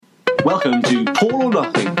Welcome to Paul or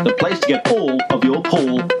Nothing, the place to get all of your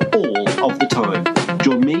Paul all of the time.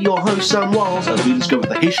 Join me, your host Sam Wiles, as we discover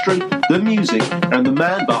the history, the music, and the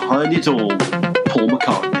man behind it all, Paul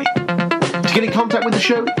McCartney. To get in contact with the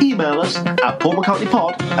show, email us at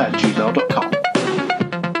paulmccartneypod@gmail.com.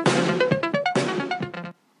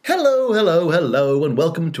 Hello, and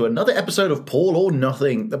welcome to another episode of Paul or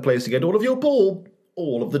Nothing, the place to get all of your Paul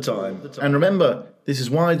all of the time. And remember, this is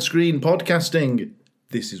widescreen podcasting.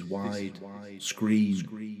 This is widescreen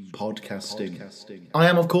podcasting. I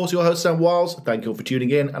am, of course, your host, Sam Wiles. Thank you all for tuning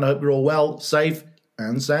in, and I hope you're all well, safe,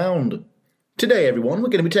 and sound. Today, everyone, we're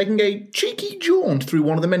going to be taking a cheeky jaunt through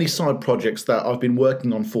one of the many side projects that I've been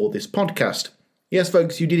working on for this podcast. Yes,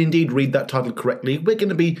 folks, you did indeed read that title correctly. We're going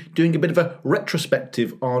to be doing a bit of a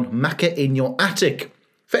retrospective on Macca in Your Attic.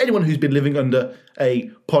 For anyone who's been living under a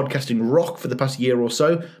podcasting rock for the past year or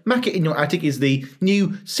so, Macca in Your Attic is the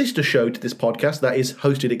new sister show to this podcast that is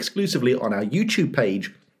hosted exclusively on our YouTube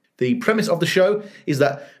page. The premise of the show is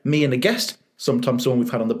that me and a guest, sometimes someone we've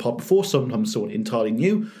had on the pod before, sometimes someone entirely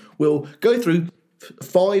new, will go through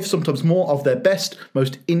 5, sometimes more, of their best,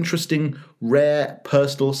 most interesting, rare,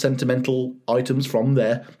 personal, sentimental items from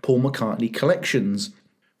their Paul McCartney collections.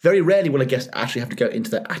 Very rarely will a guest actually have to go into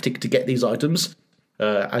their attic to get these items.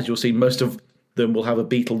 As you'll see, most of them will have a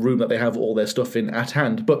Beatle room that they have all their stuff in at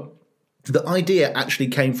hand. But the idea actually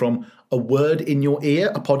came from A Word in Your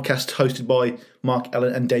Ear, a podcast hosted by Mark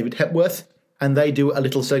Ellen and David Hepworth. And they do a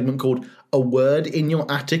little segment called A Word in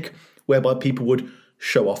Your Attic, whereby people would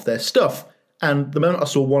show off their stuff. And the moment I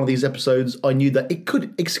saw one of these episodes, I knew that it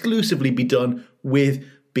could exclusively be done with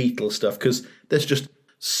Beatles stuff, because there's just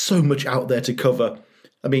so much out there to cover.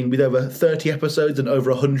 I mean, with over 30 episodes and over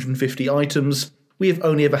 150 items, we have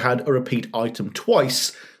only ever had a repeat item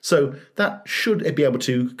twice, so that should be able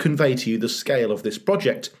to convey to you the scale of this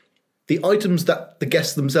project. The items that the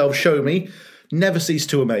guests themselves show me never cease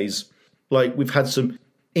to amaze. Like, we've had some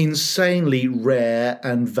insanely rare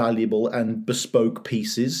and valuable and bespoke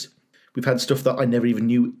pieces. We've had stuff that I never even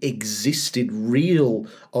knew existed, real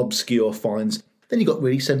obscure finds. Then you got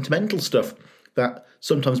really sentimental stuff that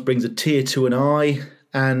sometimes brings a tear to an eye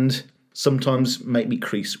and sometimes make me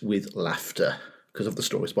crease with laughter because of the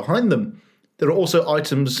stories behind them. There are also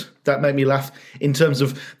items that make me laugh in terms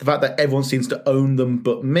of the fact that everyone seems to own them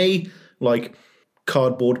but me, like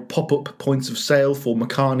cardboard pop-up points of sale for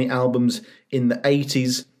McCartney albums in the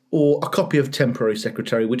 80s, or a copy of Temporary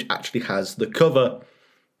Secretary which actually has the cover.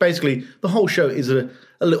 Basically, the whole show is a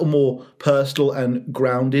little more personal and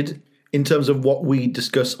grounded in terms of what we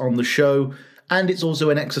discuss on the show, and it's also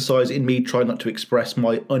an exercise in me trying not to express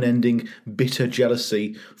my unending bitter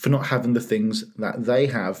jealousy for not having the things that they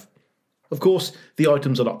have. Of course, the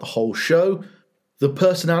items are not the whole show. The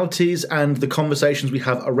personalities and the conversations we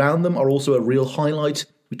have around them are also a real highlight.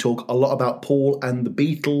 We talk a lot about Paul and the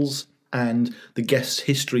Beatles and the guests'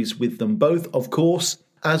 histories with them both, of course,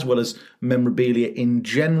 as well as memorabilia in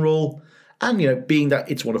general. And, being that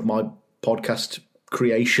it's one of my podcast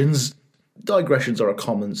creations, digressions are a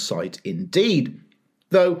common sight indeed.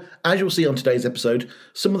 Though, as you'll see on today's episode,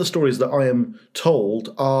 some of the stories that I am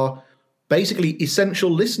told are basically essential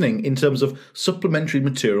listening in terms of supplementary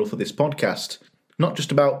material for this podcast. Not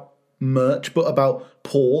just about merch, but about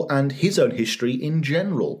Paul and his own history in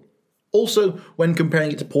general. Also, when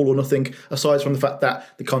comparing it to Paul or Nothing, aside from the fact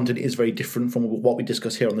that the content is very different from what we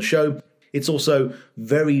discuss here on the show, it's also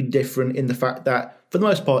very different in the fact that, for the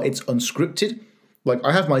most part, it's unscripted. Like,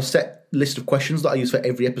 I have my set list of questions that I use for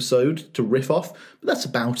every episode to riff off, but that's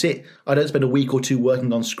about it. I don't spend a week or two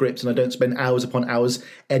working on scripts, and I don't spend hours upon hours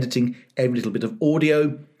editing every little bit of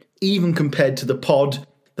audio. Even compared to the pod,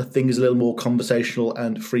 the thing is a little more conversational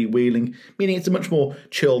and freewheeling, meaning it's a much more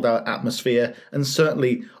chilled out atmosphere, and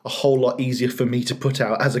certainly a whole lot easier for me to put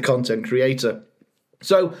out as a content creator.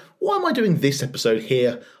 So, why am I doing this episode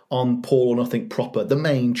here on Paul or Nothing proper, the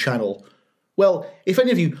main channel? Well, if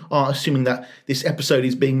any of you are assuming that this episode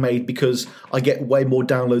is being made because I get way more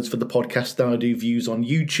downloads for the podcast than I do views on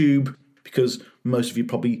YouTube, because most of you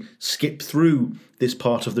probably skip through this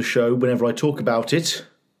part of the show whenever I talk about it,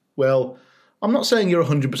 well, I'm not saying you're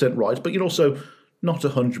 100% right, but you're also not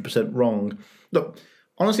 100% wrong. Look,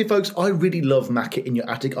 honestly, folks, I really love Macca in Your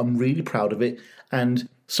Attic. I'm really proud of it, and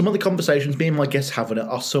some of the conversations me and my guests have on it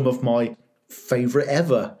are some of my favourite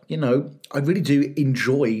ever. I really do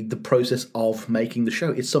enjoy the process of making the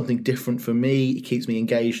show. It's something different for me. It keeps me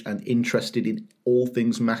engaged and interested in all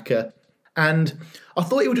things Macca. And I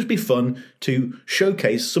thought it would just be fun to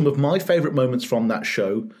showcase some of my favourite moments from that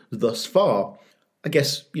show thus far. I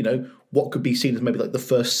guess, what could be seen as maybe like the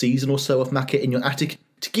first season or so of Macca in Your Attic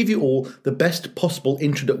to give you all the best possible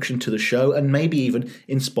introduction to the show and maybe even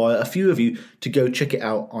inspire a few of you to go check it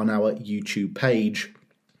out on our YouTube page.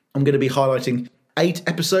 I'm going to be highlighting 8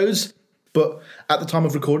 episodes, but at the time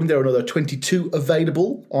of recording there are another 22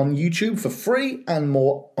 available on YouTube for free and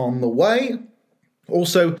more on the way.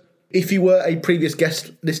 Also, if you were a previous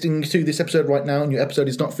guest listening to this episode right now and your episode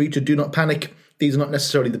is not featured, do not panic. These are not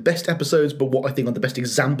necessarily the best episodes, but what I think are the best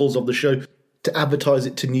examples of the show to advertise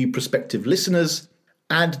it to new prospective listeners.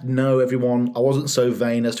 And no, everyone, I wasn't so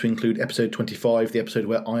vain as to include episode 25, the episode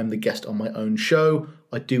where I am the guest on my own show.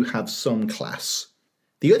 I do have some class.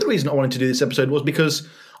 The other reason I wanted to do this episode was because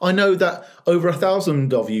I know that over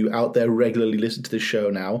 1,000 of you out there regularly listen to this show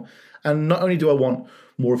now, and not only do I want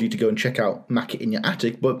more of you to go and check out Mac It In Your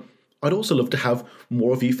Attic, but I'd also love to have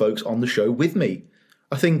more of you folks on the show with me.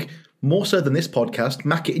 I think more so than this podcast,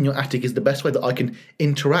 Mac It In Your Attic is the best way that I can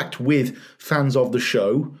interact with fans of the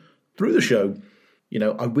show through the show. You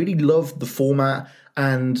know, I really love the format,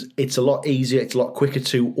 and it's a lot easier, it's a lot quicker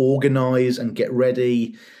to organise and get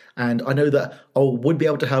ready. And I know that I would be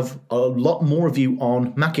able to have a lot more of you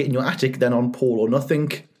on Mac It In Your Attic than on Paul or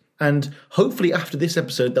Nothing. And hopefully after this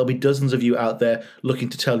episode, there'll be dozens of you out there looking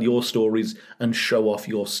to tell your stories and show off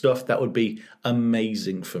your stuff. That would be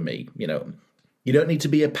amazing for me, you know. You don't need to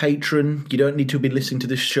be a patron. You don't need to be listening to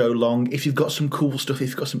this show long. If you've got some cool stuff, if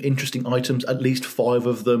you've got some interesting items, at least 5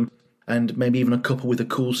 of them, and maybe even a couple with a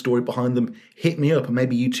cool story behind them, hit me up and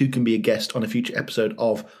maybe you too can be a guest on a future episode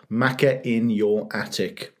of Mac It In Your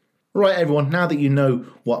Attic. Right, everyone, now that you know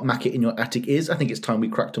what Mac It In Your Attic is, I think it's time we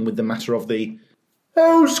cracked on with the matter of the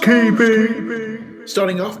housekeeping.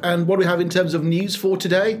 Starting off, and what do we have in terms of news for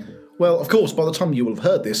today? Well, of course, by the time you will have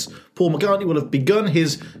heard this, Paul McCartney will have begun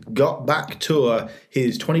his Got Back tour,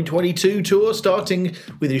 his 2022 tour, starting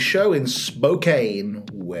with his show in Spokane,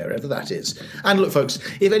 wherever that is. And look, folks,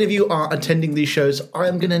 if any of you are attending these shows, I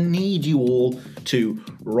am going to need you all to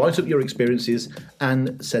write up your experiences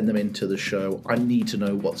and send them into the show. I need to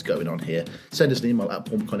know what's going on here. Send us an email at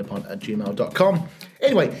paulmccartneypod@gmail.com.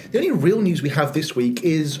 Anyway, the only real news we have this week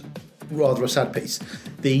is rather a sad piece.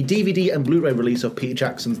 The DVD and Blu-ray release of Peter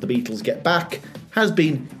Jackson's The Beatles Get Back has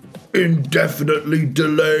been indefinitely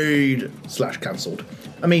delayed / cancelled.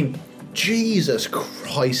 I mean, Jesus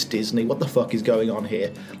Christ, Disney, what the fuck is going on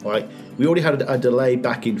here? Like, we already had a delay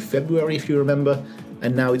back in February, if you remember,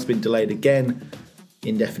 and now it's been delayed again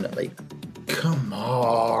indefinitely. Come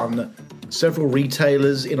on. Several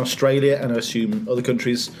retailers in Australia, and I assume other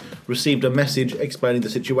countries, received a message explaining the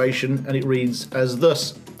situation, and it reads as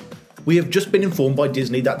thus: "We have just been informed by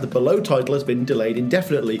Disney that the below title has been delayed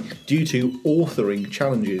indefinitely due to authoring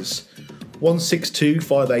challenges.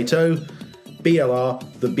 162580, BLR,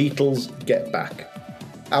 The Beatles Get Back.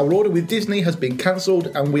 Our order with Disney has been cancelled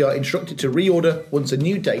and we are instructed to reorder once a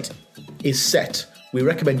new date is set. We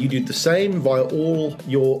recommend you do the same via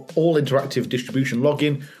your All Interactive distribution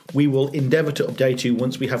login. We will endeavour to update you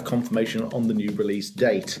once we have confirmation on the new release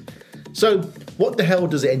date." So, what the hell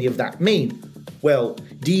does any of that mean? Well,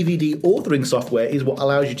 DVD authoring software is what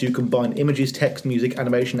allows you to combine images, text, music,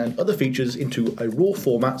 animation, and other features into a raw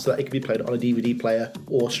format so that it can be played on a DVD player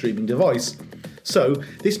or streaming device. So,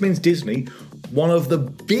 this means Disney, one of the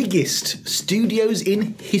biggest studios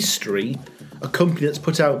in history, a company that's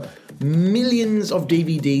put out millions of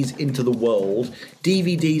DVDs into the world,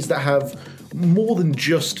 DVDs that have more than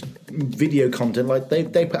just video content, like they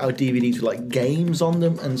put out DVDs with like games on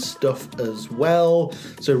them and stuff as well.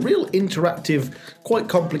 So real interactive, quite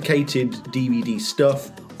complicated DVD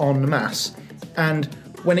stuff en masse. And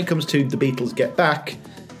when it comes to The Beatles Get Back,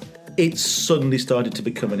 it's suddenly started to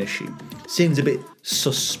become an issue. Seems a bit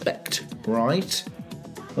suspect, right?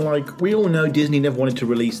 Like, we all know Disney never wanted to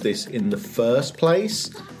release this in the first place.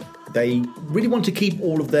 They really want to keep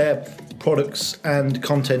all of their products and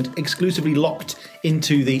content exclusively locked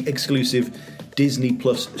into the exclusive Disney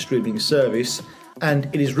Plus streaming service, and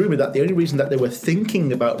it is rumoured that the only reason that they were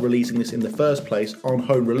thinking about releasing this in the first place on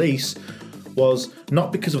home release was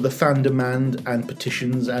not because of the fan demand and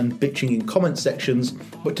petitions and bitching in comment sections,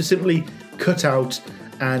 but to simply cut out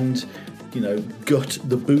and, gut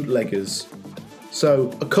the bootleggers.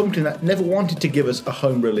 So a company that never wanted to give us a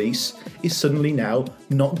home release is suddenly now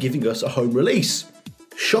not giving us a home release.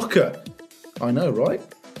 Shocker. I know, right?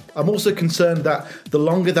 I'm also concerned that the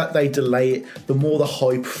longer that they delay it, the more the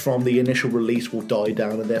hype from the initial release will die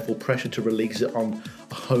down, and therefore pressure to release it on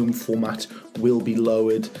a home format will be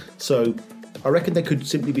lowered. So I reckon they could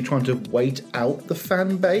simply be trying to wait out the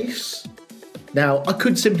fan base. Now, I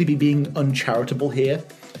could simply be being uncharitable here,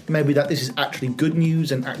 maybe that this is actually good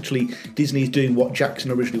news and actually Disney is doing what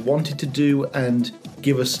Jackson originally wanted to do and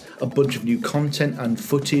give us a bunch of new content and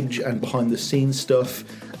footage and behind the scenes stuff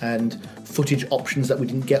and footage options that we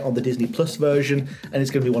didn't get on the Disney Plus version, and it's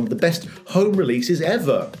going to be one of the best home releases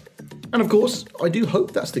ever. And of course, I do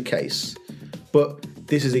hope that's the case. But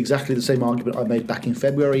this is exactly the same argument I made back in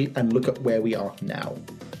February, and look at where we are now.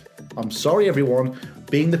 I'm sorry everyone,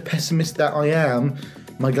 being the pessimist that I am,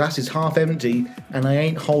 my glass is half empty and I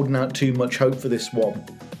ain't holding out too much hope for this one.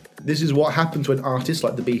 This is what happens when artists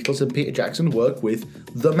like the Beatles and Peter Jackson work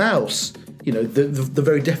with the mouse. You know, the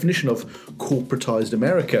very definition of corporatized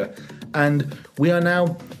America. And we are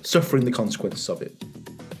now suffering the consequences of it.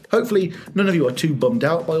 Hopefully, none of you are too bummed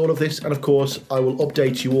out by all of this, and of course, I will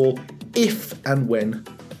update you all if and when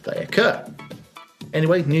they occur.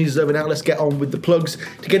 Anyway, news is over now. Let's get on with the plugs.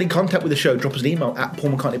 To get in contact with the show, drop us an email at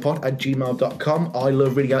paulmccartneypod@gmail.com. I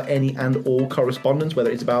love reading out any and all correspondence,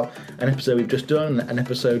 whether it's about an episode we've just done, an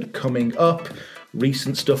episode coming up,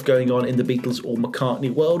 recent stuff going on in the Beatles or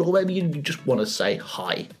McCartney world, or maybe you just want to say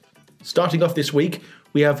hi. Starting off this week,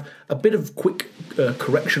 we have a bit of quick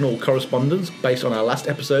correctional correspondence based on our last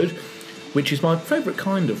episode, which is my favourite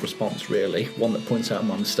kind of response, really, one that points out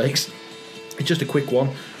my mistakes. It's just a quick one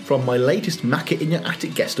from my latest Mac It In Your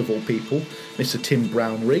Attic guest of all people, Mr. Tim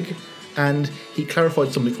Brownrigg, and he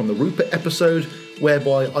clarified something from the Rupert episode,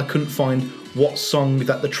 whereby I couldn't find what song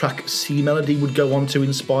that the track Sea Melody would go on to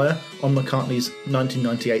inspire on McCartney's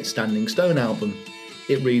 1998 Standing Stone album.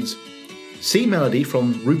 It reads, Sea Melody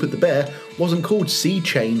from Rupert the Bear wasn't called Sea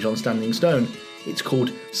Change on Standing Stone, it's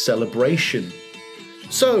called Celebration.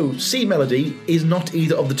 So, Sea Melody is not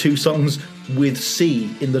either of the two songs with sea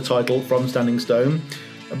in the title from Standing Stone.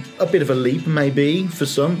 A bit of a leap, maybe, for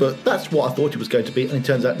some, but that's what I thought it was going to be, and it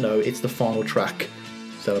turns out, no, it's the final track,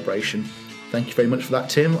 Celebration. Thank you very much for that,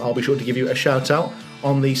 Tim. I'll be sure to give you a shout-out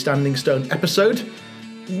on the Standing Stone episode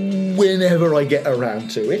whenever I get around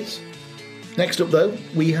to it. Next up, though,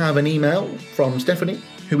 we have an email from Stephanie,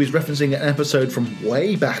 who is referencing an episode from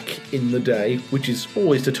way back in the day, which is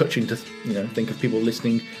always too touching to, think of people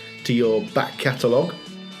listening to your back catalogue.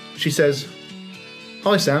 She says,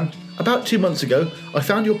 Hi Sam, about 2 months ago, I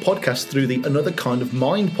found your podcast through the Another Kind of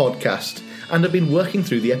Mind podcast, and have been working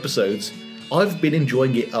through the episodes. I've been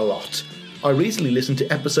enjoying it a lot. I recently listened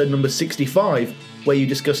to episode number 65, where you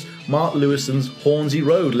discussed Mark Lewison's Hornsey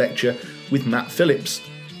Road lecture with Matt Phillips.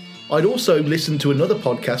 I'd also listened to another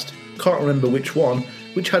podcast, can't remember which one,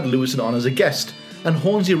 which had Lewison on as a guest, and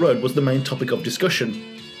Hornsey Road was the main topic of discussion.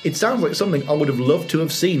 It sounds like something I would have loved to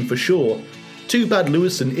have seen for sure. Too bad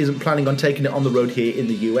Lewison isn't planning on taking it on the road here in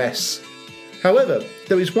the US. However,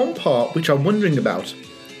 there is one part which I'm wondering about.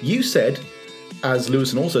 You said, as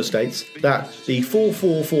Lewison also states, that the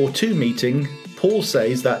 4442 meeting, Paul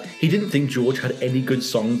says that he didn't think George had any good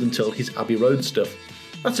songs until his Abbey Road stuff.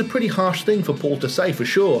 That's a pretty harsh thing for Paul to say for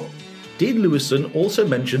sure. Did Lewison also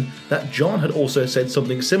mention that John had also said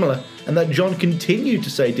something similar, and that John continued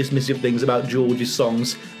to say dismissive things about George's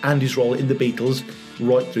songs and his role in the Beatles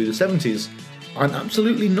right through the 70s? I'm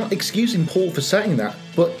absolutely not excusing Paul for saying that,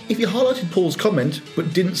 but if you highlighted Paul's comment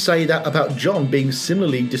but didn't say that about John being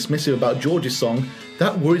similarly dismissive about George's song,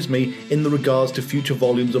 that worries me in the regards to future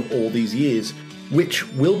volumes of all these years, which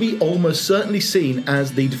will be almost certainly seen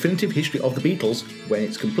as the definitive history of the Beatles when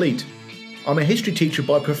it's complete. I'm a history teacher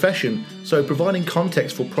by profession, so providing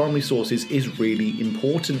context for primary sources is really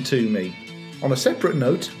important to me. On a separate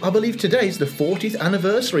note, I believe today is the 40th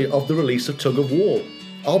anniversary of the release of Tug of War.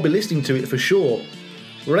 I'll be listening to it for sure.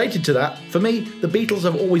 Related to that, for me, the Beatles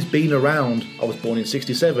have always been around. I was born in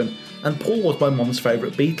 '67, and Paul was my mum's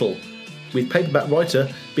favourite Beatle, with Paperback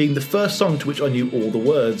Writer being the first song to which I knew all the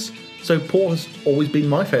words. So Paul has always been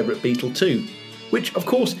my favourite Beatle too. Which, of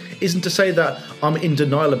course, isn't to say that I'm in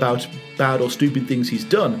denial about bad or stupid things he's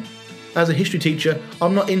done. As a history teacher,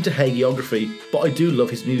 I'm not into hagiography, but I do love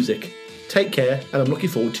his music. Take care, and I'm looking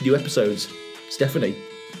forward to new episodes. Stephanie.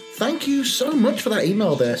 Thank you so much for that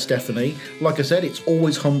email there, Stephanie. Like I said, it's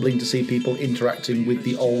always humbling to see people interacting with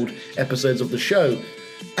the old episodes of the show.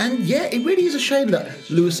 And yeah, it really is a shame that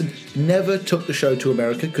Lewison never took the show to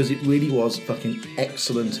America, because it really was fucking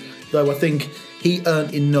excellent. Though I think he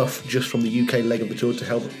earned enough just from the UK leg of the tour to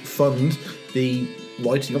help fund the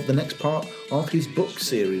writing of the next part of his book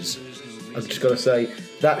series. I've just got to say,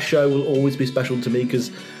 that show will always be special to me,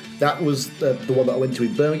 because that was the one that I went to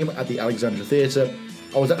in Birmingham at the Alexandra Theatre.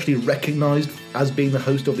 I was actually recognised as being the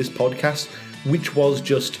host of this podcast, which was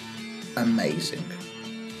just amazing.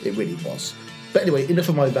 It really was. But anyway, enough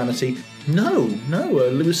of my vanity. No,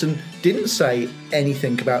 Lewison didn't say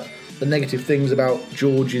anything about the negative things about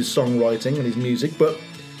George's songwriting and his music, but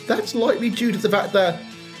that's likely due to the fact that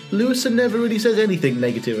Lewison never really says anything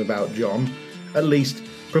negative about John, at least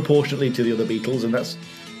proportionately to the other Beatles, and that's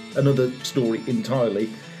another story entirely.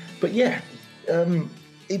 But yeah,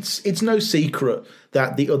 it's no secret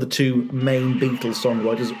that the other two main Beatles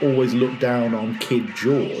songwriters always look down on Kid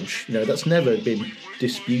George. That's never been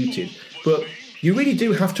disputed. But you really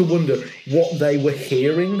do have to wonder what they were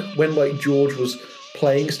hearing when, George was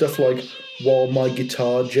playing stuff like While My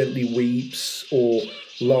Guitar Gently Weeps, or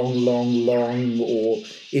Long, Long, Long, or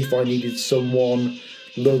If I Needed Someone,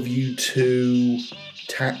 Love You Too,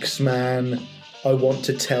 Taxman, I Want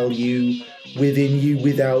to Tell You, Within You,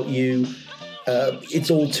 Without You, It's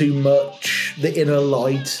All Too Much, The Inner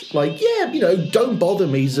Light. Don't Bother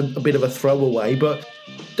Me is a bit of a throwaway, but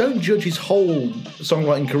don't judge his whole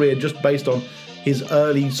songwriting career just based on his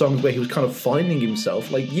early songs where he was kind of finding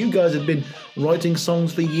himself. You guys had been writing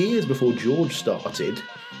songs for years before George started,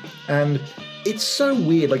 and it's so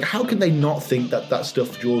weird. How can they not think that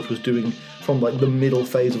stuff George was doing from the middle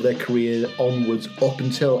phase of their career onwards up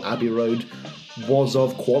until Abbey Road was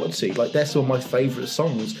of quality? They're some of my favourite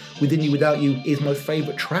songs. Within You, Without You is my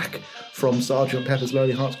favourite track from Sgt. Pepper's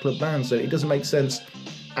Lonely Hearts Club Band, so it doesn't make sense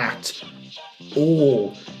at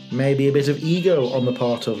all. Maybe a bit of ego on the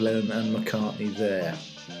part of Lennon and McCartney there.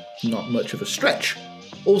 Not much of a stretch.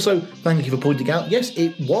 Also, thank you for pointing out, yes,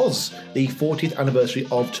 it was the 40th anniversary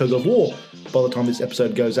of Tug of War. By the time this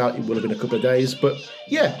episode goes out, it will have been a couple of days, but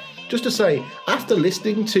yeah, just to say, after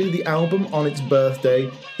listening to the album on its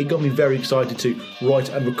birthday, it got me very excited to write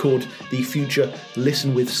and record the future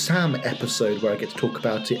Listen with Sam episode where I get to talk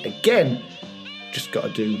about it again. Just got to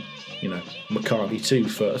do, McCartney 2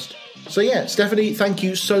 first. So yeah, Stephanie, thank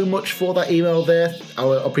you so much for that email there.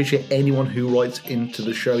 I appreciate anyone who writes into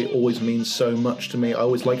the show. It always means so much to me. I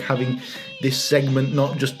always like having this segment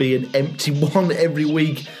not just be an empty one every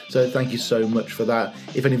week. So thank you so much for that.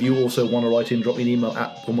 If any of you also want to write in, drop me an email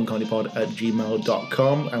at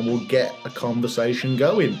paulmccartneypod@gmail.com and we'll get a conversation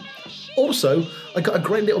going. Also, I got a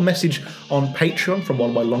great little message on Patreon from one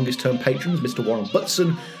of my longest term patrons, Mr. Warren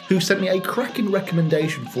Butson, who sent me a cracking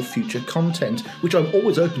recommendation for future content, which I'm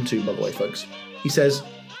always open to, by the way, folks. He says,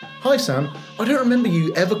 "Hi Sam, I don't remember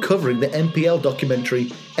you ever covering the NPL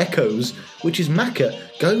documentary Echoes, which is Macca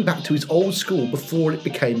going back to his old school before it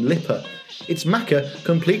became Lipper. It's Macca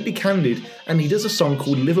completely candid, and he does a song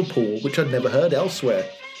called Liverpool, which I'd never heard elsewhere.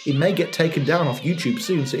 It may get taken down off YouTube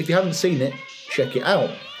soon, so if you haven't seen it, check it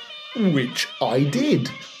out." Which I did.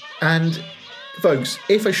 And folks,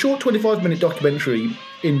 if a short 25-minute documentary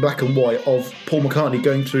in black and white of Paul McCartney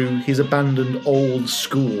going through his abandoned old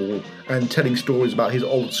school and telling stories about his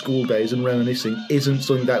old school days and reminiscing isn't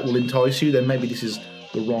something that will entice you, then maybe this is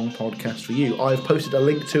the wrong podcast for you. I've posted a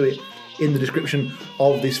link to it in the description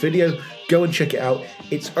of this video. Go and check it out.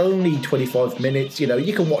 It's only 25 minutes.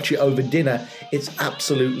 You can watch it over dinner. It's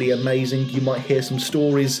absolutely amazing. You might hear some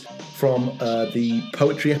stories from the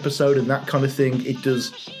poetry episode and that kind of thing. It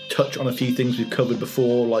does touch on a few things we've covered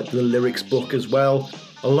before, like the lyrics book as well.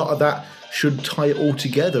 A lot of that should tie it all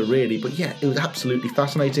together, really. But yeah, it was absolutely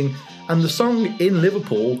fascinating. And the song In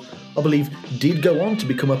Liverpool, I believe, did go on to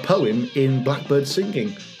become a poem in Blackbird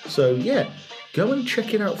Singing. So yeah, go and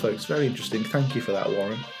check it out, folks. Very interesting. Thank you for that,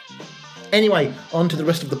 Warren. Anyway, on to the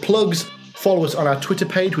rest of the plugs. Follow us on our Twitter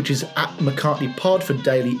page, which is @McCartneyPod for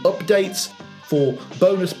daily updates. For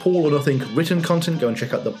bonus Paul or Nothing written content, go and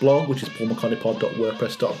check out the blog, which is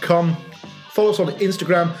paulmccartneypod.wordpress.com. Follow us on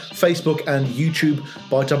Instagram, Facebook, and YouTube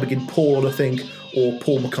by typing in Paul or Nothing or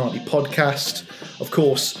Paul McCartney Podcast. Of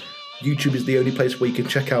course, YouTube is the only place where you can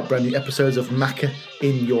check out brand new episodes of Macca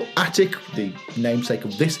in Your Attic, the namesake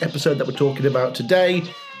of this episode that we're talking about today.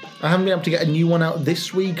 I haven't been able to get a new one out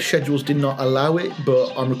this week. Schedules did not allow it,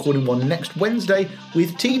 but I'm recording one next Wednesday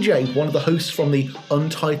with TJ, one of the hosts from the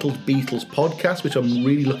Untitled Beatles podcast, which I'm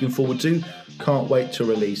really looking forward to. Can't wait to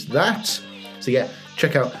release that. So yeah,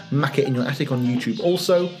 check out Macca in Your Attic on YouTube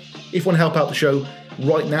also. If you want to help out the show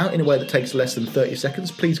right now in a way that takes less than 30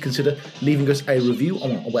 seconds, please consider leaving us a review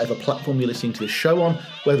on whatever platform you're listening to the show on,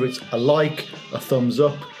 whether it's a like, a thumbs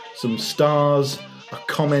up, some stars, a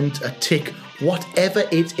comment, a tick, whatever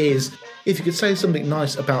it is. If you could say something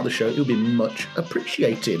nice about the show, it would be much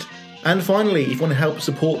appreciated. And finally, if you want to help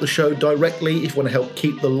support the show directly, if you want to help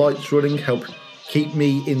keep the lights running, help keep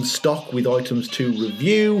me in stock with items to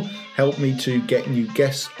review, help me to get new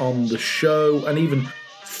guests on the show, and even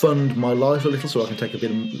fund my life a little so I can take a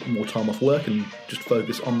bit more time off work and just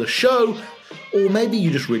focus on the show. Or maybe you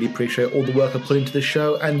just really appreciate all the work I put into this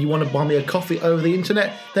show and you want to buy me a coffee over the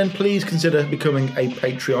internet, then please consider becoming a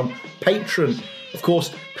Patreon patron. Of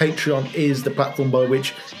course, Patreon is the platform by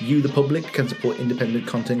which you, the public, can support independent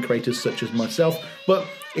content creators such as myself. But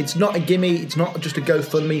it's not a gimme, it's not just a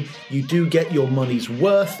GoFundMe. You do get your money's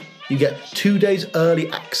worth. You get 2 days early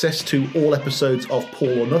access to all episodes of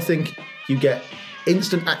Paul or Nothing. You get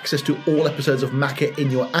instant access to all episodes of Macca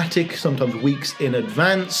in Your Attic, sometimes weeks in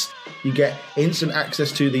advance. You get instant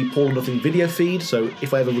access to the Paul or Nothing video feed. So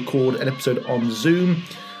if I ever record an episode on Zoom,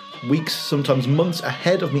 weeks, sometimes months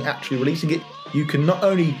ahead of me actually releasing it, you can not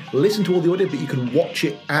only listen to all the audio, but you can watch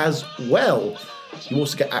it as well. You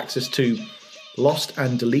also get access to lost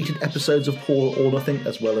and deleted episodes of Paul or Nothing,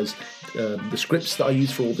 as well as the scripts that I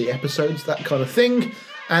use for all the episodes, that kind of thing.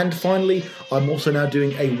 And finally, I'm also now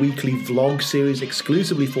doing a weekly vlog series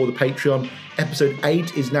exclusively for the Patreon. Episode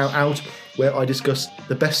 8 is now out, where I discuss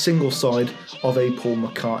the best single side of a Paul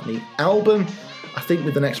McCartney album. I think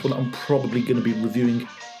with the next one, I'm probably going to be reviewing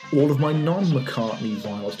all of my non-McCartney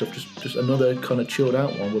vinyl stuff, just another kind of chilled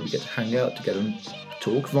out one where we get to hang out together and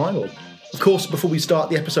talk vinyl. Of course, before we start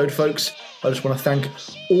the episode, folks, I just want to thank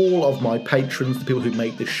all of my patrons, the people who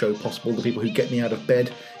make this show possible, the people who get me out of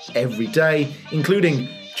bed every day, including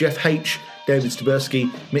Jeff H., David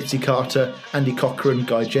Stabersky, Mitzi Carter, Andy Cochran,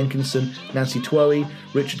 Guy Jenkinson, Nancy Twoe,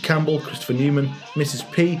 Richard Campbell, Christopher Newman, Mrs.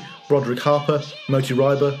 P., Broderick Harper, Moti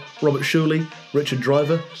Reiber, Robert Shuley, Richard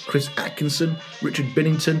Driver, Chris Atkinson, Richard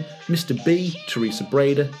Binnington, Mr. B, Teresa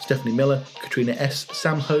Brader, Stephanie Miller, Katrina S,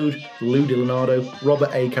 Sam Hode, Lou DiLeonardo, Robert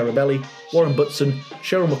A. Carabelli, Warren Butson,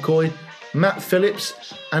 Cheryl McCoy, Matt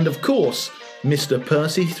Phillips, and of course, Mr.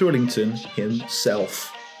 Percy Thrillington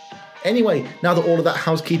himself. Anyway, now that all of that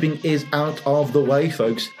housekeeping is out of the way,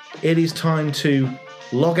 folks, it is time to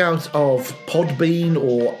log out of Podbean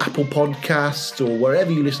or Apple Podcasts or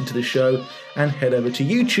wherever you listen to the show and head over to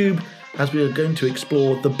YouTube, as we are going to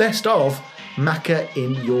explore the best of Macca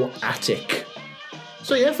in Your Attic.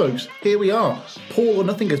 So yeah, folks, here we are. Paul or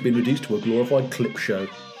Nothing has been reduced to a glorified clip show,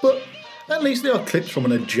 but at least they are clips from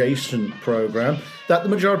an adjacent programme that the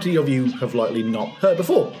majority of you have likely not heard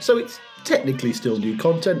before, so it's technically still new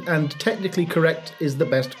content, and technically correct is the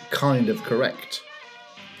best kind of correct.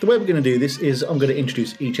 The way we're going to do this is I'm going to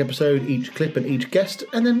introduce each episode, each clip and each guest,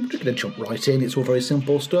 and then we're going to jump right in. It's all very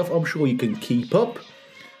simple stuff. I'm sure you can keep up.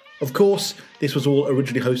 Of course, this was all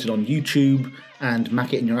originally hosted on YouTube, and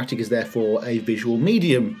Macca in Your Attic is therefore a visual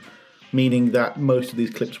medium, meaning that most of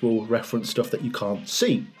these clips will reference stuff that you can't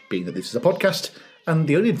see, being that this is a podcast. And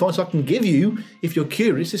the only advice I can give you, if you're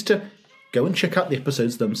curious, is to go and check out the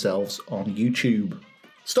episodes themselves on YouTube.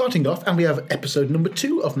 Starting off, and we have episode number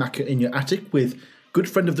 2 of Macca in Your Attic with good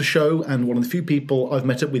friend of the show and one of the few people I've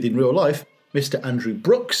met up with in real life, Mr. Andrew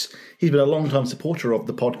Brooks. He's been a long-time supporter of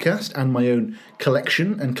the podcast and my own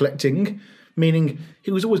collection and collecting, meaning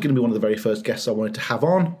he was always going to be one of the very first guests I wanted to have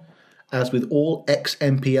on. As with all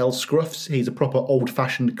ex-MPL scruffs, he's a proper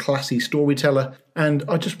old-fashioned, classy storyteller, and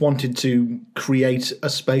I just wanted to create a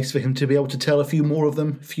space for him to be able to tell a few more of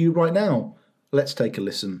them for you right now. Let's take a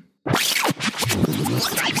listen.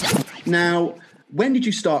 Now, when did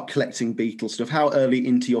you start collecting Beatles stuff? How early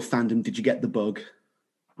into your fandom did you get the bug?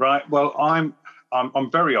 Right. Well, I'm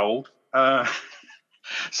very old.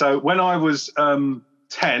 So when I was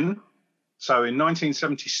 10, so in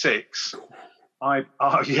 1976, I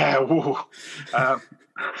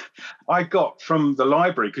got from the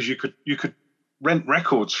library, because you could rent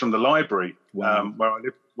records from the library. Wow.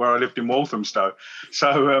 where I lived in Walthamstow.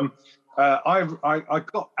 So I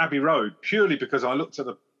got Abbey Road purely because I looked at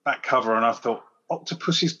the back cover and I thought,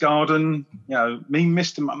 Octopus's Garden, me,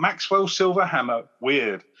 Mr. Maxwell Silverhammer,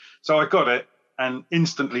 weird. So I got it and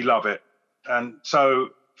instantly love it. And so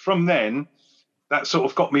from then, that sort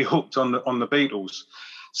of got me hooked on the Beatles.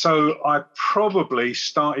 So I probably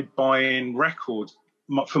started buying records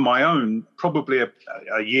for my own, probably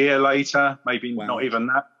a year later, maybe not even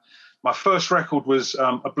that. My first record was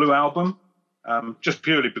a Blue Album, just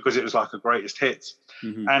purely because it was like a greatest hits,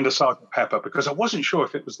 and a Sgt. Pepper, because I wasn't sure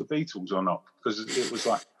if it was the Beatles or not, because it was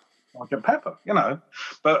like Sgt. Pepper,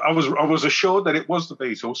 But I was assured that it was the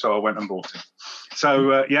Beatles, so I went and bought it.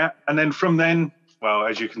 So and then from then, well,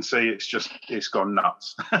 as you can see, it's gone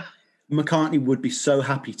nuts. McCartney would be so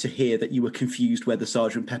happy to hear that you were confused whether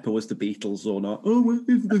Sgt. Pepper was the Beatles or not. Oh, well,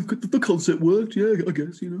 the concept worked, yeah, I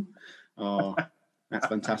guess, Oh, that's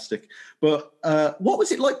fantastic. But what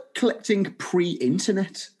was it like collecting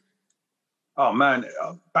pre-internet? Oh, man,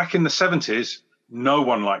 back in the 70s, no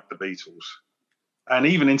one liked the Beatles. And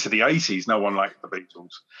even into the 80s, no one liked the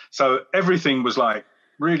Beatles. So everything was like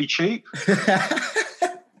really cheap.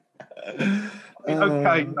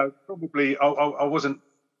 Probably I wasn't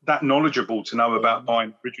that knowledgeable to know about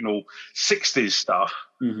buying original 60s stuff.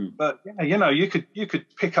 But yeah, you know, you could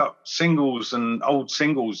pick up singles and old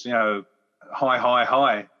singles, you know,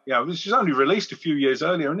 high. You know, this was only released a few years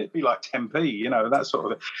earlier, and it'd be like 10p, you know, that sort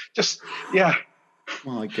of thing. Just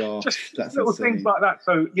My gosh, just that's little insane. things like that.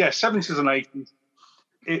 So yeah, 70s and 80s.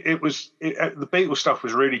 The Beatles stuff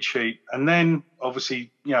was really cheap, and then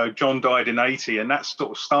obviously, you know, John died in 80, and that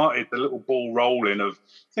sort of started the little ball rolling of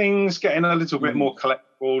things getting a little bit more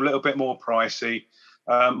collectible, a little bit more pricey.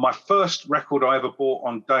 My first record I ever bought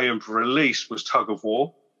on day of release was Tug of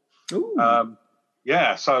War.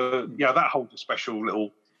 Yeah, so yeah, that holds a special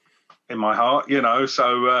little in my heart, you know.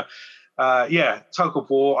 So yeah, Tug of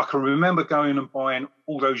War. I can remember going and buying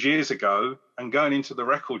all those years ago and going into the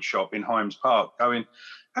record shop in Hymes Park, going,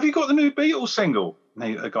 "Have you got the new Beatles single?"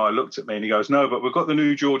 And the guy looked at me and he goes, "No, but we've got the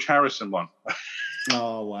new George Harrison one."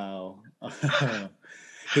 Oh wow.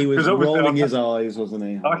 He was rolling his eyes, wasn't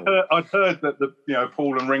he? I'd heard that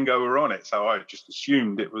Paul and Ringo were on it, so I just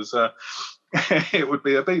assumed it was it would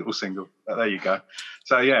be a Beatles single. But there you go.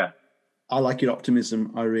 So yeah, I like your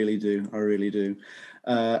optimism. I really do.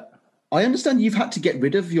 I understand you've had to get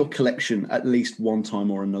rid of your collection at least one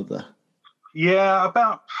time or another. Yeah,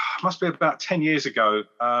 must be about 10 years ago.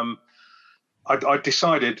 I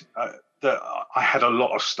decided that I had a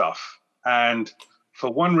lot of stuff, and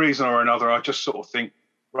for one reason or another, I just sort of think,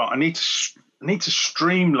 right, I need to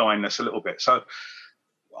streamline this a little bit. So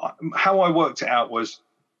how I worked it out was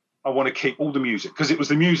I want to keep all the music, because it was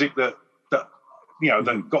the music that that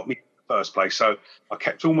got me in the first place. So I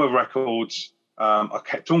kept all my records, I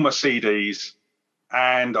kept all my CDs,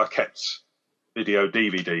 and I kept video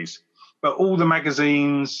DVDs. But all the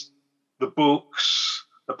magazines, the books,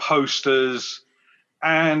 the posters,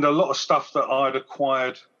 and a lot of stuff that I'd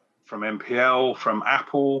acquired from MPL, from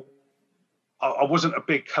Apple. I wasn't a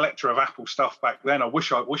big collector of Apple stuff back then. I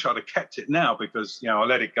wish I'd have kept it now, because I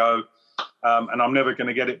let it go, and I'm never going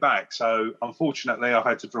to get it back. So unfortunately, I've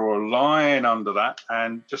had to draw a line under that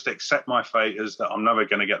and just accept my fate as that I'm never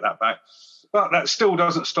going to get that back. But that still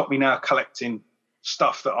doesn't stop me now collecting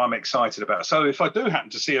stuff that I'm excited about. So if I do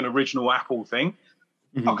happen to see an original Apple thing,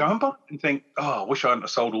 I'll go and buy it and think, oh, I wish I hadn't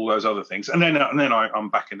have sold all those other things. And then I'm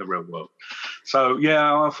back in the real world. So,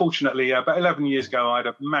 yeah, unfortunately, about 11 years ago, I had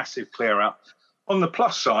a massive clear out. On the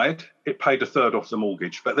plus side, it paid a third off the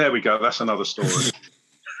mortgage. But there we go. That's another story.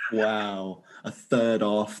 Wow. A third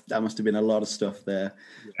off. That must have been a lot of stuff there.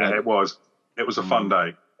 Yeah, it was. It was a fun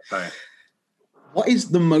day. So. What is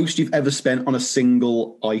the most you've ever spent on a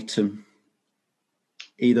single item?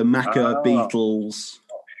 Either Macca, Beatles.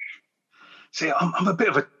 See, I'm a bit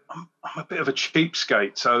of a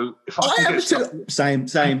cheapskate. So if I can get stuff,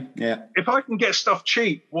 same, yeah. If I can get stuff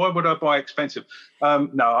cheap, why would I buy expensive?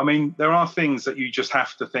 No, I mean, there are things that you just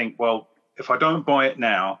have to think, well, if I don't buy it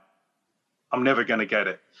now, I'm never going to get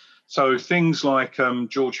it. So things like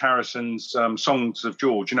George Harrison's Songs of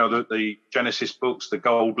George, the Genesis books, the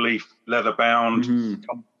gold leaf, leather bound.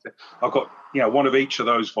 I've got one of each of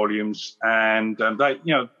those volumes, and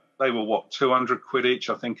they were what, 200 quid each,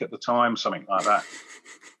 I think, at the time, something like that.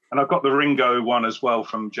 And I've got the Ringo one as well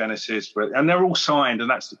from Genesis, and they're all signed, and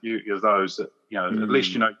that's the beauty of those. That at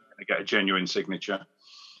least you're going to get a genuine signature.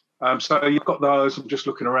 So you've got those. I'm just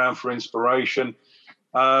looking around for inspiration.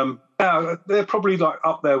 They're probably like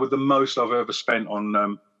up there with the most I've ever spent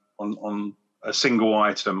on a single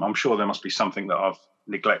item. I'm sure there must be something that I've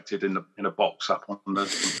neglected in a box up on the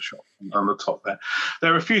shop on the top there.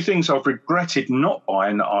 There are a few things I've regretted not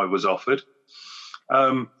buying that I was offered.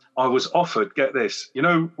 I was offered, get this,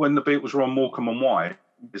 when the Beatles were on Morecambe and Wise,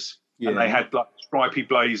 and they had like stripy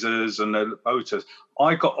blazers and the boaters,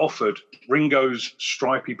 I got offered Ringo's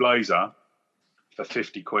stripy blazer for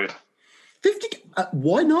 50 quid. 50?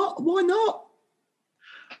 Why not?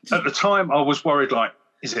 At the time, I was worried, like,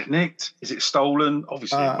 is it nicked? Is it stolen?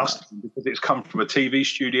 Obviously, it must have been, because it's come from a TV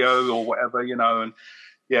studio or whatever, and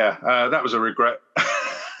that was a regret.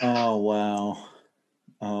 Oh, wow.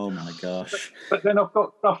 Oh, my gosh. But then I've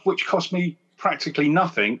got stuff which cost me practically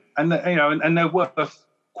nothing, and they're worth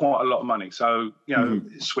quite a lot of money. So,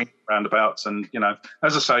 swing roundabouts, and,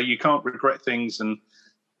 as I say, you can't regret things, and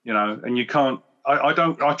you can't,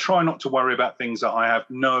 I try not to worry about things that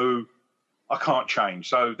I can't change.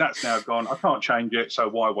 So that's now gone. I can't change it, so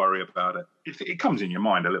why worry about it? It comes in your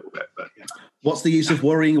mind a little bit, but What's the use of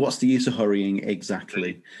worrying? What's the use of hurrying?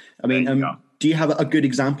 Exactly. I mean, do you have a good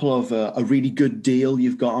example of a really good deal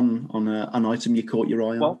you've got on an item you caught your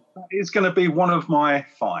eye on? Well, it's going to be one of my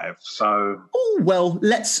 5. So. Oh well,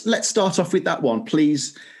 let's start off with that one.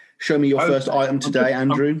 Please show me your first item today,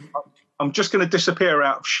 Andrew. I'm just going to disappear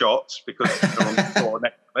out of shots because they're on the floor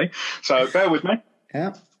next to me. So bear with me.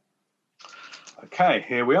 Yeah. Okay,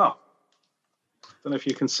 here we are. Don't know if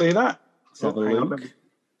you can see that. Let's have a hang on, look.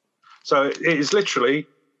 So it is literally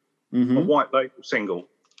a white label single.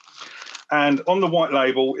 And on the white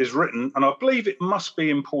label is written, and I believe it must be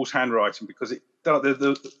in Paul's handwriting because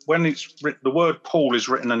when it's written, the word Paul is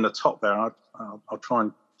written in the top there. I'll try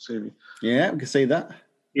and see. Yeah, we can see that.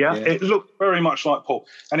 Yeah, it looked very much like Paul.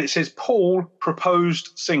 And it says Paul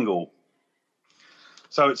proposed single.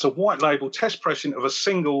 So it's a white label test pressing of a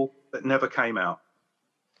single that never came out.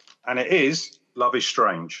 And it is Love is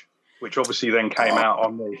Strange, which obviously then came out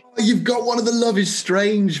on the... You've got one of the Love is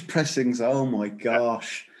Strange pressings. Oh, my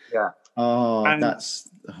gosh. Yeah. Oh,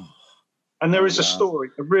 And there is a story,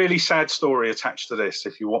 a really sad story attached to this,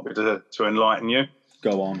 if you want me to enlighten you.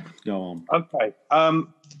 Go on. Okay.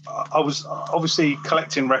 I was obviously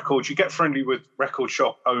collecting records. You get friendly with record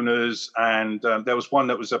shop owners, and there was one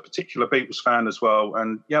that was a particular Beatles fan as well.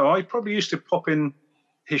 And, I probably used to pop in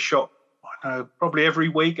his shop, probably every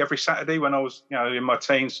week, every Saturday when I was, in my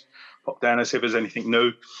teens, pop down and see if there's anything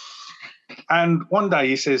new. And one day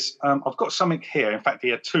he says, I've got something here. In fact, he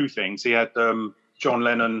had two things. He had John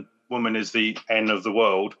Lennon, Woman is the End of the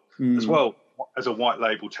World, as well as a white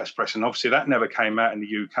label test press. And obviously that never came out in the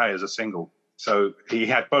UK as a single. So he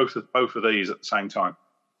had both of these at the same time.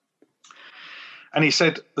 And he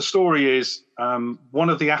said, the story is one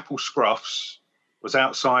of the Apple scruffs was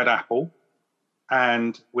outside Apple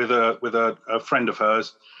and with a friend of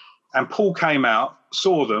hers. And Paul came out,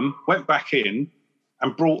 saw them, went back in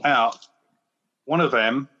and brought out one of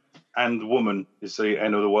them and the Woman is the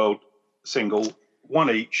End of the World single, one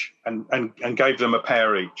each, and gave them a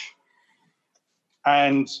pair each.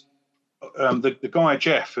 And the guy,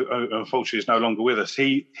 Jeff, who unfortunately is no longer with us,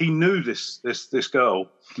 he knew this girl,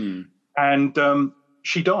 and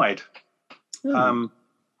she died. And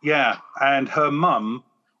her mum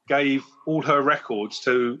gave all her records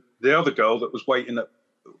to the other girl that was waiting at,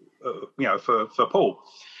 for Paul.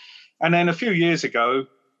 And then a few years ago,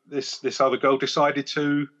 this other girl decided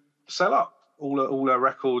to sell up all her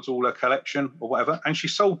records, all her collection or whatever, and she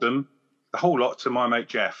sold them, the whole lot, to my mate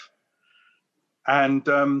Jeff. And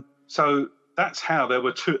so that's how there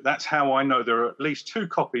were two. That's how I know there are at least two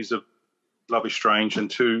copies of Love is Strange and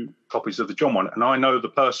two copies of the John one, and I know the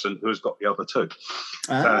person who has got the other two.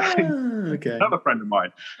 Okay. Another friend of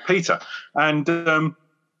mine, Peter, and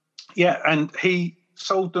and he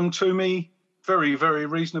sold them to me very, very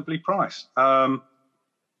reasonably priced.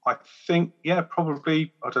 I think,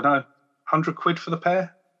 probably, I don't know, £100 for the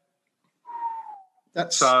pair.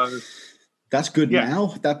 That's good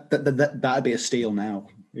now. That'd be a steal now.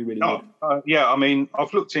 It really would. I mean,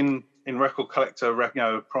 I've looked in Record Collector,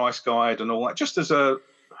 price guide and all that, just as an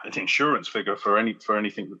insurance figure for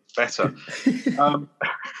anything better.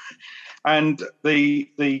 And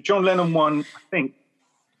the John Lennon one, I think,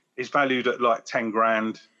 is valued at like 10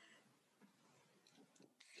 grand.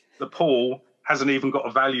 The Paul hasn't even got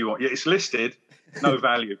a value on it. It's listed, no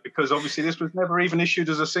value, because obviously this was never even issued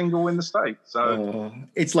as a single in the States. So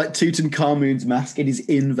it's like Tutankhamun's mask. It is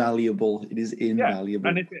invaluable. It is invaluable.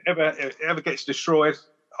 And if it ever gets destroyed,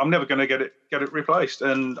 I'm never going to get it replaced.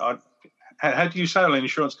 And how do you sell an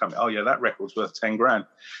insurance company? Oh yeah, that record's worth 10 grand.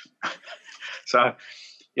 So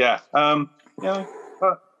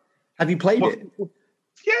but have you played it?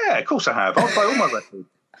 Yeah, of course I have. I'll play all my records.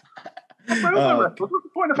 What's the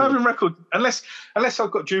point of having records unless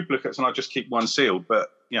I've got duplicates and I just keep one sealed? But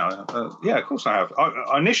of course I have.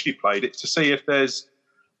 I initially played it to see if there's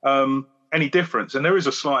any difference, and there is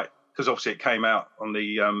a slight, because obviously it came out on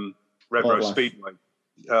the Redrow Speedway,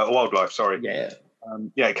 Wildlife. Sorry,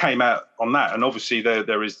 it came out on that, and obviously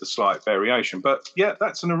there is the slight variation. But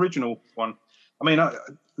that's an original one. I mean,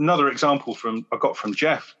 another example I got from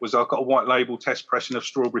Jeff was I got a white label test pressing of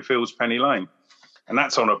Strawberry Fields Penny Lane. And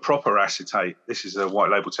that's on a proper acetate. This is a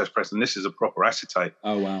white label test press, and this is a proper acetate.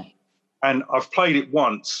 Oh wow! And I've played it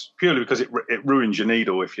once purely because it ruins your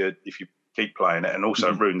needle if you keep playing it, and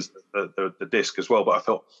also ruins the disc as well. But I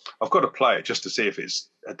thought I've got to play it just to see if it's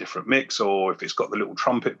a different mix or if it's got the little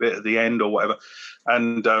trumpet bit at the end or whatever.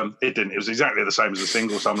 And it didn't. It was exactly the same as the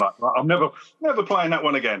single. So I'm like, I'm never playing that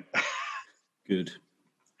one again. Good.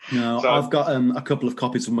 No, I've got a couple of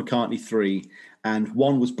copies of McCartney 3, and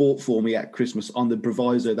one was bought for me at Christmas on the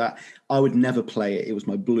proviso that I would never play it. It was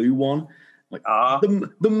my blue one. Like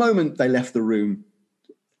the moment they left the room,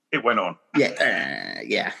 it went on.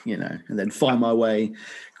 Yeah, and then Find My Way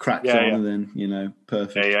cracked on, and then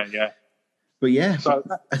perfect. Yeah. But yeah, so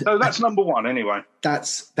that's number one anyway.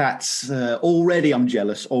 That's already. I'm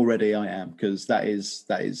jealous. Already, I am, because that is.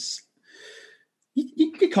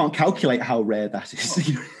 You can't calculate how rare that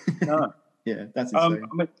is. No. Yeah, that's insane.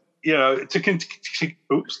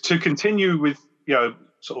 to continue with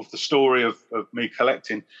sort of the story of me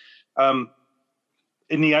collecting.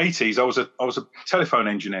 In the 80s, I was a telephone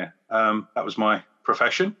engineer. That was my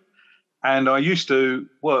profession, and I used to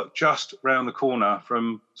work just round the corner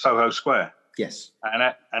from Soho Square. Yes.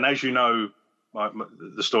 And as you know,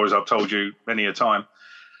 the stories I've told you many a time,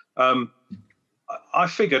 I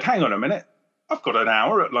figured, hang on a minute, I've got an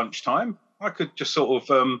hour at lunchtime. I could just sort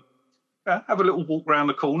of have a little walk round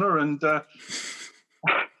the corner and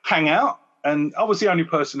hang out. And I was the only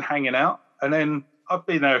person hanging out. And then I've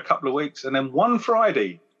been there a couple of weeks. And then one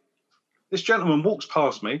Friday, this gentleman walks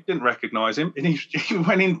past me, didn't recognise him. And he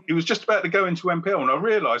went in, he was just about to go into MPL. And I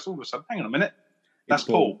realised all of a sudden, hang on a minute, that's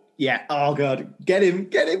Paul. Yeah. Oh, God. Get him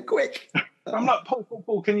quick. I'm like,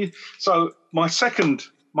 Paul, can you? So my second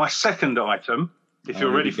item, if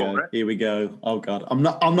you're ready for it. Here we go. Oh, God. I'm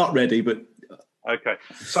not ready, but. Okay.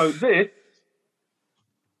 So this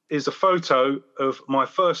is a photo of my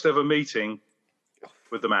first ever meeting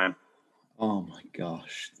with the man. Oh my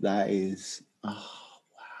gosh, that is wow!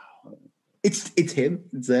 It's him.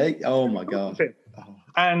 It's there. Oh my god! Oh,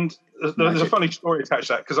 and there's a funny story attached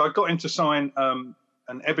to that because I got him to sign an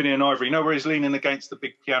Ebony and Ivory. You know where he's leaning against the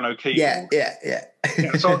big piano keyboard. Yeah.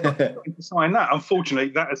 So I got him to sign that. Unfortunately,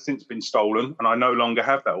 that has since been stolen, and I no longer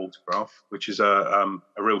have that autograph, which is a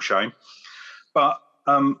real shame. But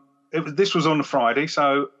this was on a Friday,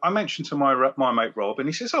 so I mentioned to my mate Rob, and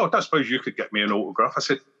he says, "Oh, I don't suppose you could get me an autograph?" I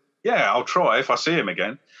said, "Yeah, I'll try if I see him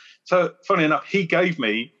again." So, funny enough, he gave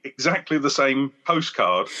me exactly the same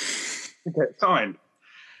postcard to get signed.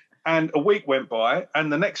 And a week went by,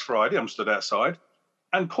 and the next Friday, I'm stood outside,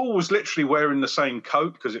 and Paul was literally wearing the same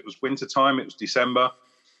coat because it was winter time, it was December.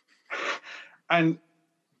 And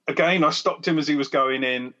again, I stopped him as he was going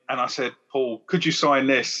in, and I said, "Paul, could you sign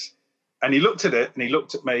this?" And he looked at it, and he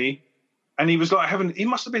looked at me, and he was like he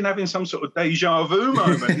must have been having some sort of deja vu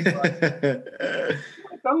moment. He's like,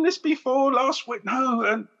 I've done this before last week. No.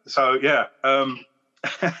 And so, yeah.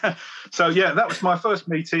 That was my first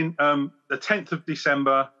meeting, the 10th of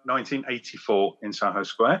December, 1984 in Soho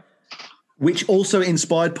Square. Which also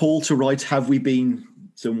inspired Paul to write, "Have we been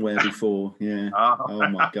somewhere before?" Yeah. Oh,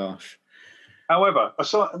 my gosh. However,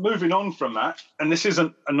 moving on from that, and this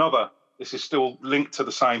isn't another, this is still linked to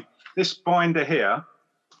the same. This binder here,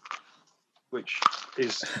 which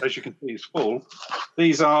is, as you can see, is full.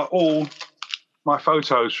 These are all my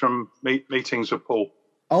photos from meetings with Paul.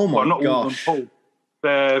 Oh, my not gosh. All of them,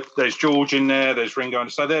 Paul. There's George in there. There's Ringo.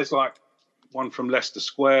 So there's like one from Leicester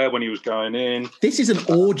Square when he was going in. This is an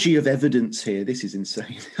orgy of evidence here. This is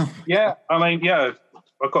insane. Yeah, I mean, yeah,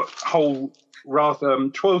 I've got whole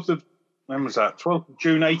 12th of, when was that? 12th of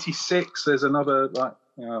June, 86. There's another, like,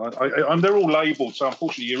 they're all labelled, so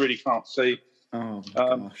unfortunately you really can't see. Oh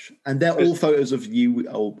my gosh! And they're all photos of you.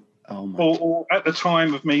 Oh my! Or at the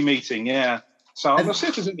time of me meeting, yeah. So I'll see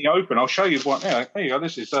if it's in the open. I'll show you what. Yeah, there you go.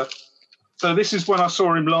 This is so this is when I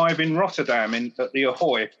saw him live in Rotterdam at the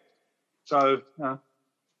Ahoy. So.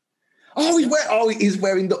 He's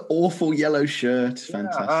wearing the awful yellow shirt.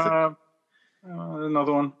 Fantastic.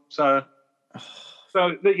 Another one. So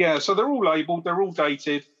they're all labelled. They're all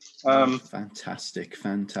dated. Fantastic.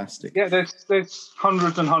 Yeah, there's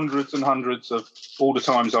hundreds and hundreds and hundreds of all the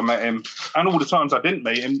times I met him, and all the times I didn't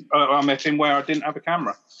meet him. I met him where I didn't have a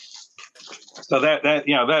camera. So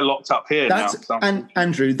they're locked up here now. So. And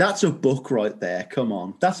Andrew, that's a book right there. Come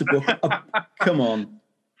on, that's a book. Come on.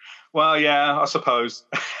 Well, yeah, I suppose.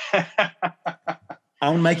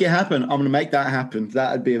 I'm going to make it happen. I'm going to make that happen.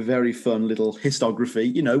 That'd be a very fun little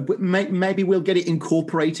histography. You know, maybe we'll get it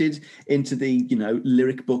incorporated into the,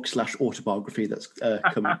 lyric book / autobiography that's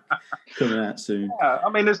coming out soon. Yeah, I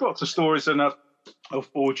mean, there's lots of stories, and I've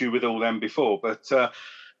bored you with all them before. But,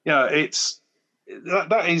 it's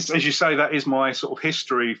that is, as you say, that is my sort of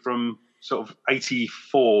history from sort of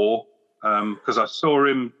 84, because I saw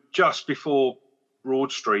him just before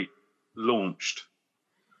Broad Street launched.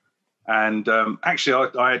 And actually,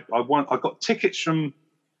 I got tickets from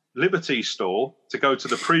Liberty Store to go to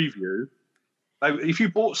the preview. If you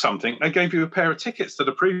bought something, they gave you a pair of tickets to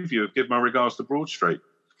the preview of Give My Regards to Broad Street.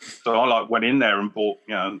 So I went in there and bought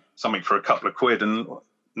something for a couple of quid, and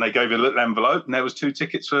they gave you a little envelope, and there was 2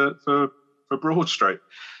 tickets for Broad Street.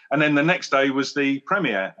 And then the next day was the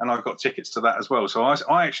premiere, and I got tickets to that as well. So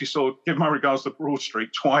I actually saw Give My Regards to Broad Street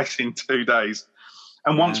twice in 2 days,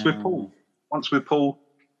 and once with Paul.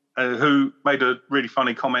 Who made a really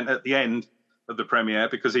funny comment at the end of the premiere,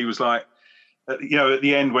 because he was like, at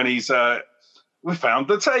the end when he's, we found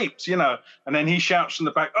the tapes, and then he shouts from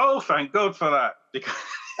the back, "Oh, thank God for that."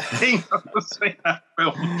 think I've seen that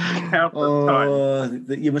film countless times.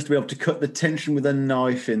 That you must be able to cut the tension with a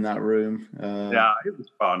knife in that room. Yeah, it was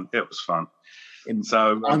fun. It was fun.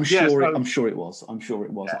 So I'm yeah, sure. so- I'm sure it was. I'm sure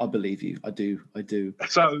it was. Yeah. I believe you. I do.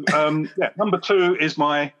 So number 2 is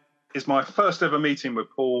my first ever meeting with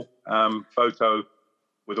Paul. Photo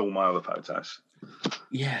with all my other photos.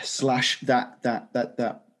 Yeah. /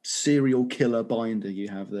 that serial killer binder you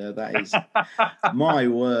have there. That is my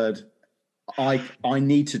word. I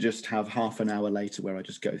need to just have half an hour later where I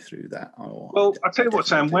just go through that. Well, I'll tell you what,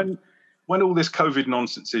 Sam. When all this COVID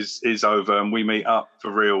nonsense is over and we meet up for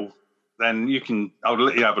real, then I'll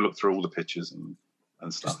let you have a look through all the pictures and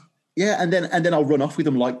stuff. Yeah, and then I'll run off with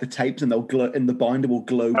them like the tapes, and they'll glow, and the binder will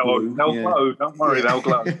glow blue. They'll glow. Don't worry, they'll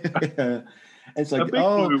glow. Yeah. It's like, a big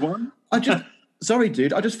blue one. Sorry,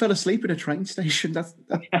 dude, I just fell asleep in a train station. That's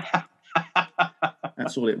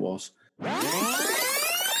all it was.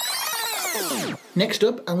 Next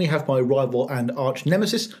up, and we have my rival and arch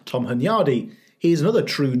nemesis, Tom Hunyadi. He's another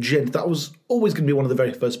true gent that was always going to be one of the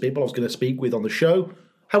very first people I was going to speak with on the show.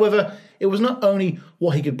 However, it was not only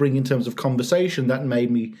what he could bring in terms of conversation that made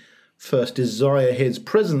me first desire his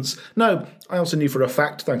presence. No, I also knew for a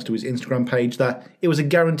fact, thanks to his Instagram page, that it was a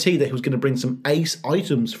guarantee that he was going to bring some ace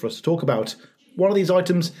items for us to talk about. One of these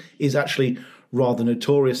items is actually rather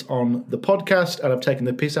notorious on the podcast, and I've taken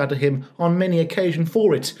the piss out of him on many occasions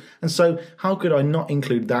for it. And so, how could I not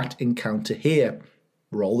include that encounter here?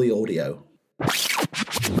 Roll the audio.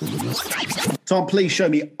 Tom, please show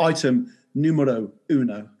me item numero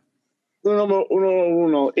uno. Numero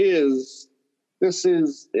uno is this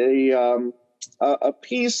is a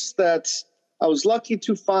piece that I was lucky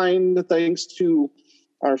to find thanks to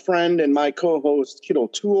our friend and my co-host Kid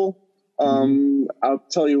O'Toole. I'll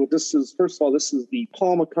tell you what this is. First of all, this is the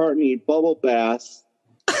Paul McCartney bubble bath.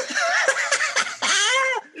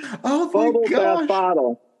 Oh my Bubble gosh. bath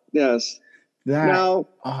bottle. Yes.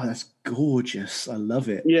 That's gorgeous. I love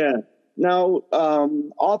it. Yeah. Now,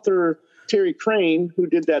 author Terry Crane, who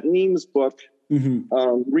did that memes book,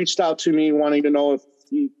 reached out to me wanting to know if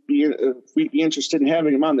we'd be interested in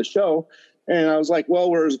having him on the show. And I was like,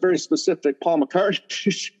 well, we're a very specific Paul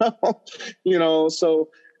McCartney show, so,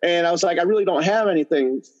 and I was like, I really don't have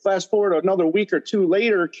anything. Fast forward another week or two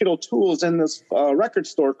later, Kid O'Toole's in this record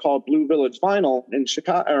store called Blue Village Vinyl in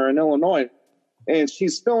Chicago or in Illinois. And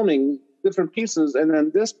she's filming different pieces. And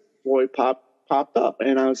then this boy popped up,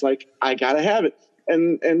 and I was like, I gotta have it.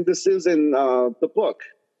 And this is in the book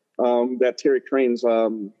that Terry Crane's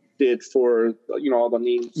did for all the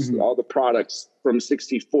memes, all the products from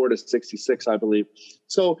 64 to 66, I believe.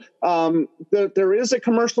 So there is a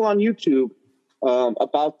commercial on YouTube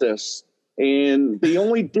about this, and they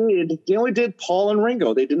only did Paul and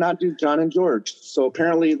Ringo. They did not do John and George. So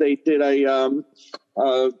apparently they did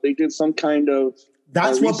some kind of.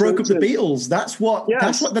 That's what broke up the Beatles. That's what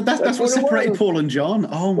separated Paul and John.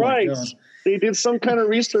 Oh my God. They did some kind of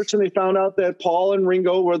research, and they found out that Paul and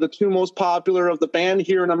Ringo were the two most popular of the band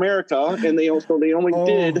here in America, and they only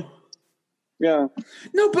did. Yeah.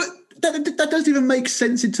 No, but that doesn't even make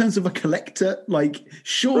sense in terms of a collector. Like,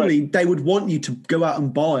 surely they would want you to go out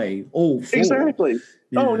and buy all four. Exactly.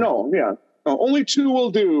 Yeah. Oh no, yeah. Only two will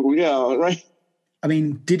do. Yeah, right. I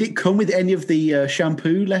mean, did it come with any of the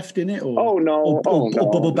shampoo left in it? Or, oh no. Or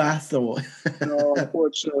bubble bath? Or no,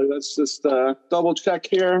 unfortunately, let's just double check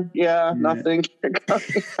here. Yeah, nothing.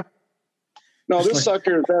 No, this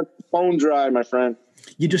sucker, that's bone dry, my friend.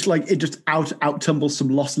 You just it just out tumbles some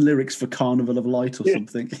lost lyrics for Carnival of Light or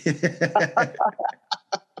something.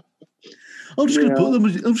 I'm just going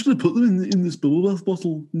to put them in this bubble bath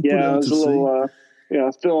bottle. And put it out there's to a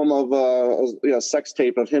little film of sex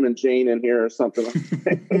tape of him and Jane in here or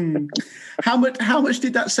something. How much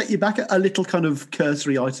did that set you back? A little kind of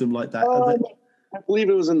cursory item like that? I believe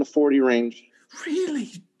it was in the 40 range. Really?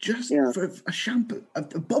 Just for a shampoo, a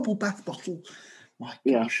bubble bath bottle? My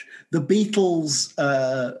gosh. The Beatles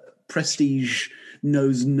prestige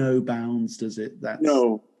knows no bounds, does it?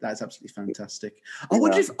 That's absolutely fantastic. I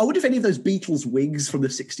wonder if any of those Beatles wigs from the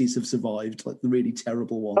 60s have survived, like the really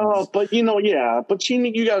terrible ones. Oh, but you got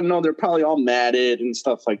to know they're probably all matted and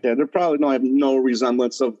stuff like that. They probably don't have no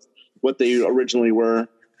resemblance of what they originally were.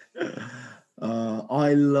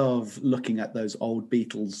 I love looking at those old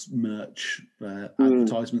Beatles merch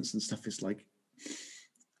advertisements and stuff. It's like,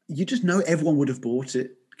 you just know everyone would have bought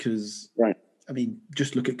it because, I mean,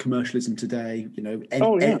 just look at commercialism today.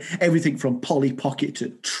 Everything from Polly Pocket to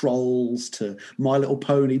Trolls to My Little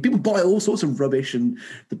Pony. People buy all sorts of rubbish, and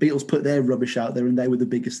the Beatles put their rubbish out there, and they were the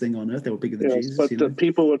biggest thing on earth. They were bigger than Jesus. But the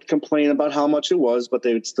people would complain about how much it was, but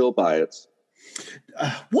they would still buy it.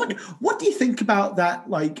 What do you think about that?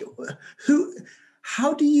 Like,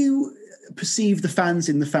 how do you perceive the fans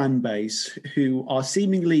in the fan base who are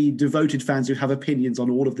seemingly devoted fans who have opinions on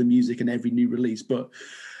all of the music and every new release, but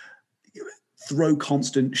throw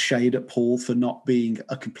constant shade at Paul for not being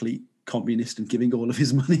a complete communist and giving all of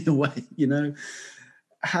his money away? You know,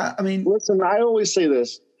 listen, I always say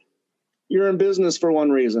this: you're in business for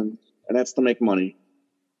one reason, and that's to make money.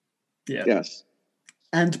 Yeah. Yes.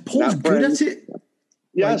 And Paul's good at it.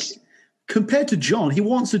 Yes. Like, compared to John, he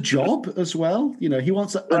wants a job as well. You know, he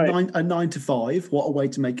wants a 9 to 5. What a way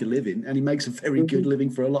to make a living. And he makes a very good living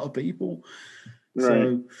for a lot of people. Right.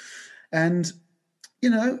 So, and, you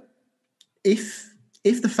know, if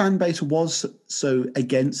the fan base was so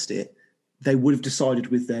against it, they would have decided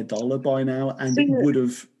with their dollar by now, and it would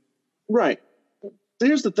have. Right. So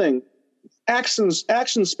here's the thing. Actions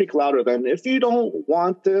speak louder than if you don't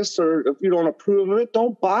want this or if you don't approve of it,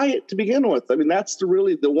 don't buy it to begin with. I mean, that's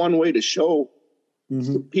really the one way to show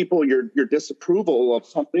people your disapproval of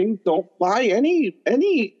something. Don't buy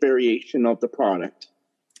any variation of the product.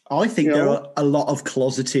 I think there are a lot of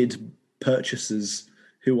closeted purchasers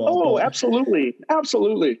who are. Oh, absolutely.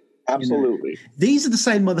 You know, these are the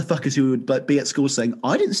same motherfuckers who would be at school saying,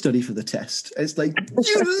 "I didn't study for the test." It's like,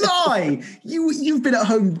 you lie. You've been at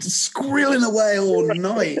home squirreling away all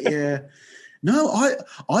night. Yeah. No,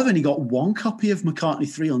 I've only got one copy of McCartney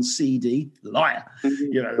 3 on CD. Liar.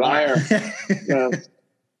 You're a liar. Yeah.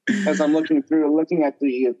 As I'm looking at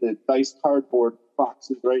the Dice cardboard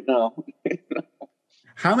boxes right now.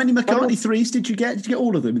 How many McCartney 3s did you get? Did you get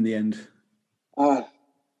all of them in the end?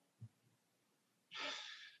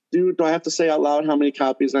 Dude, do I have to say out loud how many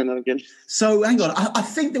copies I know again? So hang on, I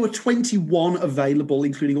think there were 21 available,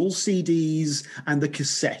 including all CDs and the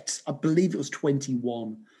cassette. I believe it was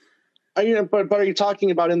 21. But are you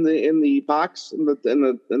talking about in the box, in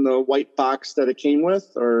the white box that it came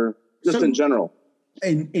with, or just in general?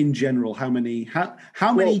 In general, how many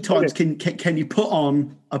times can you put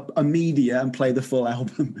on a media and play the full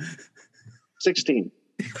album? 16.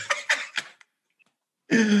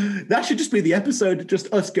 That should just be the episode,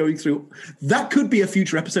 just us going through. That could be a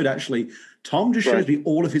future episode, actually. Tom just shows me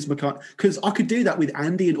all of his McCartney, because I could do that with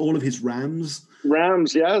Andy and all of his Rams.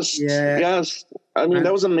 Rams, yes. Yeah. Yes. I mean,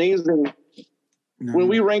 that was amazing. No. When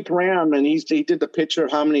we ranked Ram and he did the picture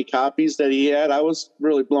of how many copies that he had, I was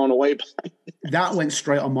really blown away by it. That went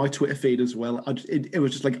straight on my Twitter feed as well. It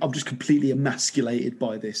was just like, I'm just completely emasculated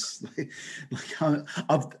by this. I'm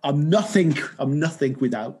nothing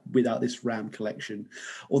without this Ram collection.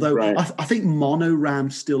 Although I think Mono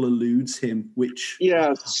Ram still eludes him, which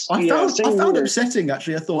I found upsetting,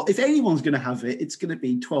 actually. I thought if anyone's going to have it, it's going to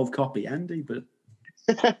be 12 copy Andy, but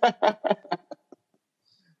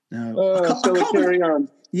no. I can't carry on.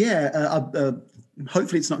 Yeah,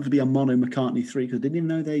 hopefully it's not going to be a Mono McCartney 3, because I didn't even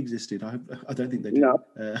know they existed. I don't think they do. No.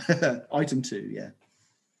 Item 2, yeah.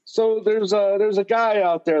 So there's a guy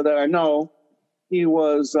out there that I know. He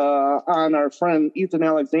was on our friend Ethan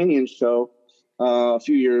Alexanian's show a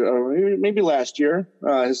few years, or maybe last year.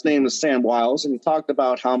 His name is Sam Wiles, and he talked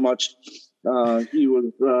about how much he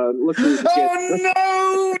was looking to get. Oh,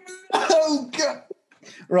 no! Oh, God.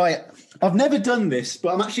 Right. I've never done this,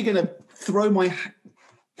 but I'm actually going to throw my hat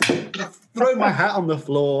on the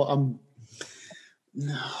floor.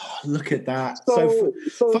 Look at that. So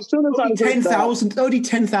as soon as only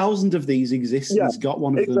 10,000 of these exist. He's got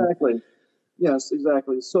one of them. Exactly. Yes,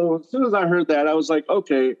 exactly. So as soon as I heard that, I was like,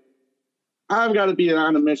 okay, I've got to be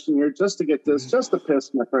on a mission here just to get this, just to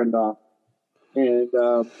piss my friend off. And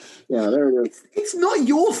there it is. It's not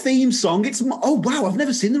your theme song. Oh wow, I've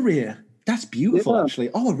never seen the rear. That's beautiful,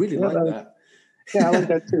 actually. Oh, I really like that. Yeah, I like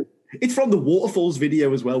that too. It's from the Waterfalls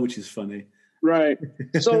video as well, which is funny. Right.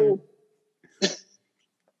 So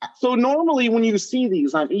normally when you see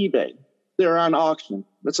these on eBay, they're on auction.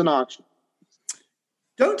 It's an auction.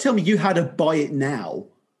 Don't tell me you had to buy it now.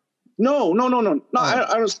 No. Oh.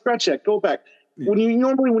 I was scratch that. Go back. Yeah.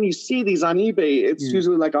 When you see these on eBay, it's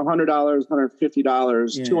usually like $100, $150,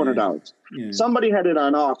 $200. Yeah. Somebody had it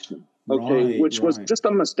on auction. Okay, which was just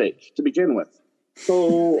a mistake to begin with.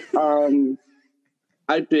 So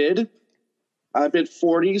I bid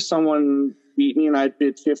 40. Someone beat me, and I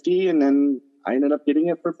bid 50, and then I ended up getting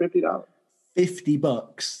it for $50.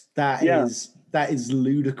 $50. That is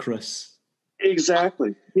ludicrous.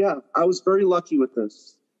 Exactly. Yeah, I was very lucky with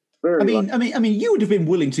this. I mean, you would have been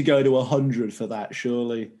willing to go to 100 for that,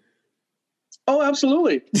 surely. Oh,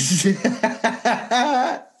 absolutely.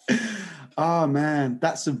 Oh man,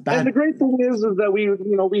 that's a bad. And the great thing is that we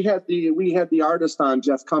had the artist on,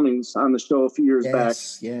 Jeff Cummings, on the show a few years back.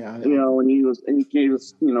 Yeah. And he gave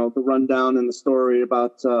us the rundown and the story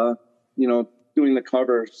about doing the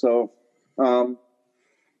cover. So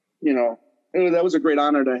anyway, that was a great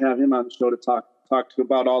honor to have him on the show to talk to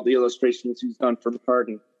about all the illustrations he's done for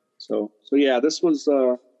McCartney. So yeah, this was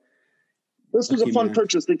a fun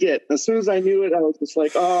purchase to get. As soon as I knew it, I was just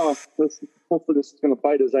like, hopefully this is going to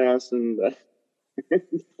bite his ass. And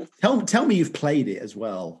tell me you've played it as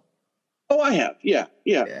well. Oh, I have. Yeah.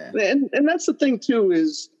 And that's the thing too,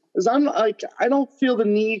 is I'm like, I don't feel the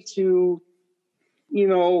need to,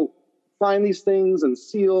 find these things and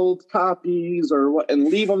sealed copies and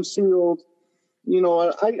leave them sealed.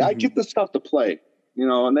 I get the stuff to play,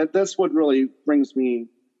 and that's what really brings the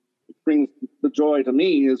joy to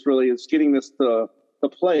me is getting this to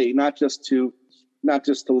play, not just to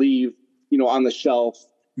leave, on the shelf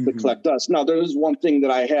to collect dust. Now, there is one thing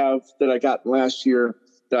that I have that I got last year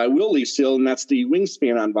that I will leave sealed, and that's the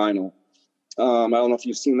Wingspan on vinyl. I don't know if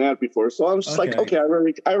you've seen that before. So I'm just like, okay, I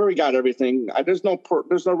already got everything. There's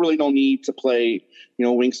really no need to play,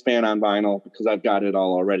 Wingspan on vinyl because I've got it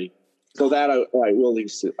all already. So that I will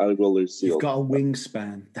leave sealed. You've got a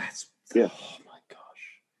Wingspan. That's yeah. Oh my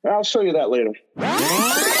gosh. I'll show you that later.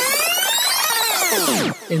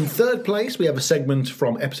 In third place, we have a segment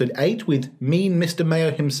from episode 8 with Mean Mr.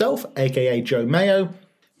 Mayo himself, aka Joe Mayo.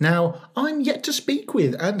 Now, I'm yet to speak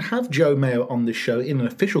with and have Joe Mayo on this show in an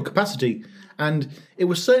official capacity, and it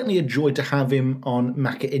was certainly a joy to have him on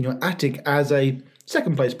Mac It In Your Attic as a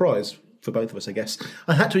second place prize for both of us, I guess.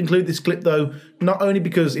 I had to include this clip, though, not only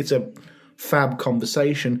because it's a fab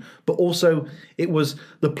conversation, but also it was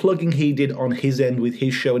the plugging he did on his end with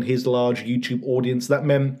his show and his large YouTube audience that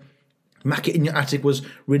meant Mac It In Your Attic was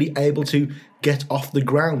really able to get off the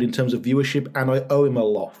ground in terms of viewership, and I owe him a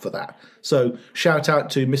lot for that. So shout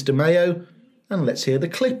out to Mr. Mayo, and let's hear the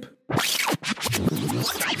clip.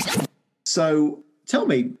 So tell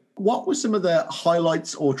me, what were some of the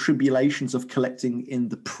highlights or tribulations of collecting in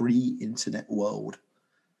the pre-internet world?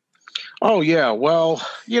 Oh, yeah. Well,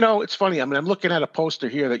 it's funny. I mean, I'm looking at a poster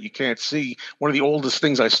here that you can't see. One of the oldest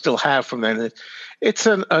things I still have from then. It's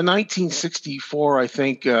a 1964, I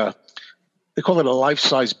think. They call it a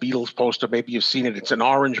life-size Beatles poster. Maybe you've seen it. It's an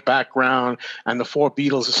orange background, and the 4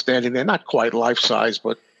 Beatles are standing there. Not quite life-size,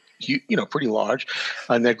 but pretty large.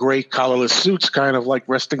 And their gray collarless suits kind of like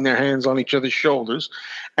resting their hands on each other's shoulders.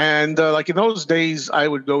 And like in those days, I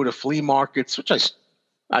would go to flea markets, which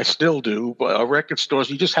I still do, but record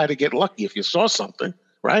stores. You just had to get lucky if you saw something,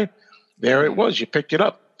 right? There it was. You picked it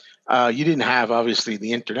up. You didn't have, obviously,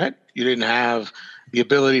 the internet. You didn't have the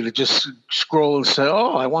ability to just scroll and say,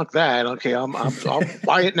 "Oh, I want that. Okay, I'll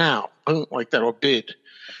buy it now," like that, or bid,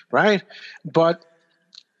 right? But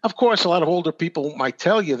of course, a lot of older people might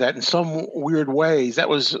tell you that in some weird ways that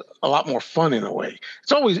was a lot more fun in a way.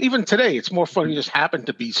 It's always, even today, it's more fun. You just happen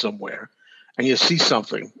to be somewhere and you see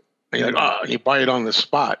something and you're like, and you buy it on the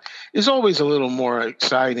spot. It's always a little more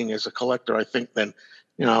exciting as a collector, I think, than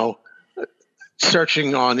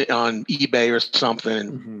searching on eBay or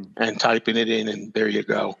something and typing it in, and there you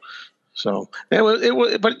go. So it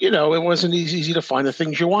was, but it wasn't easy to find the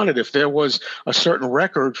things you wanted. If there was a certain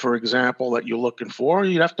record, for example, that you're looking for,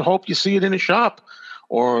 you'd have to hope you see it in a shop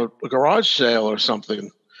or a garage sale or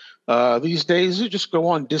something. These days, you just go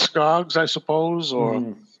on Discogs, I suppose,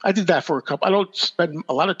 or I did that for a couple. I don't spend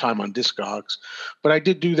a lot of time on Discogs, but I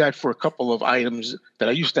did do that for a couple of items that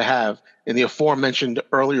I used to have in the aforementioned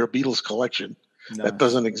earlier Beatles collection. Nice. That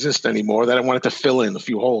doesn't exist anymore, that I wanted to fill in a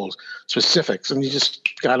few holes, specifics, and you just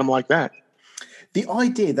got them like that. The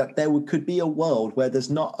idea that there could be a world where there's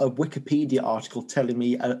not a Wikipedia article telling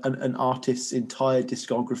me an artist's entire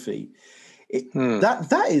discography,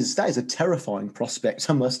 that is a terrifying prospect,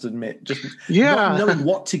 I must admit. Just not knowing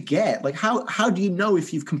what to get. Like, how do you know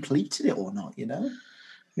if you've completed it or not,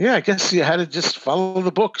 Yeah, I guess you had to just follow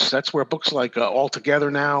the books. That's where books like All Together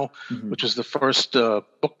Now, which was the first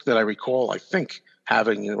book that I recall, I think,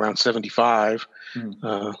 having around 75,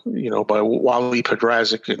 by Wally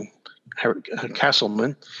Podrazik and Harry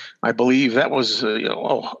Castleman. I believe that was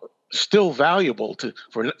still valuable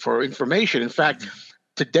for information. In fact,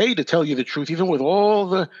 today, to tell you the truth, even with all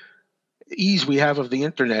the ease we have of the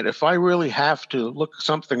internet, if I really have to look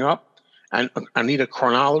something up, and I need a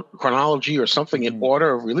chronology or something in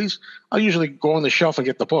order of release, I'll usually go on the shelf and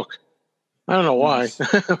get the book. I don't know why.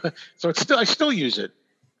 So I still use it,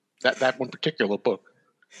 that one particular book.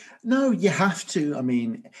 No, you have to. I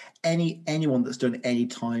mean, anyone that's done any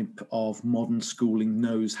type of modern schooling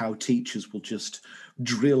knows how teachers will just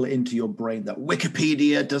drill into your brain that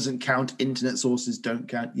Wikipedia doesn't count, internet sources don't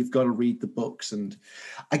count. You've got to read the books. And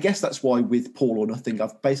I guess that's why with Paul or Nothing,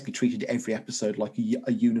 I've basically treated every episode like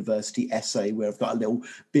a university essay where I've got a little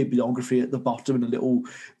bibliography at the bottom and a little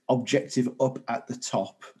objective up at the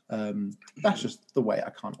top. That's just the way I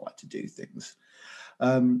kind of like to do things.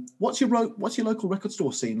 What's your local record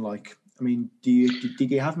store scene like? I mean,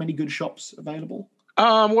 did you have many good shops available?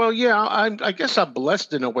 Well, yeah, I guess I'm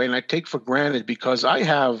blessed in a way, and I take for granted because I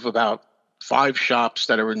have about 5 shops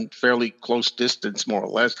that are in fairly close distance, more or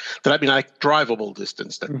less. Like drivable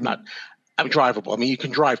distance. Not drivable. I mean, you can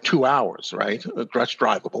drive 2 hours, right? That's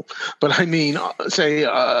drivable. But I mean, say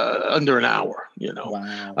under an hour,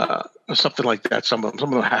 Wow. Or something like that. Some of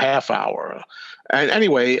them a half hour. And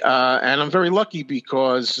anyway, and I'm very lucky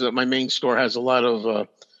because my main store has a lot of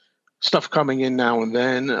stuff coming in now and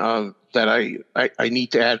then that I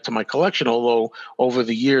need to add to my collection. Although over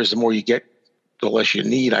the years, the more you get, the less you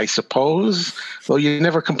need, I suppose. So you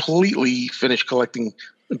never completely finish collecting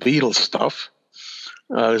Beatles stuff.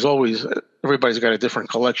 There's always, everybody's got a different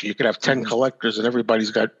collection. You could have 10 collectors and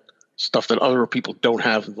everybody's got stuff that other people don't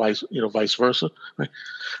have, and vice versa. Right?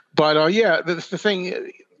 But yeah, the thing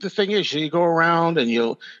is, you go around and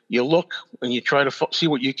you look and you try to see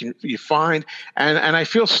what you find, and I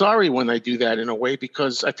feel sorry when I do that in a way,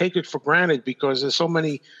 because I take it for granted, because there's so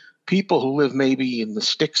many people who live maybe in the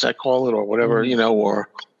sticks, I call it, or whatever, or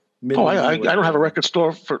I don't have a record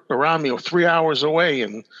store around me, or 3 hours away,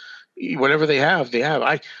 and whatever they have.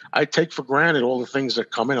 I take for granted all the things that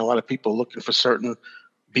come in. A lot of people looking for certain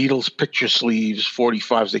Beatles picture sleeves,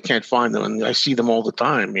 45s, they can't find them, and I see them all the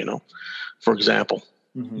time, for example.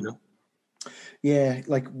 Yeah,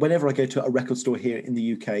 like whenever I go to a record store here in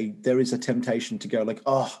the UK, there is a temptation to go like,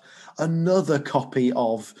 another copy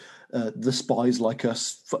of The Spies Like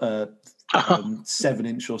Us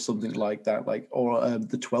 7-inch or something like that, or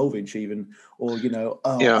the 12-inch even, or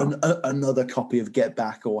another copy of Get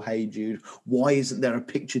Back or Hey Jude. Why isn't there a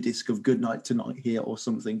picture disc of Goodnight Tonight here or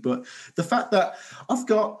something? But the fact that I've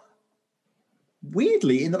got,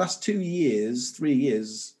 weirdly, in the last 3 years,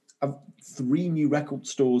 3 new record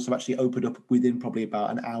stores have actually opened up within probably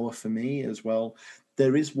about an hour for me as well.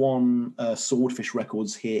 There is one, Swordfish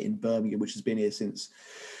Records, here in Birmingham, which has been here since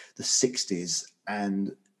the 60s,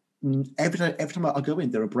 and every time I go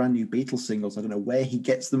in, there are brand new Beatles singles. I don't know where he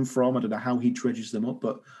gets them from. I don't know how he dredges them up,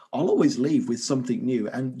 but I'll always leave with something new.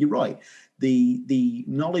 And you're right, the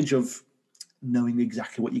knowledge of knowing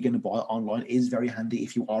exactly what you're going to buy online is very handy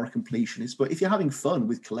if you are a completionist. But if you're having fun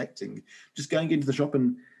with collecting, just going into the shop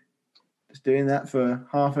and just doing that for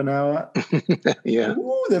half an hour. Yeah.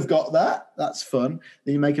 Ooh, they've got that. That's fun.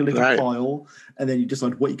 Then you make a little pile, and then you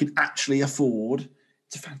decide what you can actually afford.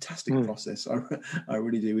 It's a fantastic process. I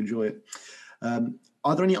really do enjoy it.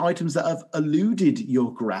 Are there any items that have eluded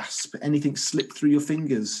your grasp? Anything slipped through your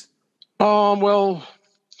fingers? Well,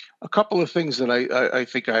 a couple of things that I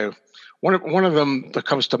think one of them that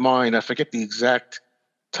comes to mind. I forget the exact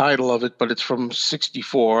title of it, but it's from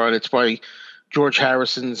 '64, and it's by George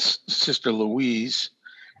Harrison's sister Louise,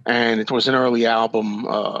 and it was an early album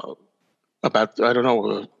about, I don't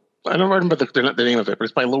remember the name of it, but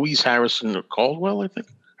it's by Louise Harrison Caldwell, I think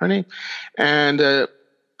her name. And a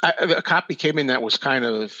copy came in that was kind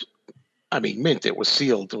of, mint. It was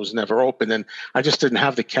sealed. It was never opened. And I just didn't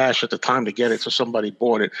have the cash at the time to get it, so somebody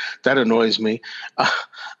bought it. That annoys me.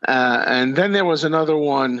 And then there was another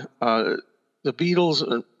one, the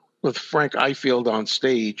Beatles with Frank Ifield on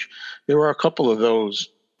stage. There were a couple of those,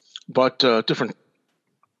 but different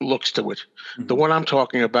looks to it. Mm-hmm. The one I'm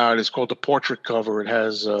talking about is called the portrait cover. It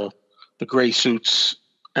has the gray suits,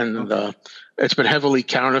 and it's been heavily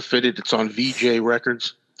counterfeited. It's on VJ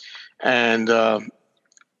Records, and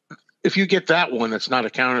if you get that one that's not a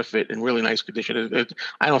counterfeit in really nice condition,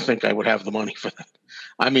 I don't think I would have the money for that.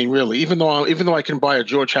 I mean, really, even though I can buy a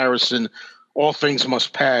George Harrison All Things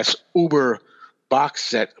Must Pass Uber box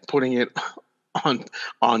set, putting it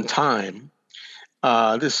on time.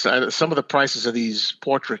 Some of the prices of these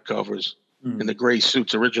portrait covers in the gray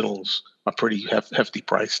suits originals are pretty hefty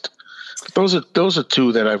priced. But those are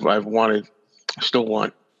two that I've wanted, still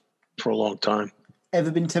want for a long time.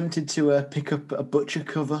 Ever been tempted to pick up a Butcher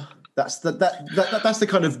cover? That's the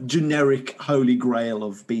kind of generic holy grail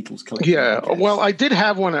of Beatles collecting. Yeah, well, I did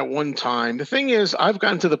have one at one time. The thing is, I've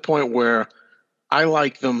gotten to the point where I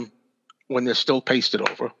like them when they're still pasted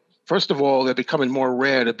over. First of all, they're becoming more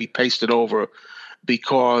rare to be pasted over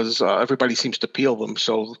because everybody seems to peel them.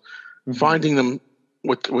 So finding them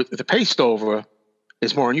with the paste over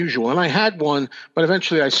is more unusual. And I had one, but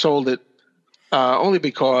eventually I sold it only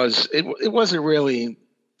because it wasn't really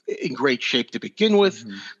in great shape to begin with.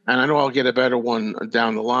 And I know I'll get a better one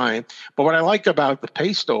down the line. But what I like about the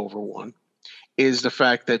paste over one is the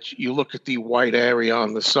fact that you look at the white area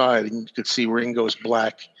on the side and you can see Ringo's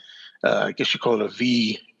black, I guess you call it a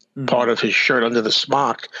V part of his shirt under the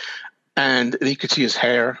smock. And you could see his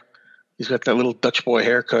hair. He's got that little Dutch boy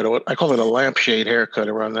haircut. I call it a lampshade haircut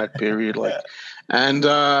around that period. And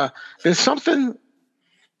there's something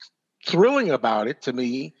thrilling about it to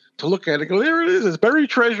me to look at it. Go, there it is. It's buried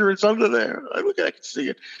treasure. It's under there. I can see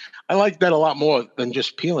it. I like that a lot more than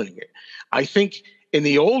just peeling it. I think in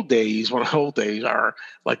the old days, when old days are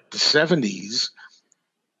like the 70s,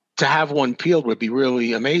 to have one peeled would be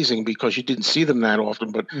really amazing because you didn't see them that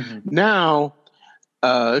often. But now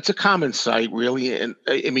it's a common sight, really. And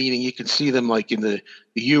meaning you can see them like in the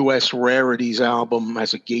U.S. Rarities album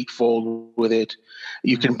has a gatefold with it.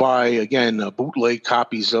 You can buy, again, bootleg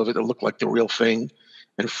copies of it that look like the real thing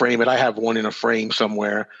and frame it. I have one in a frame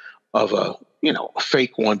somewhere of a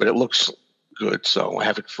fake one, but it looks good, so I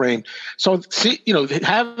have it framed. So, see,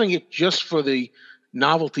 having it just for the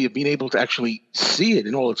novelty of being able to actually see it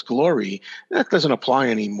in all its glory, that doesn't apply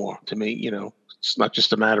anymore to me. It's not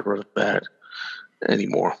just a matter of that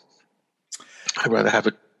anymore. I'd rather have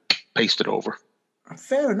it pasted over.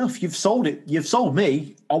 Fair enough. You've sold it. You've sold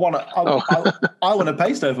me. I want to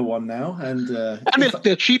paste over one now. And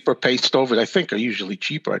they're cheaper paste over. I think are usually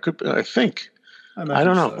cheaper. I think. I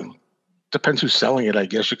don't know. So. Depends who's selling it. I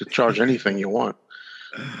guess you could charge anything you want.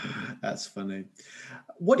 That's funny.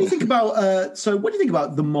 What do you think about? So, what do you think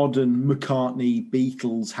about the modern McCartney,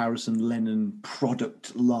 Beatles, Harrison, Lennon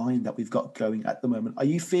product line that we've got going at the moment? Are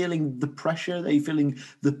you feeling the pressure? Are you feeling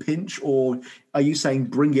the pinch, or are you saying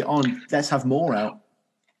bring it on? Let's have more out.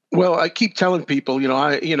 Well, I keep telling people,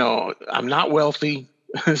 I'm not wealthy.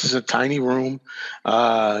 This is a tiny room.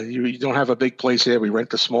 You don't have a big place here. We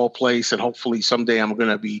rent a small place, and hopefully someday I'm going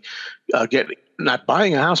to be not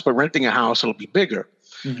buying a house, but renting a house. It'll be bigger.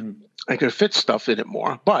 Mm-hmm. I could fit stuff in it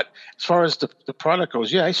more. But as far as the product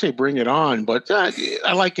goes, I say bring it on. But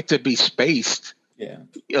I like it to be spaced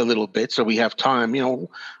a little bit so we have time. Now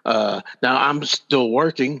I'm still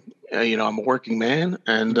working. I'm a working man,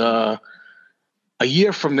 and a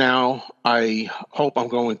year from now, I hope I'm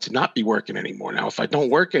going to not be working anymore. Now, if I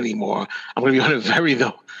don't work anymore, I'm going to be on a very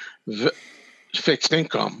fixed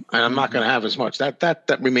income, and I'm not going to have as much.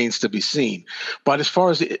 That remains to be seen. But as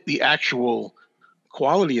far as the actual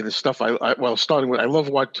quality of the stuff, starting with, I love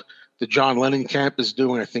what the John Lennon camp is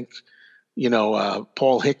doing. I think,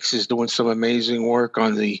 Paul Hicks is doing some amazing work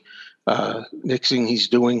on the mixing he's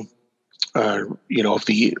doing. Of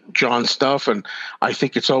the John stuff, and I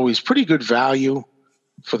think it's always pretty good value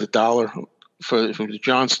for the dollar for the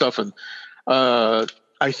John stuff, and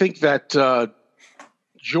I think that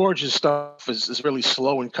George's stuff is really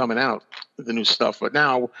slow in coming out, the new stuff. But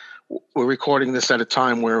now we're recording this at a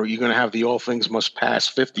time where you're going to have the All Things Must Pass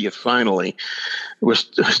 50th finally. We're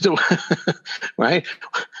still right.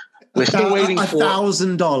 We're still waiting for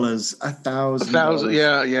 $1,000. $1,000.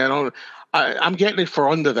 Yeah. I'm getting it for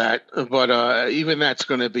under that, but even that's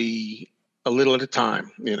going to be a little at a time,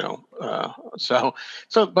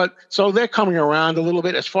 So they're coming around a little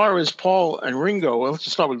bit. As far as Paul and Ringo, well, let's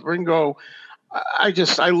just start with Ringo.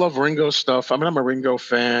 I love Ringo's stuff. I mean, I'm a Ringo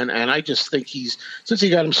fan, and I just think since he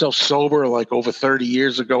got himself sober like over 30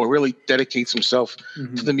 years ago and really dedicates himself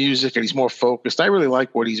to the music, and he's more focused. I really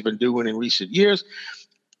like what he's been doing in recent years.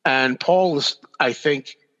 And Paul is, I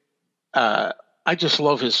think, I just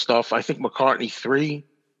love his stuff. I think McCartney 3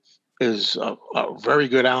 is a very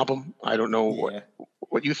good album. I don't know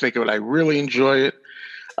what you think of it. I really enjoy it.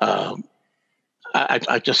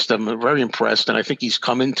 I just am very impressed, and I think he's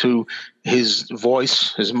come into his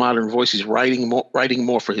voice, his modern voice. He's writing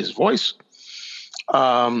more for his voice.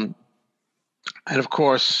 And of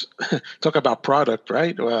course, talk about product,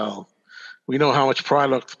 right? Well, we know how much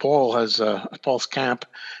product Paul's camp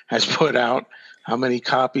has put out. How many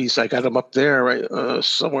copies? I got them up there, right,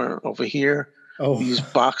 somewhere over here. Oh, these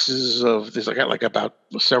boxes of this. I got like about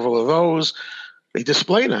several of those. They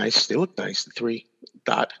display nice. They look nice. The 3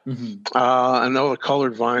 dot. And all the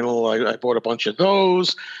colored vinyl. I bought a bunch of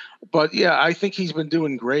those. But yeah, I think he's been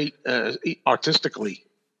doing great artistically.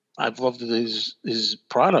 I've loved his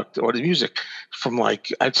product or the music from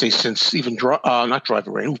I'd say since even not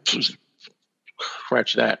Driving Rain. Oops,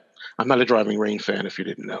 scratch that. I'm not a Driving Rain fan, if you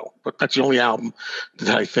didn't know, but that's the only album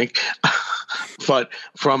that I think. But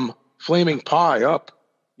from Flaming Pie up,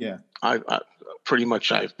 I pretty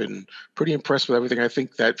much I've been pretty impressed with everything. I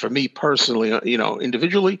think that for me personally,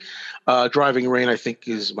 individually, Driving Rain I think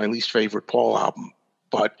is my least favorite Paul album.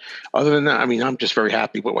 But other than that, I mean, I'm just very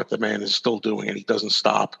happy with what the man is still doing, and he doesn't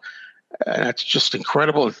stop. And that's just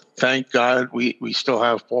incredible. Thank God we still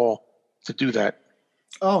have Paul to do that.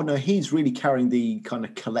 Oh no, he's really carrying the kind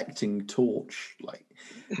of collecting torch.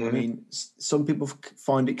 I mean, some people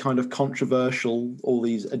find it kind of controversial, all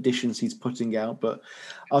these editions he's putting out. But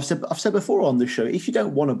I've said before on this show, if you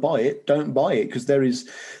don't want to buy it, don't buy it, because there is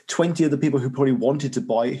 20 other people who probably wanted to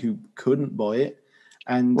buy it who couldn't buy it.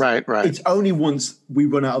 And right. It's only once we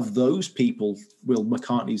run out of those people will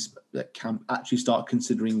McCartney's camp actually start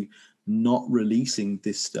considering not releasing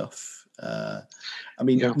this stuff. I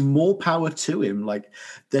mean, more power to him. Like,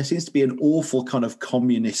 there seems to be an awful kind of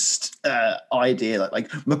communist idea that, like,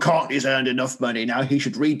 McCartney's earned enough money now, he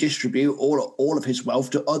should redistribute all of his wealth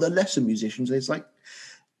to other lesser musicians. It's like,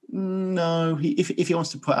 no, if he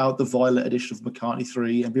wants to put out the Violet edition of McCartney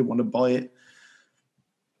 3 and people want to buy it,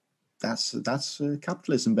 that's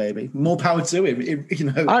capitalism, baby. More power to him.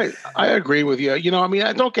 I agree with you. I mean,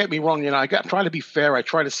 don't get me wrong. I'm trying to be fair. I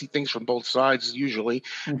try to see things from both sides usually,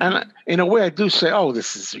 and in a way, I do say, "Oh,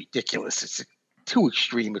 this is ridiculous. It's too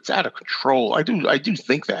extreme. It's out of control." I do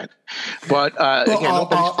think that, but again,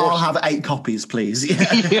 I'll have 8 copies, please.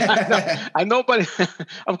 And nobody,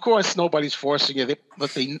 of course, nobody's forcing you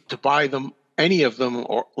to buy them. Any of them,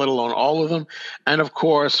 or let alone all of them. And of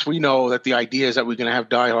course, we know that the idea is that we're going to have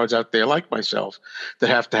diehards out there like myself that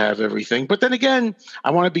have to have everything. But then again,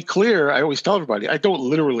 I want to be clear. I always tell everybody, I don't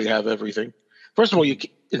literally have everything. First of all,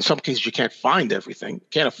 in some cases, you can't find everything,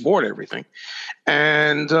 can't afford everything.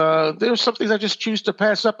 And there's some things I just choose to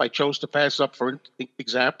pass up. I chose to pass up, for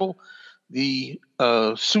example, the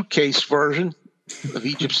suitcase version of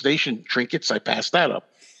Egypt Station trinkets. I passed that up.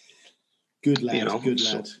 Good lad, good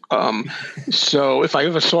lad. So if I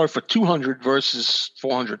ever saw it for 200 versus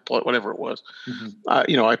 400, whatever it was,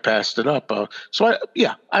 I passed it up.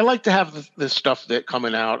 I like to have this stuff that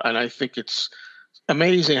coming out, and I think it's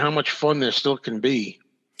amazing how much fun there still can be,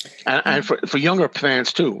 and for younger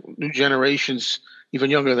fans too, new generations, even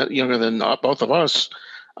younger than both of us.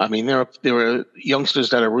 I mean, there are youngsters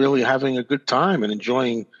that are really having a good time and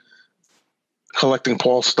enjoying collecting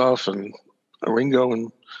Paul stuff and Ringo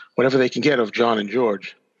and whatever they can get of John and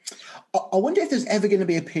George. I wonder if there's ever going to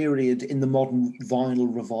be a period in the modern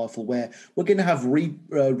vinyl revival where we're going to have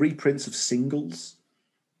reprints of singles.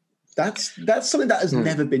 That's something that has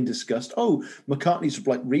never been discussed. Oh, McCartney's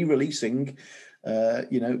like re-releasing,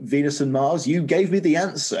 Venus and Mars. You gave me the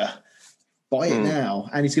answer. Buy it now,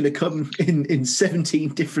 and it's going to come in 17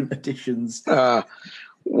 different editions.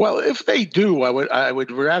 Well, if they do, I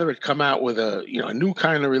would rather it come out with a new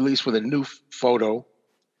kind of release with a new photo.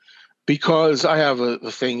 Because I have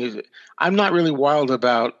the thing, I'm not really wild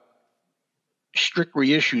about strict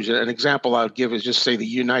reissues. An example I would give is just say the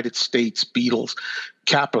United States Beatles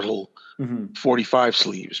Capitol 45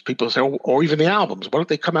 sleeves. People say, or even the albums. Why don't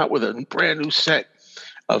they come out with a brand new set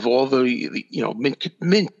of all the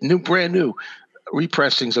mint new brand new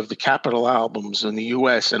repressings of the Capitol albums in the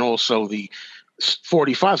U.S. and also the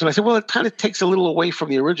 45s? And I said, well, it kind of takes a little away from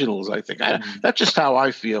the originals. I think that's just how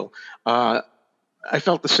I feel. I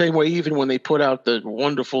felt the same way even when they put out the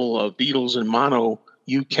wonderful Beatles and Mono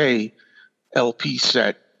UK LP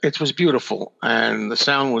set. It was beautiful, and the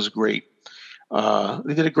sound was great.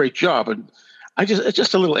 They did a great job. And it's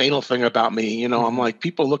just a little anal thing about me. I'm like,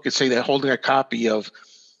 people look and say they're holding a copy of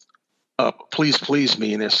Please Please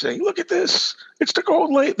Me, and they're saying, look at this. It's the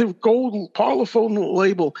gold Parlophone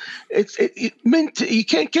label. It's mint. You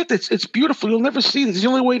can't get this. It's beautiful. You'll never see this. It's the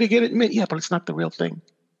only way to get it mint. Yeah, but it's not the real thing.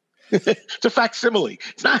 It's a facsimile.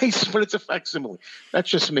 It's nice, but it's a facsimile. That's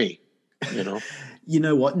just me, You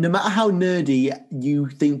know what? No matter how nerdy you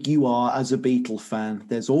think you are as a Beatle fan,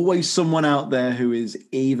 there's always someone out there who is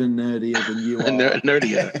even nerdier than you are. A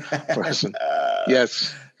nerdier person.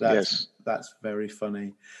 Yes. That's very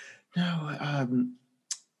funny. No,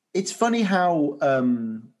 it's funny how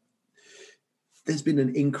there's been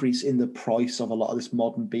an increase in the price of a lot of this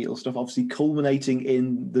modern Beatles stuff, obviously culminating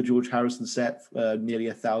in the George Harrison set, nearly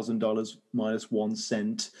 $1,000 minus 1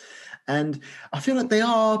 cent. And I feel like they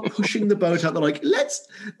are pushing the boat out. They're like, let's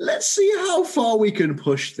see how far we can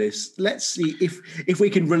push this. Let's see if we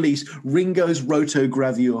can release Ringo's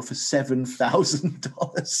rotogravure for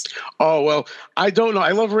 $7,000. Oh, well, I don't know.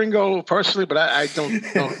 I love Ringo personally, but I don't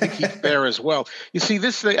think he's there as well. You see,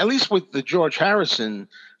 this thing, at least with the George Harrison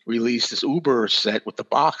release, this Uber set with the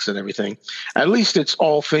box and everything, at least it's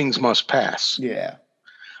All Things Must Pass. Yeah.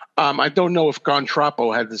 I don't know if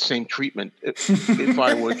Gontrapo had the same treatment if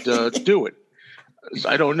I would do it.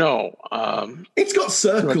 I don't know. It's got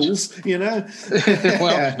circles,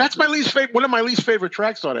 Well, that's my least favorite. One of my least favorite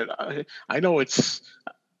tracks on it. I know it's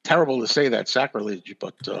terrible to say that, sacrilege,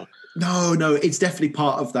 but no, it's definitely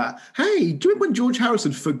part of that. Hey, do you remember when George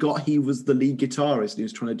Harrison forgot he was the lead guitarist and he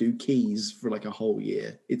was trying to do keys for like a whole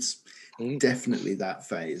year? It's definitely that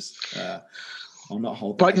phase. I'm not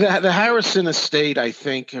holding. But the Harrison estate, I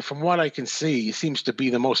think, from what I can see, seems to be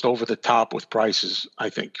the most over the top with prices. I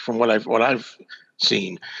think from what I've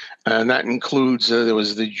seen, and that includes there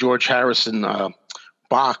was the George Harrison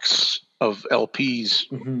box of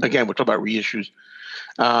LPs. Again, we're talking about reissues.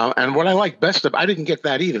 And what I like best I didn't get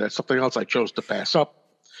that either. That's something else I chose to pass up.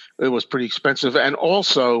 It was pretty expensive. And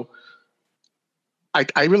also,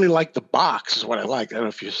 I really like the box is what I liked. I don't know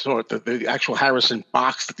if you saw it. The actual Harrison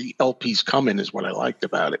box that the LPs come in is what I liked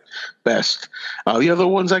about it best. The other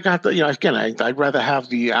ones I got, again, I'd rather have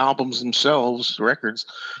the albums themselves, records,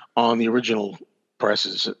 on the original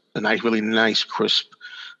presses. A really nice, crisp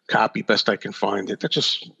copy, best I can find it.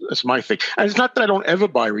 That's my thing. And it's not that I don't ever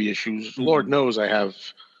buy reissues. Lord knows I have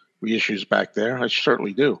reissues back there. I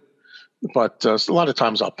certainly do. But a lot of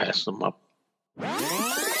times I'll pass them up.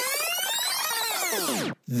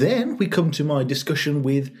 Then we come to my discussion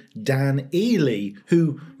with Dan Ely,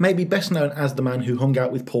 who may be best known as the man who hung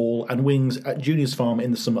out with Paul and Wings at Junior's Farm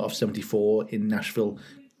in the summer of '74 in Nashville,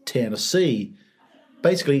 Tennessee.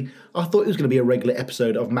 Basically, I thought it was going to be a regular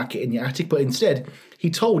episode of Mac It in Your Attic, but instead, he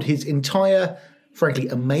told his entire, frankly,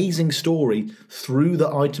 amazing story through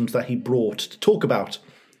the items that he brought to talk about.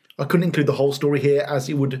 I couldn't include the whole story here, as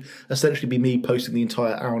it would essentially be me posting the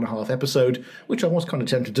entire hour-and-a-half episode, which I was kind of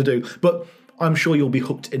tempted to do, but I'm sure you'll be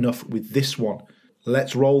hooked enough with this one.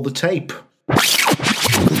 Let's roll the tape.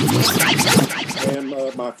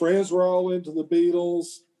 And my friends were all into the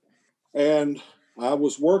Beatles, and I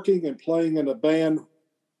was working and playing in a band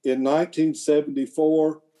in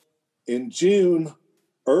 1974. In June,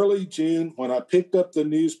 early June, when I picked up the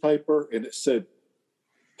newspaper and it said,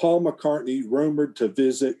 Paul McCartney rumored to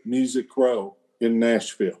visit Music Row in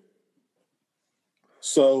Nashville.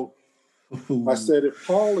 So I said, if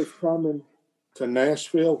Paul is coming to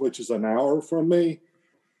Nashville, which is an hour from me,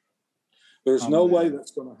 there's no way that's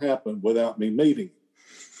going to happen without me meeting.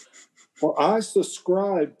 Well, I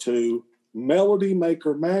subscribed to Melody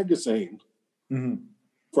Maker magazine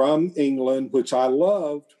from England, which I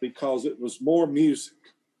loved because it was more music.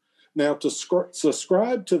 Now, to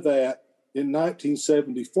subscribe to that in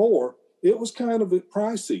 1974, it was kind of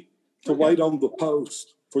pricey to wait on the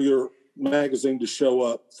post for your magazine to show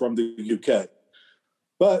up from the UK.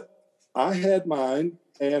 But I had mine,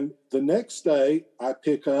 and the next day I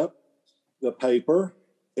pick up the paper,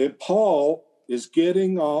 and Paul is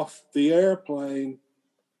getting off the airplane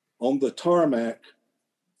on the tarmac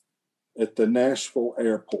at the Nashville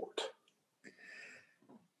airport.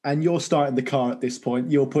 And you're starting the car at this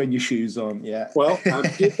point. You're putting your shoes on, yeah. Well, I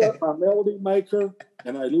pick up my Melody Maker,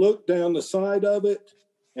 and I look down the side of it,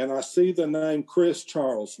 and I see the name Chris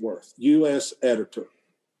Charlesworth, U.S. editor.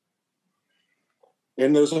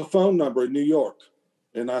 And there's a phone number in New York.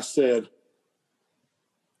 And I said,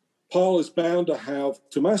 Paul is bound to have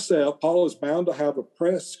a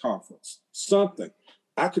press conference, something.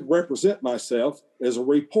 I could represent myself as a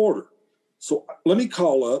reporter. So let me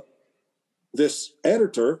call up this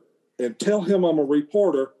editor and tell him I'm a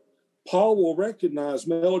reporter. Paul will recognize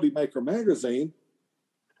Melody Maker magazine,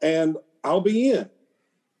 and I'll be in.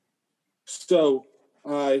 So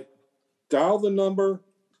I dial the number.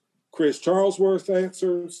 Chris Charlesworth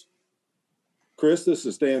answers. Chris, this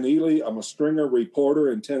is Dan Ely. I'm a stringer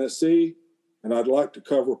reporter in Tennessee, and I'd like to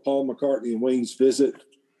cover Paul McCartney and Wings' visit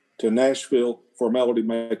to Nashville for Melody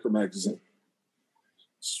Maker magazine.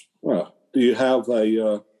 Well, do you have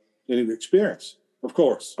any experience? Of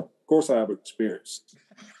course I have experience.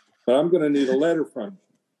 But I'm going to need a letter from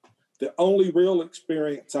you. The only real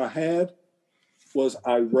experience I had was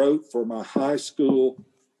I wrote for my high school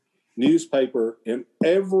newspaper, and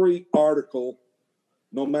every article,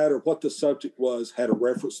 no matter what the subject was, had a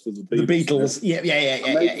reference to the Beatles. The Beatles, yeah.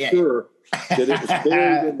 I made sure that it was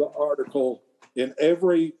buried in the article. In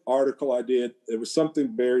every article I did, there was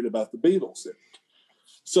something buried about the Beatles in it.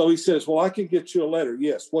 So he says, well, I can get you a letter.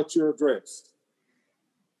 Yes, what's your address?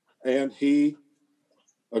 And he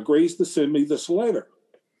agrees to send me this letter,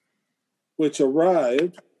 which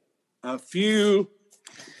arrived a few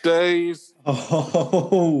days.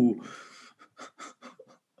 Oh,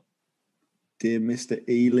 dear Mr.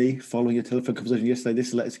 Ely, following your telephone conversation yesterday,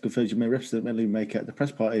 this letter confirms you may represent Melody Maker at the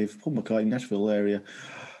press party of Paul McCartney, Nashville area.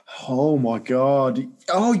 Oh my God!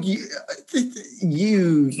 Oh, you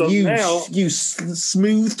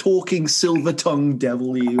smooth talking, silver tongued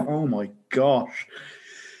devil! You! Oh my gosh!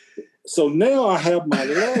 So now I have my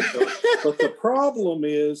letter, but the problem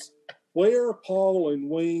is where Paul and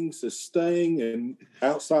Wings is staying in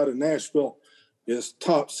outside of Nashville is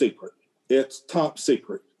top secret. It's top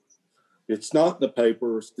secret. It's not in the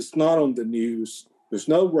papers. It's not on the news. There's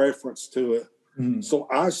no reference to it. Mm. So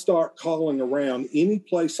I start calling around any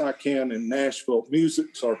place I can in Nashville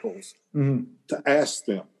music circles to ask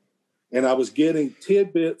them. And I was getting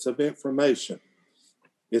tidbits of information.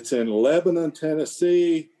 It's in Lebanon,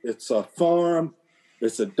 Tennessee. It's a farm.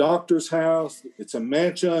 It's a doctor's house. It's a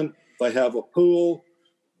mansion. They have a pool.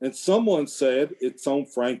 And someone said it's on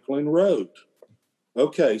Franklin Road.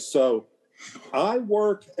 Okay, so I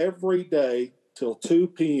work every day till 2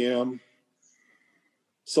 p.m.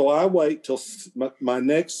 So I wait till my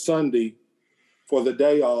next Sunday for the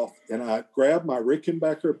day off, and I grab my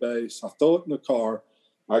Rickenbacker bass, I throw it in the car,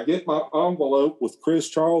 I get my envelope with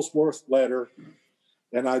Chris Charlesworth's letter,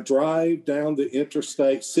 and I drive down the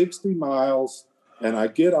interstate 60 miles, and I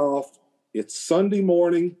get off. It's Sunday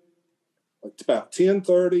morning. It's about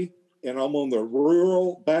 10:30, and I'm on the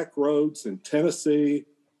rural back roads in Tennessee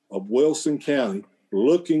of Wilson County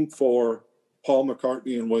looking for Paul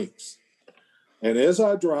McCartney and Wings. And as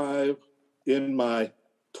I drive in my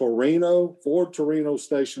Ford Torino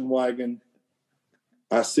station wagon,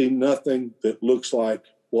 I see nothing that looks like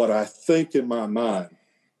what I think in my mind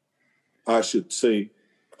I should see,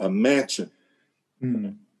 a mansion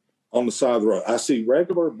on the side of the road. I see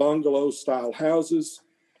regular bungalow-style houses,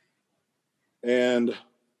 and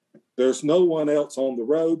there's no one else on the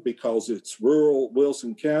road because it's rural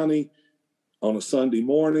Wilson County on a Sunday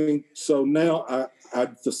morning. So now I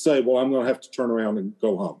just say, well, I'm going to have to turn around and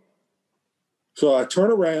go home. So I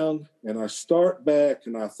turn around and I start back,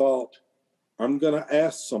 and I thought, I'm going to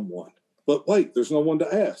ask someone. But wait, there's no one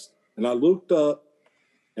to ask. And I looked up,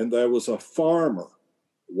 and there was a farmer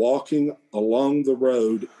walking along the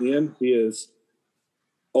road in his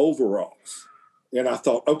overalls. And I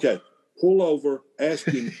thought, okay, pull over, ask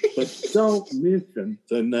him, but don't mention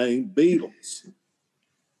the name Beatles.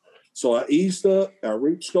 So I eased up, I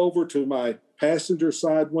reached over to my passenger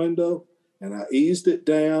side window, and I eased it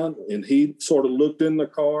down, and he sort of looked in the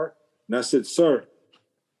car, and I said, sir,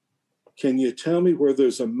 can you tell me where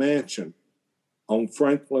there's a mansion on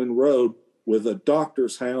Franklin Road with a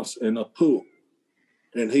doctor's house and a pool?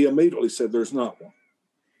 And he immediately said, there's not one.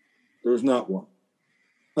 There's not one.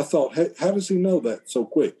 I thought, hey, how does he know that so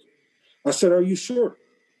quick? I said, are you sure?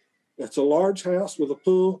 It's a large house with a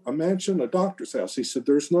pool, a mansion, a doctor's house. He said,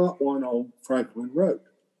 there's not one on Franklin Road.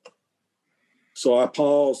 So I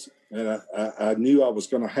paused, and I knew I was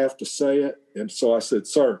going to have to say it. And so I said,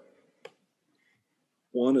 sir,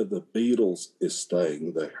 one of the Beatles is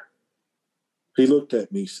staying there. He looked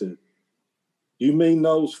at me and said, you mean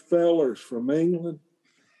those fellers from England?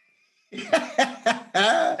 It's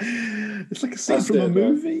like a scene from a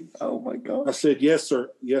movie. Oh my God. I said, yes, sir.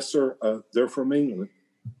 Yes, sir. They're from England.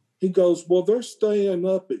 He goes, well, they're staying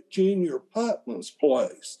up at Junior Putman's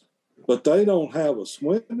place, but they don't have a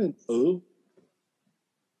swimming pool.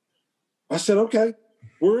 I said, okay,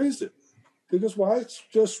 where is it? He goes, well, it's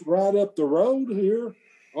just right up the road here,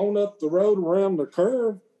 on up the road around the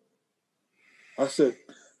curve. I said,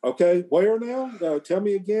 okay, where now? Tell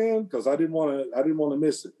me again, because I didn't want to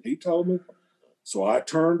miss it. He told me. So I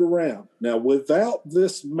turned around. Now, without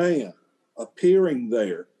this man appearing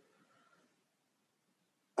there,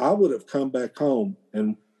 I would have come back home,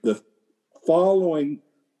 and the following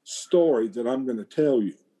story that I'm going to tell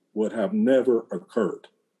you would have never occurred.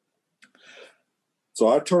 So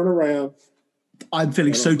I turn around. I'm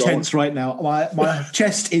feeling so tense right now. My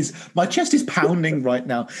chest is pounding right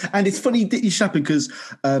now. And it's funny that you should happen because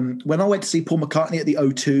when I went to see Paul McCartney at the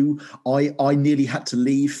O2, I nearly had to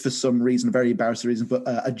leave for some reason, a very embarrassing reason, but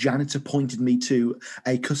a janitor pointed me to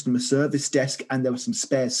a customer service desk, and there were some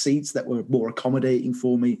spare seats that were more accommodating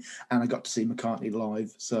for me, and I got to see McCartney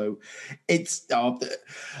live. So it's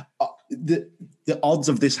the odds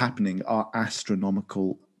of this happening are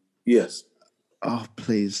astronomical. Yes. Oh,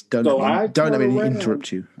 please don't let me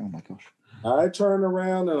interrupt you. Oh my gosh. I turn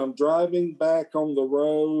around and I'm driving back on the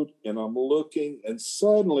road, and I'm looking, and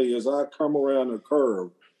suddenly as I come around a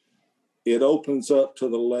curve, it opens up to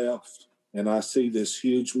the left, and I see this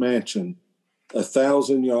huge mansion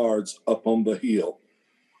 1,000 yards up on the hill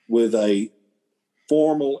with a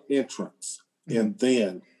formal entrance. And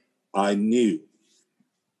then I knew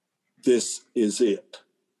this is it.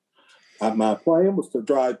 My plan was to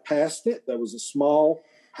drive past it. There was a small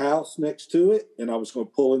house next to it, and I was going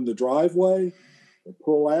to pull in the driveway and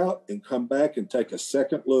pull out and come back and take a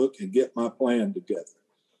second look and get my plan together.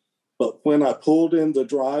 But when I pulled in the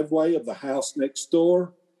driveway of the house next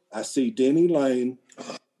door, I see Denny Lane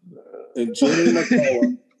and Jimmy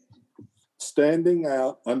McCullough standing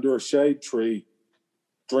out under a shade tree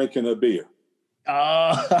drinking a beer.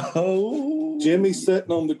 Oh. Jimmy's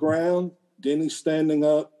sitting on the ground, Denny's standing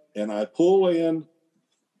up. And I pull in,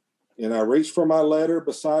 and I reach for my letter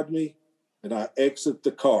beside me, and I exit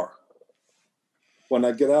the car. When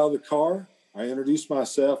I get out of the car, I introduce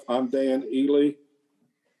myself. I'm Dan Ely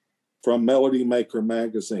from Melody Maker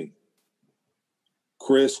magazine.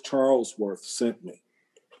 Chris Charlesworth sent me.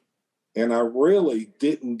 And I really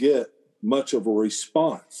didn't get much of a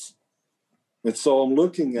response. And so I'm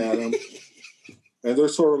looking at them, and they're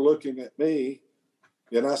sort of looking at me.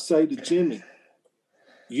 And I say to Jimmy,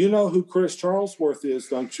 you know who Chris Charlesworth is,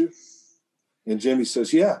 don't you? And Jimmy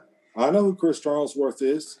says, yeah, I know who Chris Charlesworth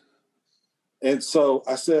is. And so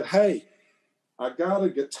I said, hey, I got a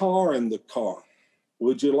guitar in the car.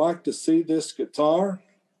 Would you like to see this guitar?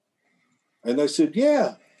 And they said,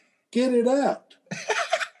 yeah, get it out.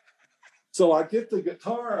 So I get the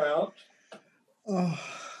guitar out.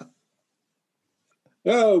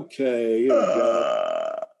 Okay, here we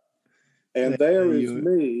go. And there is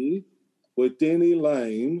me with Denny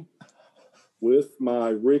Lane with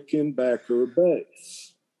my Rickenbacker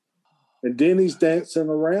bass. And Denny's dancing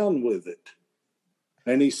around with it.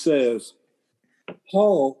 And he says,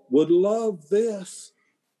 Paul would love this.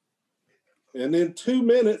 And in 2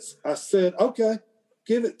 minutes, I said, okay,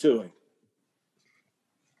 give it to him.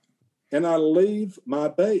 And I leave my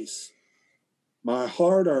bass, my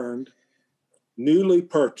hard-earned, newly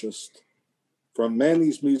purchased from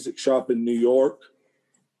Manny's Music Shop in New York,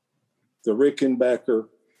 the Rickenbacker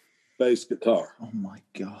bass guitar. Oh my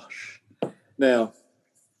gosh. Now,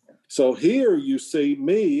 so here you see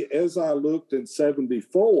me as I looked in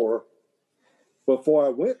 74 before I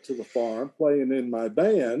went to the farm playing in my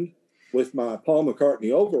band with my Paul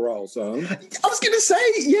McCartney overalls on. I was going to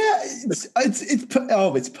say, yeah,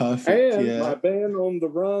 it's perfect. And my Band on the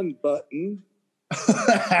Run button.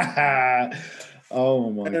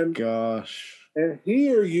 Oh my gosh. And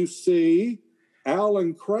here you see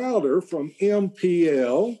Alan Crowder from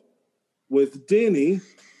MPL with Denny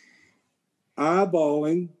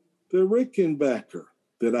eyeballing the Rickenbacker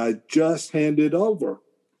that I just handed over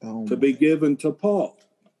to be given to Paul.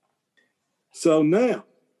 So now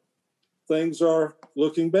things are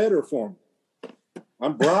looking better for me.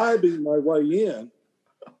 I'm bribing my way in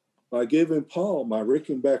by giving Paul my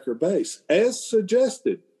Rickenbacker bass, as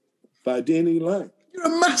suggested by Denny Lane. You're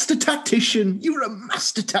a master tactician. You're a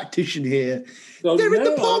master tactician here. So they're in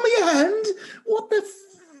the now- palm of your hand. What the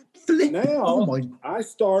flip? Now Oh my. I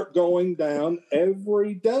start going down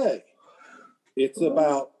every day. It's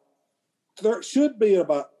about, there should be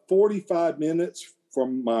about 45 minutes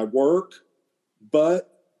from my work, but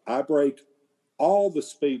I break all the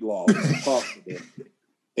speed laws possible.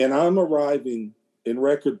 And I'm arriving in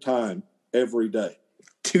record time every day.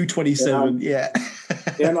 2:27, yeah.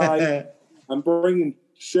 And I'm bringing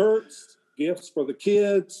shirts, gifts for the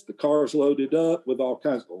kids. The car's loaded up with all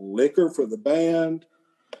kinds of liquor for the band.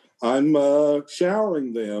 I'm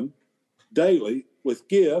showering them daily with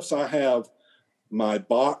gifts. I have my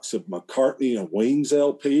box of McCartney and Wings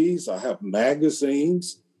LPs. I have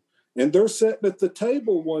magazines. And they're sitting at the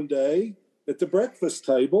table one day, at the breakfast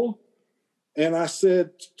table. And I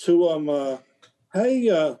said to them,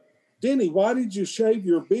 hey, Denny, why did you shave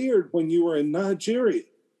your beard when you were in Nigeria?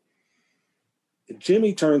 And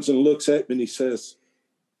Jimmy turns and looks at me and he says,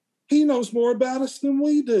 he knows more about us than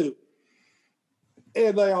we do.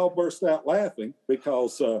 And they all burst out laughing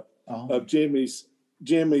because of Jimmy's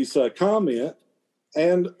comment.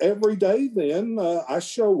 And every day then I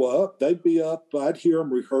show up, they'd be up, I'd hear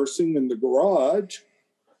them rehearsing in the garage,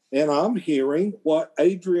 and I'm hearing what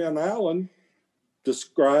Adrian Allen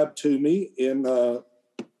described to me in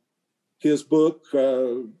his book,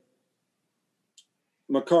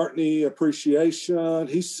 McCartney Appreciation.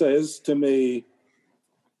 He says to me,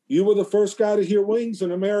 you were the first guy to hear Wings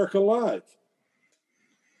in America live.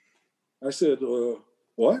 I said,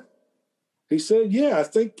 what? He said, yeah, I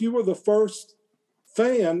think you were the first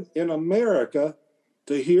fan in America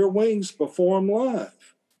to hear Wings perform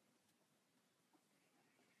live.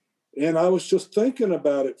 And I was just thinking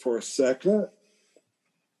about it for a second.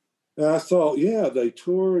 And I thought, yeah, they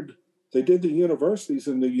toured, they did the universities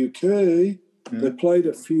in the UK. They played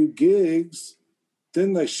a few gigs.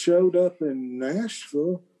 Then they showed up in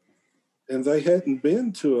Nashville, and they hadn't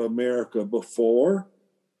been to America before.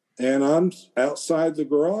 And I'm outside the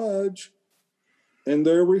garage, and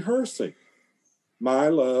they're rehearsing. My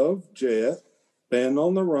Love, Jet, Band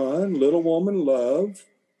on the Run, Little Woman Love,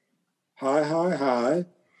 Hi, Hi, Hi,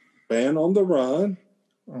 Band on the Run.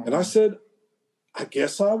 And I said, I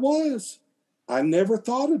guess I was. I never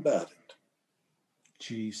thought about it.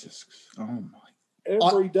 Jesus. Oh my.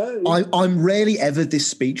 Every day. I'm rarely ever this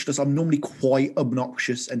speechless. I'm normally quite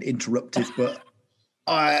obnoxious and interruptive, but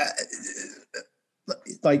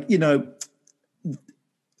like, you know,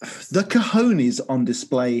 the cojones on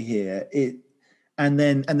display here. And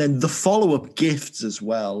then the follow-up gifts as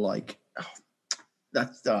well. Like,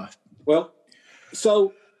 that's well,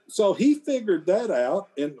 so he figured that out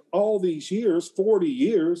in all these years, 40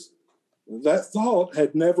 years. That thought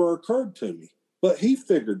had never occurred to me, but he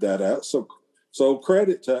figured that out. So So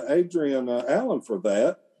credit to Adrian Allen for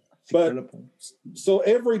that. But so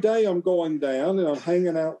every day I'm going down and I'm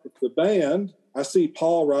hanging out with the band. I see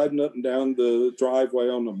Paul riding up and down the driveway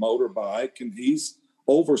on the motorbike, and he's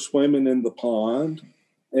over swimming in the pond.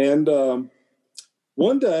 And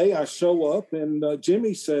one day I show up and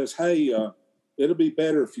Jimmy says, hey, it'll be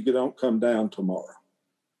better if you don't come down tomorrow.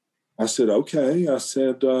 I said, okay. I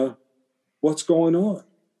said, what's going on?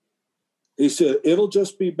 He said, it'll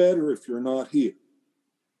just be better if you're not here.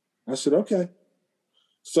 I said, okay.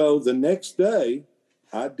 So the next day,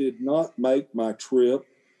 I did not make my trip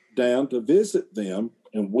down to visit them,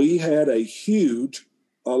 and we had a huge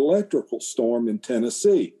electrical storm in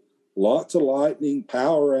Tennessee. Lots of lightning,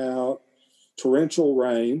 power out, torrential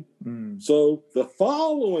rain. So the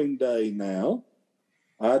following day now,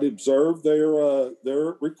 I'd observed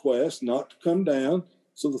their request not to come down.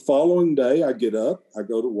 So the following day, I get up, I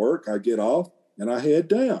go to work, I get off, and I head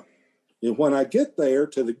down. And when I get there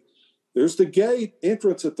there's the gate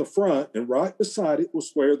entrance at the front, and right beside it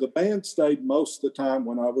was where the band stayed most of the time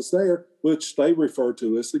when I was there, which they refer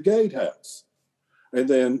to as the gatehouse. And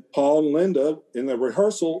then Paul and Linda in the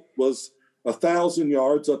rehearsal was 1,000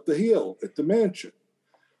 yards up the hill at the mansion.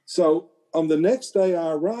 So on the next day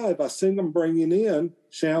I arrive, I see them bringing in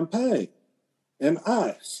champagne and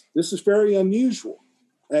ice. This is very unusual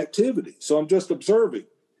activity. So I'm just observing.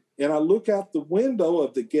 And I look out the window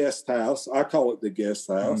of the guest house. I call it the guest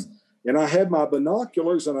house. And I had my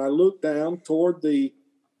binoculars and I look down toward the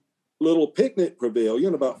little picnic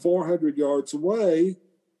pavilion about 400 yards away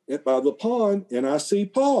by the pond. And I see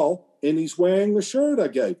Paul, and he's wearing the shirt I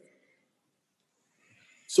gave him.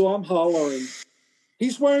 So I'm hollering,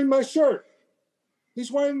 he's wearing my shirt.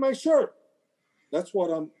 He's wearing my shirt. That's what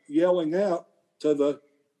I'm yelling out to the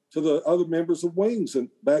other members of Wings and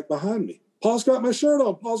back behind me. Paul's got my shirt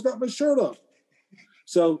on. Paul's got my shirt on.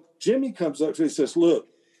 So Jimmy comes up to me and says, look,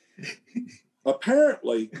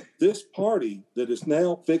 apparently this party that is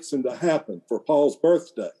now fixing to happen for Paul's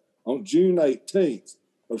birthday on June 18th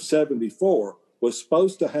of 74 was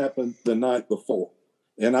supposed to happen the night before.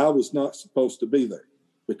 And I was not supposed to be there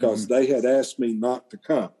because they had asked me not to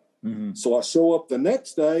come. So I show up the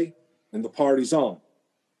next day and the party's on.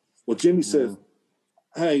 Well, Jimmy says,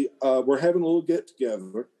 hey, we're having a little get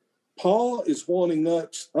together. Paul is wanting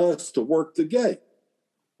us to work the gate,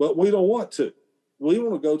 but we don't want to. We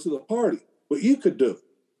want to go to the party, but you could do it.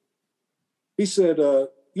 He said,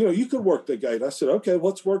 you could work the gate. I said, okay,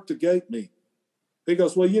 what's work the gate mean? He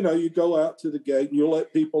goes, well, you go out to the gate and you'll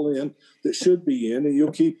let people in that should be in and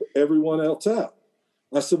you'll keep everyone else out.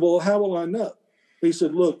 I said, well, how will I know? He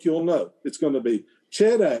said, look, you'll know. It's going to be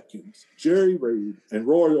Chet Atkins, Jerry Reed, and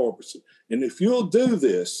Roy Orbison. And if you'll do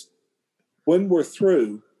this, when we're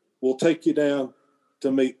through, we'll take you down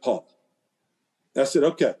to meet Paul. I said,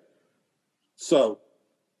 okay. So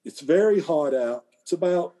it's very hot out. It's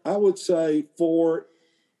about, I would say, 4-ish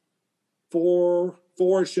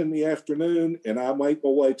in the afternoon, and I make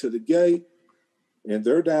my way to the gate, and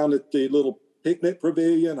they're down at the little picnic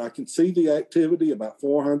pavilion. I can see the activity about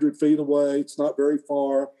 400 feet away. It's not very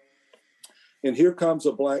far. And here comes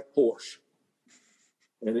a black Porsche,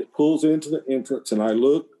 and it pulls into the entrance, and I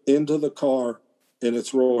look into the car, and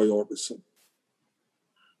it's Roy Orbison.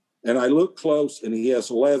 And I look close, and he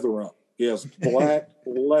has leather on. He has black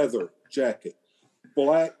leather jacket,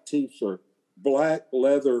 black T-shirt, black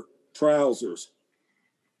leather trousers,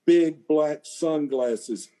 big black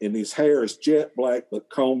sunglasses, and his hair is jet black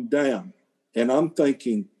but combed down. And I'm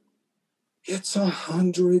thinking, it's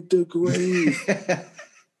 100 degrees.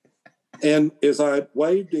 And as I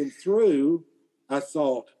waved him through, I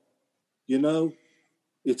thought,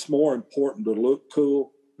 it's more important to look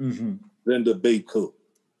cool than to be cool.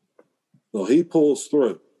 So he pulls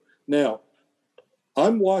through. Now,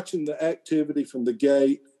 I'm watching the activity from the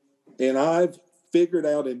gate, and I've figured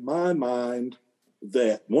out in my mind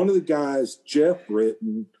that one of the guys, Jeff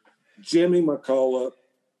Britton, Jimmy McCullough,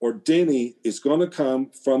 or Denny is going to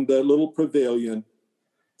come from the little pavilion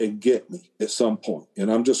and get me at some point.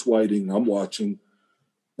 And I'm just waiting, I'm watching.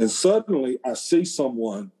 And suddenly I see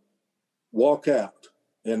someone walk out,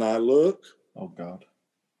 and I look. Oh, God.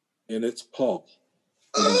 And it's Paul.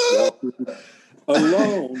 And he's walking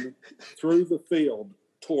alone through the field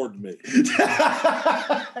toward me.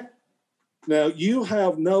 Now, you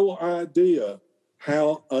have no idea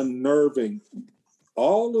how unnerving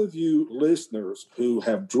all of you listeners who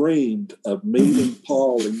have dreamed of meeting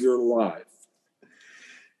Paul in your life,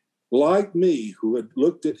 like me, who had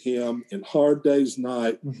looked at him in Hard Day's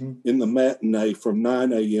Night in the matinee from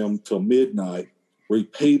 9 a.m. till midnight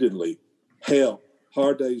repeatedly. Hell,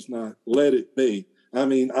 Hard Day's Night, Let It Be. I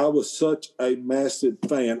mean, I was such a massive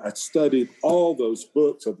fan. I studied all those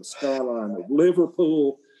books of the skyline of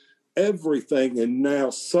Liverpool, everything. And now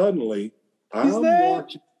suddenly I'm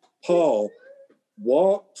watching Paul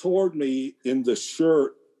walk toward me in the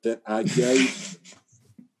shirt that I gave him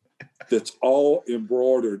that's all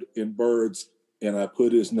embroidered in birds. And I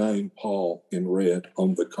put his name, Paul, in red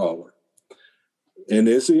on the collar. And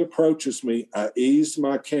as he approaches me, I eased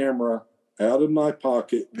my camera out of my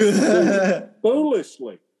pocket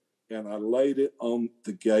foolishly, and I laid it on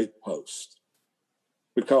the gate post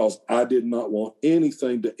because I did not want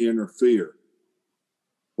anything to interfere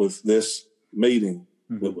with this meeting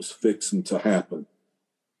that was fixing to happen.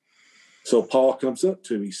 So Paul comes up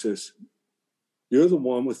to me, he says, "You're the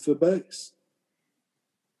one with the bass,"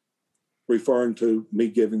 referring to me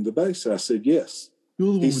giving the bass. I said, "Yes."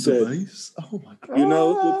 You're the one with the bass? Oh my God. "You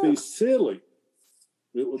know, it would be silly.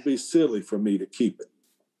 It would be silly for me to keep it."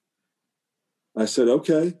 I said,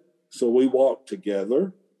 "Okay." So we walked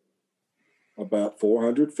together about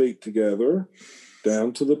 400 feet together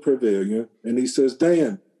down to the pavilion. And he says,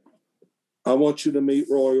 "Dan, I want you to meet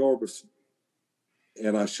Roy Orbison."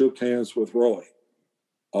 And I shook hands with Roy,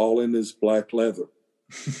 all in his black leather.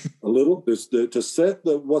 A little to set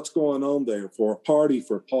what's going on there for a party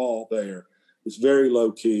for Paul there. It's very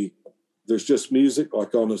low key. There's just music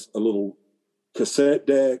like on a little cassette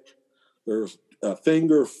deck. There's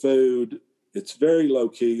finger food. It's very low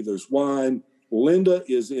key. There's wine. Linda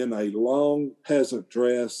is in a long peasant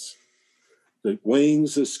dress. The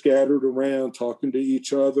wings is scattered around talking to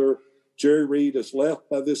each other. Jerry Reed has left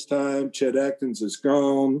by this time. Chet Atkins is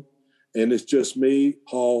gone. And it's just me,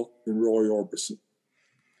 Paul, and Roy Orbison.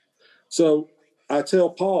 So I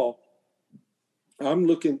tell Paul, I'm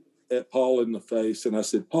looking at Paul in the face, and I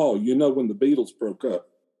said, "Paul, you know, when the Beatles broke up,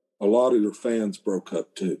 a lot of your fans broke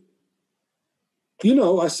up too." "You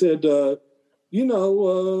know," I said,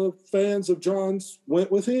 fans of John's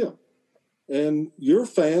went with him, and your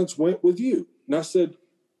fans went with you. And I said,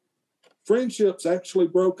 friendships actually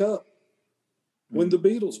broke up when the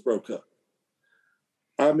Beatles broke up.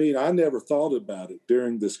 I mean, I never thought about it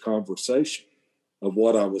during this conversation of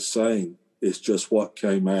what I was saying. It's just what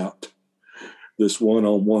came out. This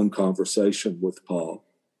one-on-one conversation with Paul.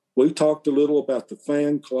 We talked a little about the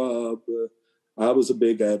fan club. I was a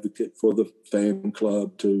big advocate for the fan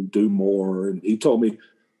club to do more. And he told me,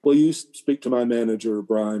 "Well, you speak to my manager,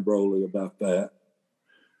 Brian Broley, about that."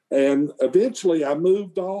 And eventually I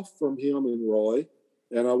moved off from him and Roy,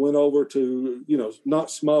 and I went over to,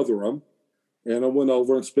 not smother them. And I went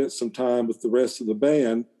over and spent some time with the rest of the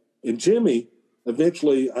band. And Jimmy,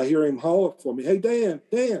 eventually I hear him holler for me, "Hey, Dan.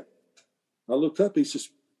 I look up, he says,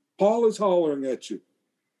 "Paul is hollering at you."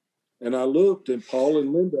 And I looked, and Paul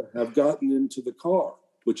and Linda have gotten into the car,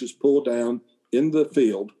 which is pulled down in the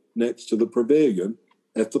field next to the pavilion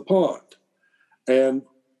at the pond. And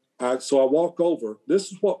so I walk over.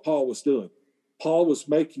 This is what Paul was doing. Paul was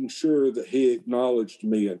making sure that he acknowledged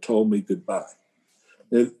me and told me goodbye.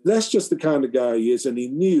 And that's just the kind of guy he is. And he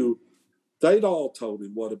knew they'd all told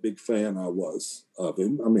him what a big fan I was of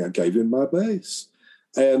him. I mean, I gave him my bass.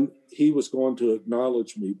 And he was going to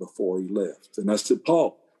acknowledge me before he left. And I said,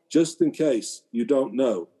 "Paul, just in case you don't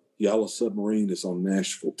know, Yellow Submarine is on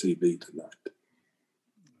Nashville TV tonight."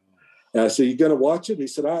 And I said, "You going to watch it?" He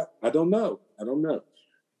said, I don't know.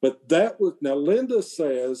 But that was, now Linda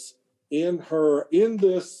says in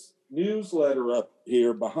this newsletter up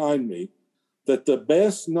here behind me, that the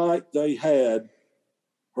best night they had,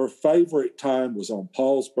 her favorite time was on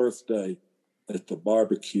Paul's birthday at the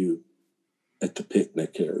barbecue at the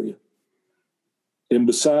picnic area. And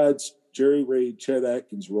besides Jerry Reed, Chet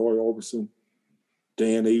Atkins, Roy Orbison,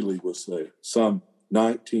 Dan Ely was there, some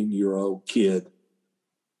 19-year-old kid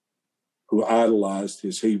who idolized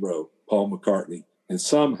his hero, Paul McCartney. And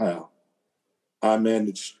somehow I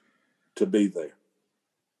managed to be there.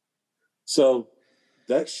 So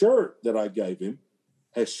that shirt that I gave him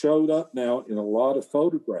has showed up now in a lot of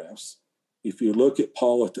photographs. If you look at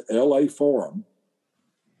Paul at the LA Forum,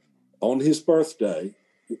 on his birthday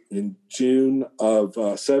in June of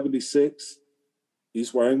 76,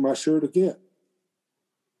 he's wearing my shirt again.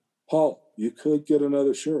 "Paul, you could get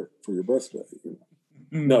another shirt for your birthday."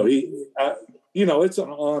 No, it's an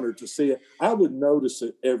honor to see it. I would notice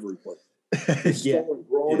it everywhere. It's so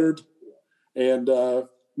embroidered. And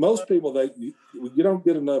most people, you don't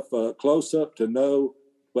get enough close up to know,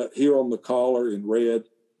 but here on the collar in red,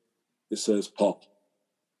 it says Paul.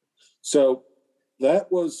 So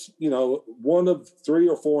that was, one of 3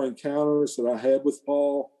 or 4 encounters that I had with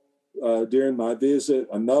Paul during my visit.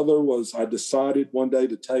 Another was I decided one day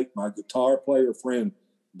to take my guitar player friend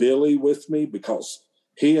Billy with me because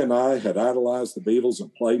He and I had idolized the Beatles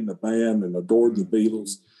and played in the band and adored the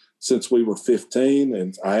Beatles since we were 15.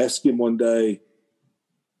 And I asked him one day,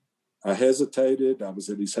 I hesitated. I was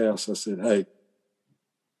at his house. I said, hey,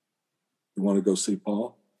 you want to go see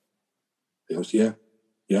Paul? He goes, yeah,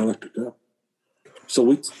 I'd like to go. So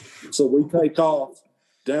we take off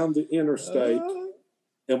down the interstate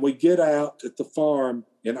and we get out at the farm,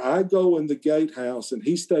 and I go in the gatehouse and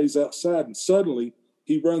he stays outside, and suddenly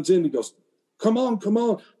he runs in and goes, come on,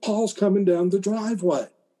 Paul's coming down the driveway.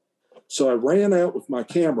 So I ran out with my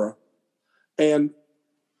camera, and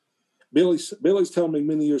Billy's telling me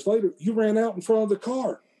many years later, you ran out in front of the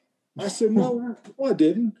car. I said, no, I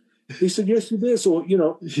didn't. He said, yes, you did. So,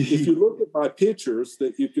 if you look at my pictures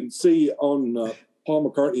that you can see on Paul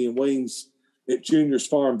McCartney and Wings at Junior's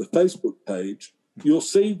Farm, the Facebook page, you'll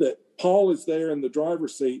see that Paul is there in the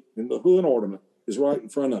driver's seat and the hood ornament is right in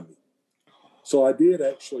front of me. So I did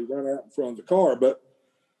actually run out in front of the car. But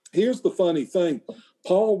here's the funny thing.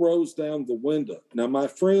 Paul rolls down the window. Now, my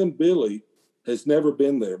friend Billy has never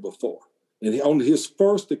been there before. And on his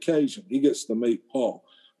first occasion, he gets to meet Paul.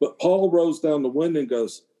 But Paul rolls down the window and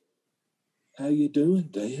goes, how you doing,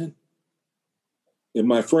 Dan? And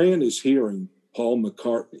my friend is hearing Paul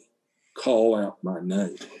McCartney call out my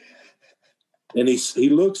name. And he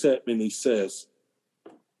looks at me and he says,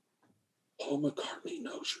 Paul McCartney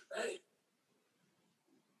knows your name.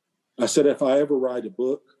 I said, if I ever write a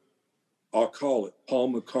book, I'll call it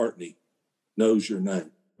Paul McCartney Knows Your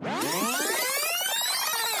Name.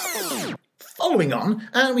 Following on,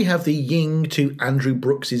 and we have the yin to Andrew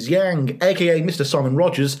Brooks's yang, aka Mr. Simon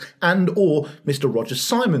Rogers and or Mr. Roger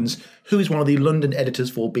Simons, who is one of the London editors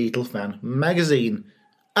for Beatle Fan magazine.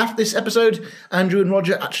 After this episode, Andrew and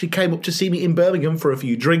Roger actually came up to see me in Birmingham for a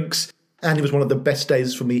few drinks, and it was one of the best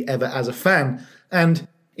days for me ever as a fan. And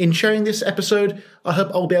in sharing this episode, I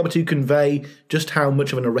hope I'll be able to convey just how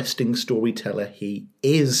much of an arresting storyteller he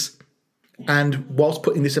is. And whilst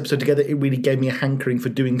putting this episode together, it really gave me a hankering for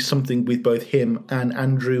doing something with both him and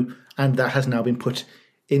Andrew, and that has now been put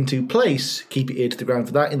into place. Keep your ear to the ground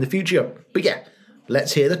for that in the future. But yeah,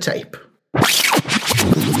 let's hear the tape.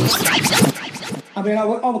 I mean, I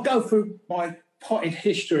will go through my potted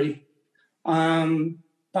history,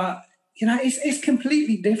 but, it's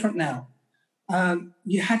completely different now.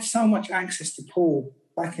 You had so much access to Paul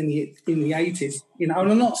back in the 80s, and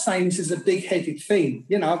I'm not saying this is a big-headed thing.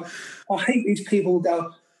 I hate these people who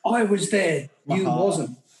go, I was there, you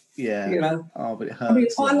wasn't. Yeah. Oh, but it hurts. I mean,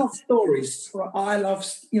 I love stories. I love,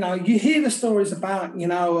 you hear the stories about,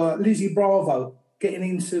 Lizzie Bravo getting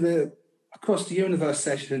into the Across the Universe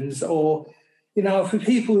sessions, or, for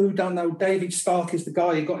people who don't know, David Stark is the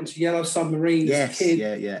guy who got into Yellow Submarine as a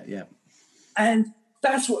kid. Yeah. And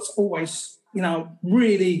that's what's always,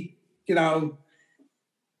 really,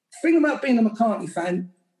 thing about being a McCartney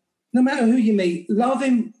fan, no matter who you meet, love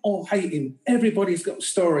him or hate him, everybody's got a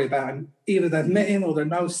story about him. Either they've met him or they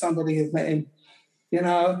know somebody who's met him,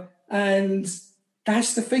 and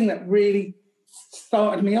that's the thing that really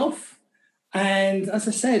started me off. And as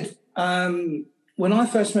I said, when I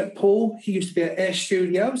first met Paul, he used to be at Air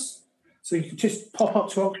Studios, so you could just pop up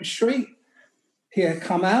to Oxford Street, he'd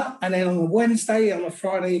come out, and then on a Wednesday, on a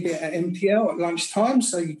Friday, he'd be at MPL at lunchtime,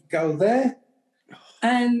 so you could go there.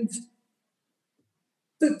 And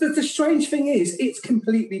the strange thing is, it's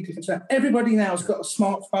completely different. So everybody now has got a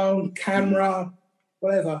smartphone, camera,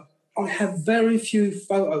 whatever. I have very few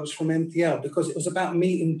photos from MPL because it was about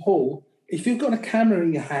meeting Paul. If you've got a camera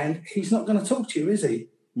in your hand, he's not going to talk to you, is he?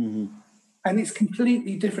 Mm-hmm. And it's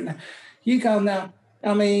completely different now. You go now,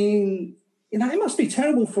 I mean, it must be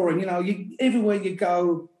terrible for him. Everywhere you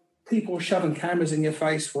go, people are shoving cameras in your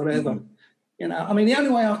face, whatever. Mm-hmm. I mean, the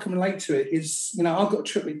only way I can relate to it is, I've got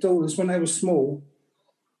triplets daughters when they were small.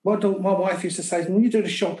 My wife used to say, when you do the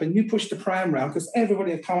shopping, you push the pram round because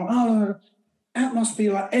everybody would come, oh, that must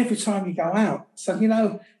be like every time you go out. So,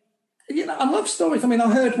 I love stories. I mean,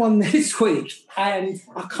 I heard one this week, and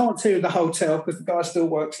I can't tell you the hotel because the guy still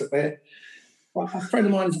works up there. But a friend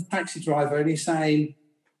of mine is a taxi driver, and he's saying,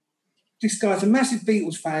 this guy's a massive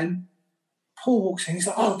Beatles fan. Paul walks in, he's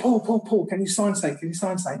like, oh, Paul, can you sign something?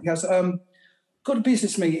 He goes, got a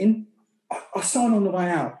business meeting. I sign on the way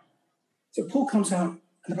out. So Paul comes out and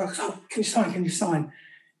the bloke goes, oh, can you sign?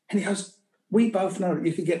 And he goes, we both know that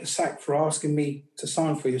you could get the sack for asking me to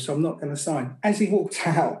sign for you, so I'm not going to sign. As he walked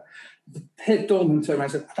out, the head doorman turned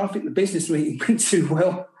around and said, I don't think the business meeting went too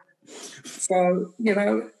well. So,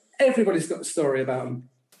 everybody's got a story about him.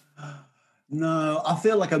 No, I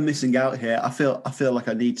feel like I'm missing out here. I feel like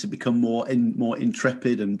I need to become more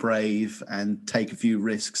intrepid and brave and take a few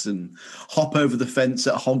risks and hop over the fence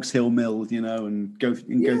at Hogs Hill Mill, and go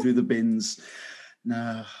through the bins.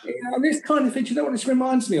 No. This kind of thing, you know what this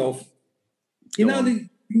reminds me of? You know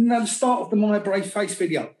the start of the My Brave Face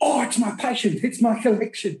video. Oh, it's my passion. It's my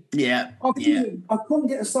collection. Yeah. I couldn't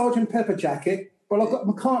get a Sgt. Pepper jacket, but I got a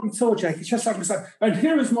McCartney tour jacket, just so I can say, and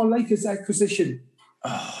here is my latest acquisition.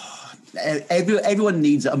 Oh, everyone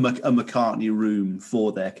needs a McCartney room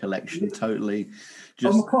for their collection. Totally.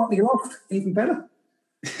 Just McCartney loft, even better.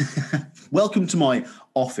 Welcome to my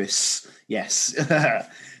office. Yes,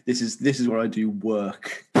 this is where I do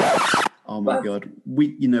work. Oh my God,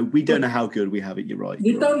 we don't know how good we have it. You're right.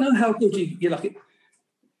 You don't know how good you like it.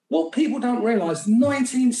 What people don't realise, the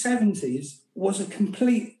 1970s was a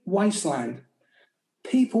complete wasteland.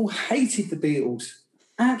 People hated the Beatles.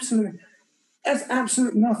 Absolutely. That's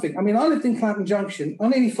absolutely nothing. I mean, I lived in Clapham Junction. I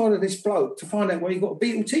nearly followed this bloke to find out where he got a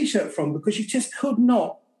Beatle T-shirt from because you just could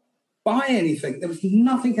not buy anything. There was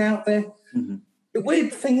nothing out there. Mm-hmm. The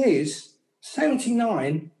weird thing is,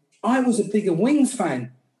 79, I was a bigger Wings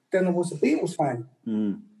fan than I was a Beatles fan.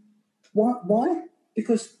 Mm. Why?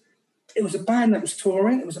 Because it was a band that was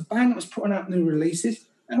touring. It was a band that was putting out new releases,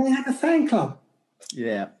 and they had a fan club.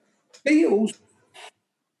 Yeah. Beatles,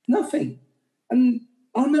 nothing. And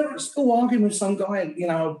I remember at school arguing with some guy,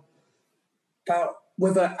 about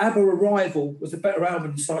whether ABBA Arrival was a better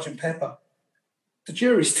album than Sgt. Pepper. The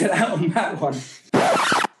jury's still out on that one.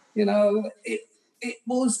 It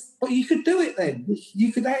was, but you could do it then.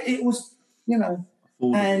 You could, it was,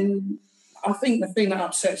 and I think the thing that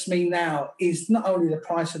upsets me now is not only the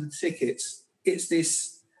price of the tickets, it's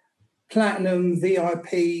this platinum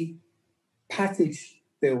VIP package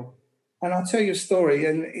deal. And I'll tell you a story,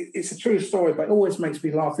 and it's a true story, but it always makes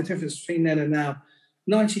me laugh, the difference between then and now.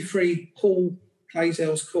 93, Paul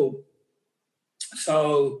Blaisdell's call.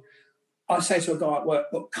 So I say to a guy at work,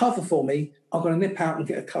 look, cover for me. I'm going to nip out and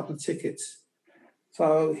get a couple of tickets.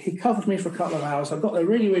 So he covered me for a couple of hours. I got there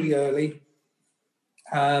really, really early.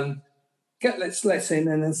 Get let's in,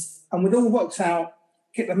 and we'd all worked out,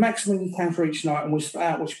 get the maximum you can for each night, and we'll split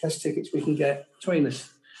out which best tickets we can get between us.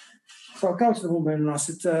 So I go to the woman and I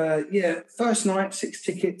said, first night, 6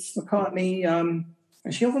 tickets, McCartney.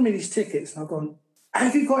 And she offered me these tickets. And I've gone,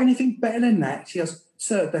 have you got anything better than that? She goes,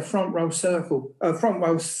 sir, they're front row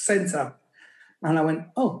centre. And I went,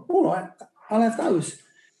 oh, all right, I'll have those.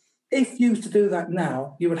 If you was to do that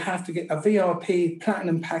now, you would have to get a VIP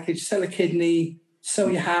platinum package, sell a kidney,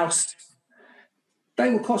 sell your house.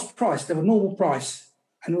 They were cost price. They were normal price.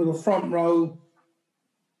 And with a front row,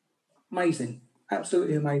 amazing.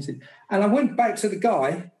 Absolutely amazing. And I went back to the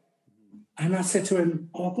guy and I said to him,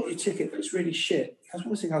 I've got your ticket, but it's really shit. He goes,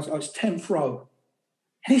 what's it? I was like, it's 10th row.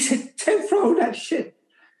 And he said, 10th row, that's shit.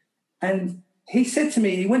 And he said to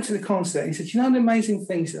me, he went to the concert, he said, you know the amazing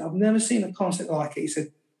thing? He said, I've never seen a concert like it. He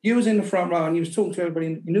said, you was in the front row and you was talking to everybody,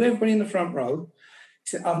 you knew everybody in the front row. He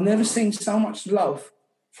said, I've never seen so much love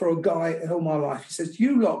for a guy in all my life. He says,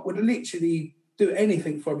 you lot would literally do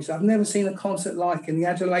anything for me. So I've never seen a concert like in the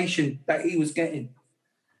adulation that he was getting.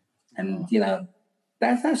 And,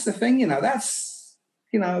 that's the thing, that's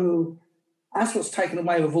what's taken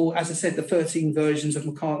away with all, as I said, the 13 versions of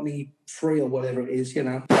McCartney 3 or whatever it is,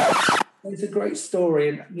 It's a great story.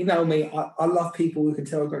 And you know me, I love people who can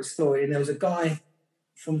tell a great story. And there was a guy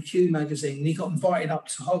from Q magazine, and he got invited up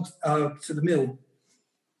to the mill.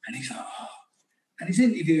 And he's like, oh. And he's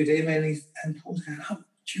interviewed him, and Paul's going, oh,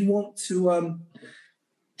 do you want to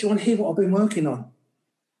hear what I've been working on? And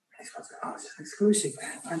he's like, oh, it's exclusive.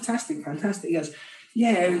 Fantastic. He goes,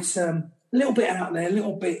 yeah, it's a little bit out there, a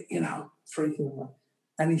little bit, freaking.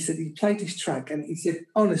 And he said, he played this track, and he said,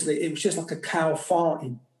 honestly, it was just like a cow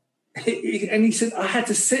farting. And he said, I had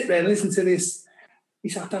to sit there and listen to this. He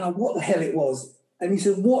said, I don't know what the hell it was. And he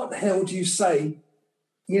said, what the hell do you say,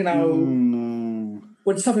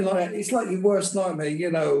 when something like that, it's like your worst nightmare,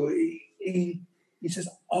 He says,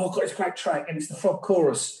 oh, I've got this great track, and it's the Frog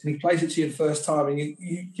Chorus, and he plays it to you the first time, and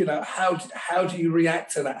you how do you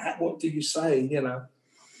react to that? What do you say,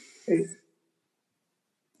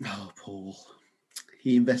 Oh, Paul.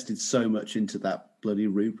 He invested so much into that bloody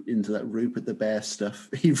Rupert the Bear stuff.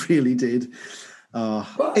 He really did.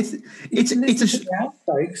 It's the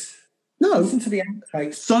outtakes. No. Listen to the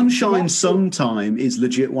outtakes. Sunshine Sometime is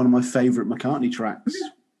legit one of my favourite McCartney tracks.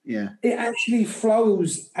 Yeah. It actually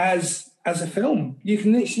flows as a film. You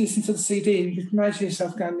can literally listen to the CD and you can imagine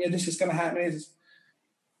yourself going, yeah, this is going to happen.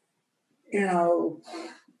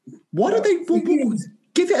 Why don't they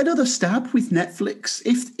give it another stab with Netflix?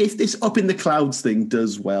 If this Up in the Clouds thing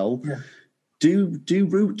does well, yeah. do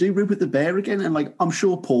Rupert the Bear again, and I'm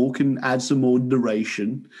sure Paul can add some more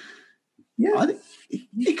narration. Yeah, I think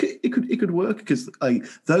it it could work because like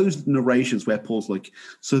those narrations where Paul's like,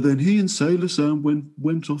 so then he and Sailor Sam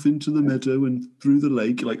went off into the meadow and through the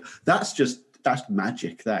lake. Like that's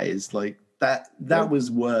magic. That is like that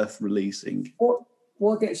was worth releasing.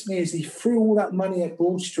 What gets me is he threw all that money at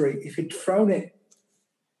Broad Street. If he'd thrown it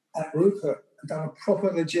at Rupert and done a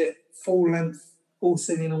proper legit full length, all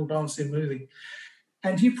singing, all dancing movie.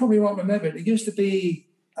 And you probably won't remember it. It used to be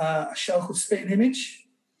a show called Spitting Image.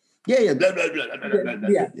 Yeah.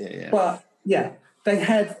 But yeah, they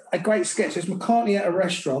had a great sketch. There's McCartney at a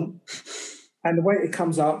restaurant, and the waiter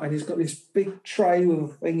comes up and he's got this big tray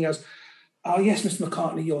with a thing. He goes, "Oh yes, Mr.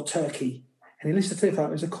 McCartney, your turkey." And he lifts the tip out.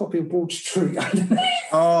 There's a copy of Broad Street underneath.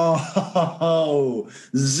 Oh,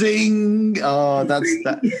 zing! Oh,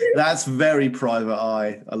 that's very Private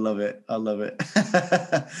Eye. I love it. I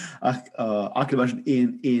can imagine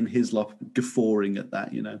Ian Hislop guffawing at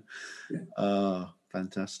that. You know,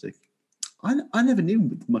 fantastic. I never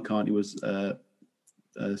knew McCartney was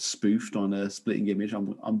spoofed on a Splitting Image.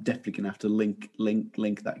 I'm definitely gonna have to link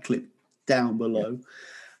that clip down below.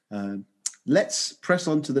 Yeah. Let's press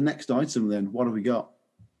on to the next item then. What have we got?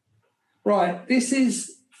 Right, this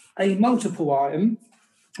is a multiple item.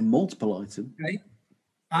 A multiple item? Okay.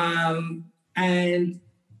 And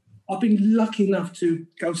I've been lucky enough to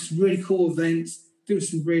go to some really cool events, do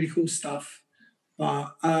some really cool stuff.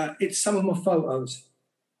 But it's some of my photos.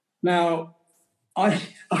 Now, I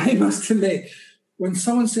must admit, when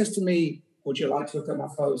someone says to me, would you like to look at my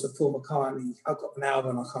photos of Paul McCartney? I've got an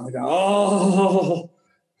album, I kind of go, oh.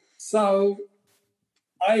 So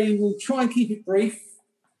I will try and keep it brief.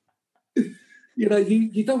 You know,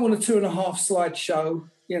 you don't want a 2.5 slide show,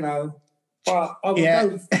 you know. But I will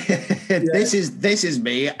go. This is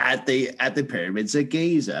me at the pyramids of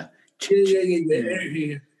Giza.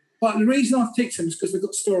 Yeah. But the reason I've picked them is because they've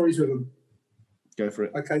got stories with them. Go for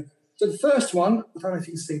it. Okay. So the first one, I don't know if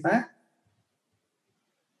you can see that.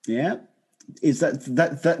 Yeah. Is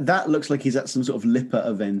that looks like he's at some sort of Lipper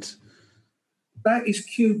event. That is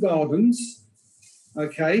Kew Gardens.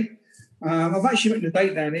 Okay. I've actually written the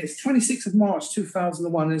date down here. It's 26th of March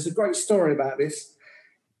 2001. There's a great story about this.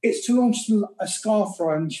 It's to launch a scarf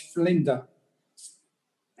range for Linda.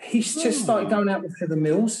 He's just started going out with Heather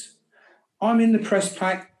Mills. I'm in the press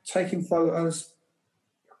pack taking photos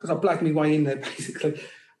because I blagged my way in there, basically.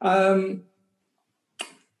 All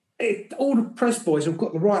the press boys have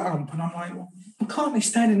got the right ump, and I'm like, well, McCartney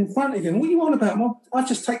standing in front of him. What are you on about? Well, I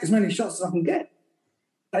just take as many shots as I can get.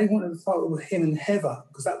 They wanted a photo with him and Heather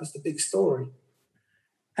because that was the big story.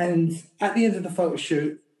 And at the end of the photo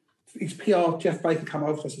shoot, his PR, Jeff Baker, come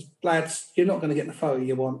over and says, lads, you're not going to get the photo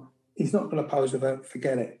you want. He's not going to pose with her.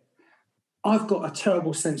 Forget it. I've got a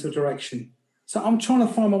terrible sense of direction. So I'm trying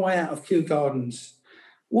to find my way out of Kew Gardens.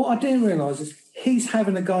 What I didn't realise is he's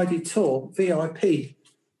having a guided tour, VIP,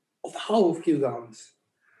 of the whole of Kew Gardens.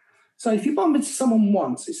 So if you bump into someone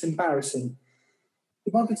once, it's embarrassing. If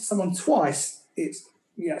you bump into someone twice, it's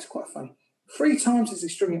quite funny. 3 times it's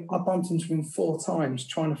extreme. I bumped into him 4 times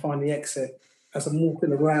trying to find the exit as I'm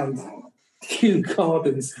walking around Kew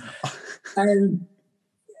Gardens. And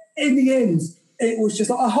in the end, it was just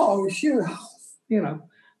like, oh, you know.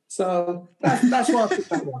 So that's why I picked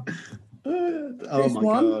that one. Oh, my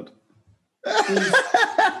God.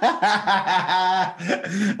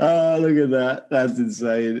 Oh, look at that. That's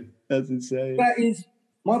insane. That is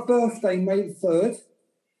my birthday, May the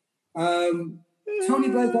 3rd. Tony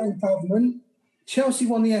Blair got in government. Chelsea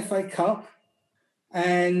won the FA Cup.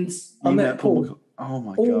 And I met Paul. Oh,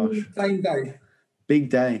 my all gosh. Same day. Big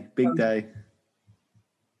day.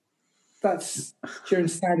 That's during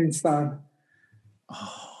Standing Stone.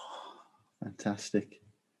 Oh, fantastic.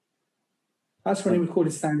 That's when he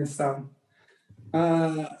recorded Standing Stone.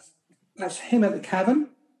 That's him at the Cavern.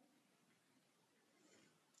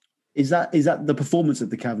 Is that the performance at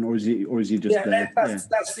the Cavern, or is he just there?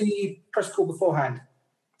 That's the press call beforehand.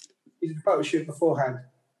 He did a photo shoot beforehand.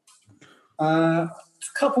 A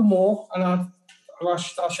couple more, and I'll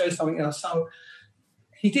show you something else. So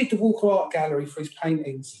he did the Walker Art Gallery for his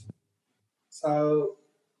paintings. So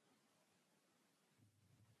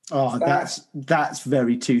that's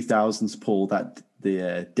very 2000s, Paul. That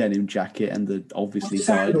the denim jacket and the obviously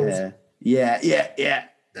dyed hair. Yeah.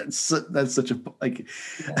 That's such a like.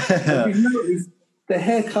 You've noticed the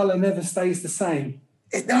hair color never stays the same.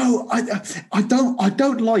 No, I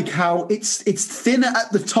don't like how it's thinner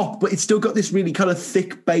at the top, but it's still got this really kind of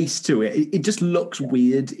thick base to it. It just looks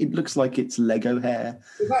weird. It looks like it's Lego hair.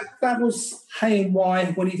 That was Hay and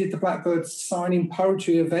Y when he did the Blackbird signing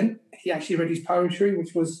poetry event. He actually read his poetry,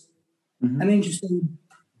 which was an interesting.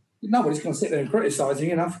 Nobody's going to sit there and criticise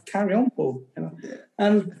him. Carry on, Paul.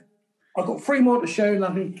 And I've got 3 more to show, and I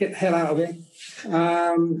can get the hell out of it.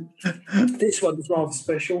 This one is rather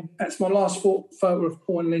special. That's my last photo of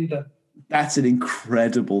Paul and Linda. That's an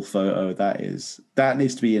incredible photo. That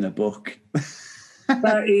needs to be in a book.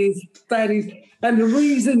 That is, and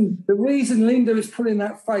the reason Linda is putting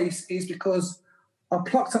that face is because I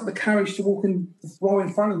plucked up the carriage to walk in right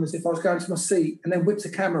in front of them as if I was going to my seat, and then whipped the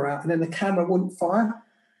camera out, and then the camera wouldn't fire.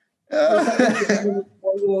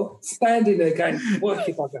 You're standing there going, "Work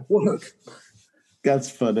if I go, work." That's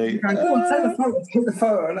funny. Going, go on, take the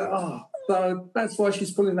photo. And so that's why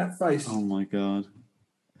she's pulling that face. Oh my God.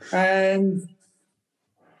 And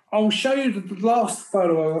I'll show you the last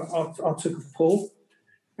photo I took of Paul.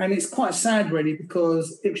 And it's quite sad, really,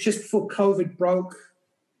 because it was just before COVID broke.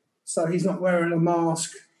 So he's not wearing a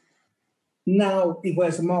mask. Now he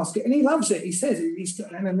wears a mask. And he loves it. He says he's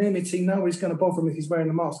got anonymity. Nobody's going to bother him if he's wearing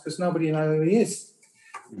a mask because nobody knows who he is.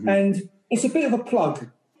 Mm-hmm. And it's a bit of a plug.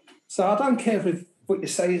 So I don't care if what you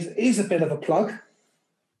say is a bit of a plug.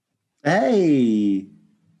 Hey.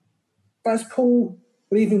 That's Paul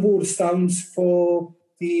leaving Waterstones for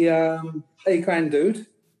the Hey Grand Dude.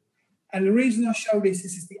 And the reason I show this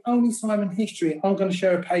is the only time in history I'm going to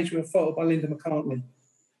share a page with a photo by Linda McCartney.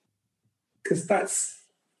 Because that's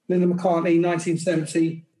Linda McCartney,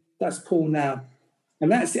 1970. That's Paul now.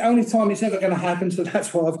 And that's the only time it's ever going to happen, so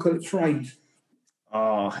that's why I've got it framed.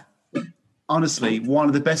 Oh, honestly, one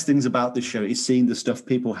of the best things about this show is seeing the stuff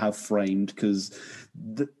people have framed, because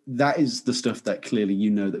that is the stuff that clearly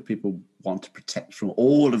that people want to protect from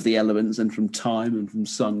all of the elements and from time and from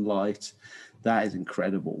sunlight. That is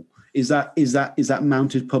incredible. Is that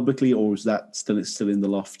mounted publicly, or is that still in the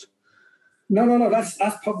loft? No. That's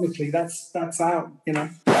publicly. That's out.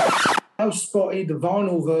 I spotted the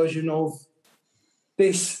vinyl version of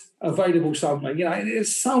this available somewhere.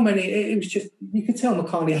 There's so many. It was just, you could tell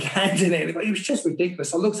McCartney had hands in it. It was just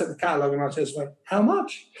ridiculous. I looked at the catalogue and I just went, "How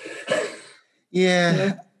much?"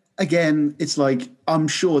 Yeah. Again, it's like, I'm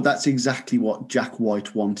sure that's exactly what Jack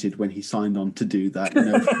White wanted when he signed on to do that,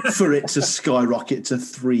 for it to skyrocket to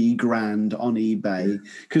 $3,000 on eBay,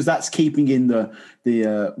 because that's keeping in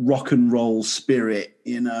the rock and roll spirit,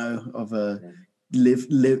 of a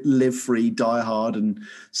live free, die hard, and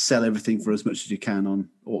sell everything for as much as you can on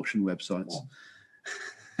auction websites.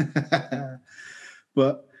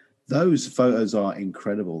 But those photos are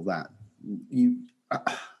incredible. That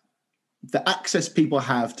the access people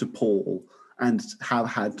have to Paul and have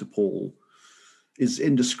had to Paul is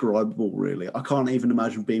indescribable, really. I can't even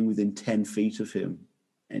imagine being within 10 feet of him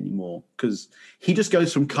anymore, because he just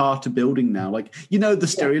goes from car to building now. Like, the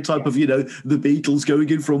stereotype of, the Beatles going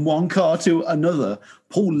in from one car to another.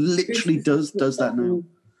 Paul literally does that now.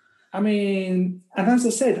 I mean, and as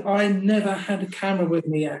I said, I never had a camera with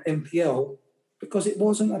me at MPL because it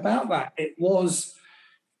wasn't about that. It was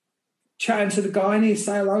chatting to the guy and he'd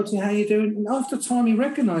say hello to you, how you doing? And after time he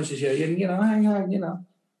recognises you and,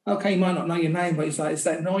 okay, you might not know your name, but it's like, it's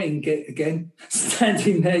that annoying git again,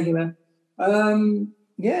 standing there,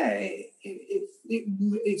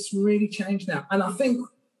 it's really changed now. And I think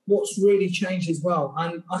what's really changed as well,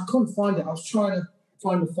 and I couldn't find it, I was trying to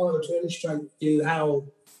find a photo to illustrate you how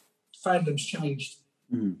fandom's changed.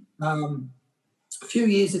 A few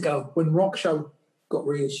years ago, when Rock Show got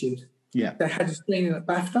reissued, they had a screening at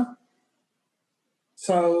BAFTA.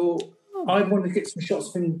 So I wanted to get some shots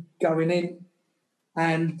of him going in,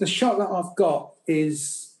 and the shot that I've got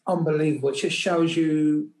is unbelievable. It just shows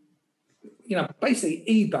you, basically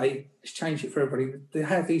eBay has changed it for everybody. They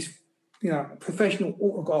have these, professional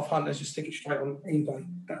autograph hunters just stick it straight on eBay.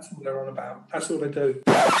 That's what they're on about. That's all they do.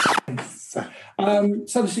 So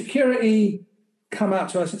the security come out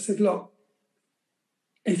to us and said, "Look,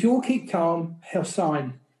 if you'll keep calm, he'll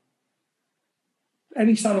sign.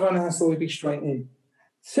 Any sign of unhassle will be straight in."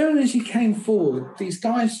 As soon as he came forward, these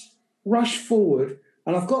guys rushed forward,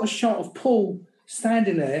 and I've got a shot of Paul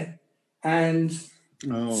standing there and say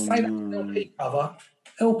that LP cover.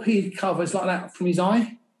 LP cover is like that from his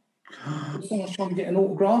eye. Someone's trying to get an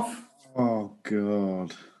autograph. Oh,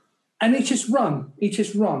 God. And he just run.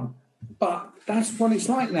 But that's what it's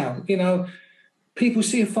like now. People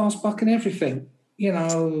see a fast buck and everything. I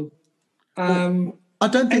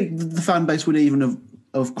don't think the fan base would even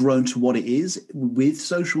have grown to what it is with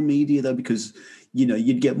social media, though, because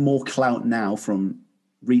you'd get more clout now from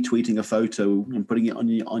retweeting a photo and putting it on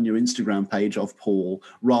your Instagram page of Paul,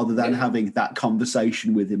 rather than having that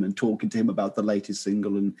conversation with him and talking to him about the latest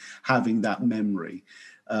single and having that memory.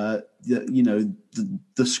 The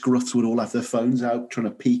scruffs would all have their phones out trying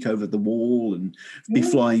to peek over the wall and be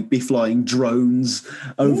flying drones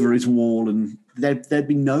over his wall, and there'd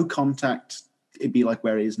be no contact. It'd be like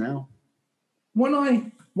where it is now. When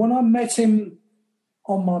I when I met him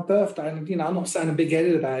on my birthday, and I'm not sounding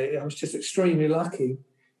big-headed about it, I was just extremely lucky.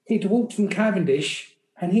 He'd walked from Cavendish,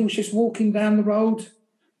 and he was just walking down the road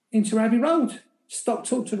into Abbey Road. Stop,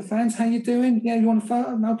 talk to the fans. How you doing? Yeah, you want a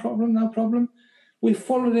photo? No problem, no problem. We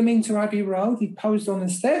followed him into Abbey Road. He posed on the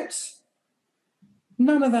steps.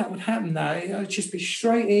 None of that would happen now. It would just be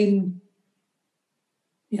straight in,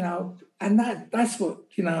 and that's what,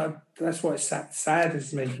 that's what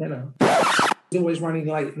saddens me, He's always running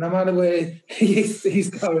late. No matter where he's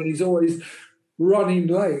going, he's always running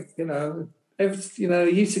late, Every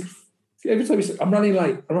time he said, I'm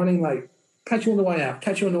running late. Catch you on the way out.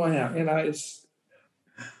 It's...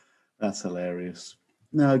 That's hilarious.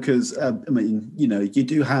 No, because, you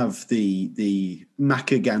do have the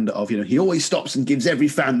macaganda of, he always stops and gives every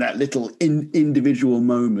fan that little individual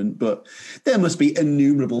moment, but there must be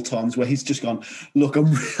innumerable times where he's just gone, look,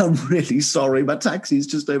 I'm really sorry, my taxi's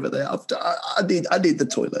just over there. I need the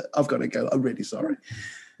toilet. I've got to go. I'm really sorry.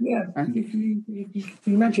 Yeah, you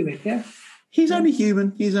can imagine it, yeah? He's only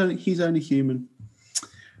human. He's only human.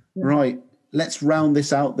 Yeah. Right, let's round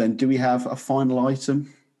this out then. Do we have a final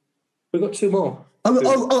item? We've got two more.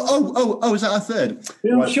 Oh! Is that our third?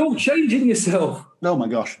 You're right. Short-changing yourself. Oh my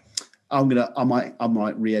gosh, I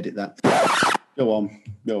might re-edit that. Go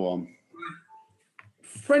on.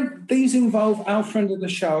 These involve our friend of the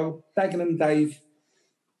show, Dagenham Dave,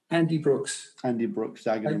 Andy Brooks.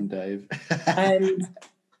 Dagenham Dave. And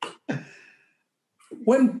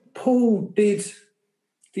when Paul did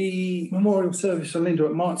the memorial service for Linda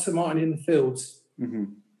at St Martin in the Fields,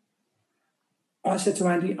 I said to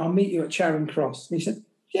Andy, I'll meet you at Charing Cross. And he said,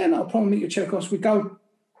 yeah, no problem, meet you at Charing Cross. We go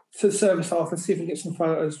to the service after, see if we can get some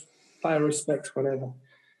photos, pay our respects, whatever.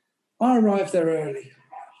 I arrived there early.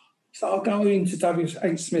 So I'll go into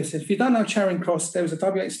W.H. Smith's. If you don't know Charing Cross, there was a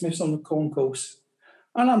W.H. Smith's on the concourse.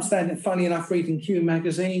 And I'm standing, funny enough, reading Q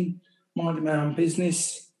magazine, minding my own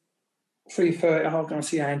business. 3:30, I'll go and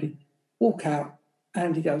see Andy. Walk out.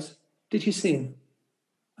 Andy goes, did you see him?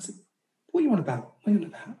 I said, what are you on about?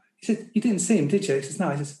 He said, you didn't see him, did you? He says,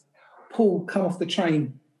 no. He says, Paul, come off the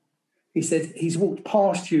train. He said, he's walked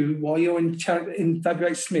past you while you're in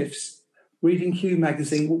W.H. Smith's, reading Q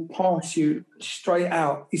magazine, walked past you straight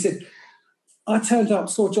out. He said, I turned up,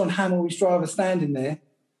 saw John Hamill, his driver, standing there,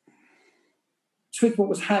 twigged what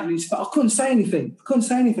was happening. He said, I couldn't say anything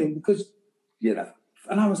because,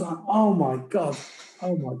 and I was like, oh my God.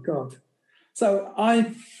 So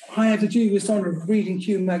I had the dubious honour of reading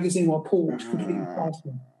Q magazine while Paul was completely past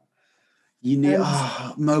me. You need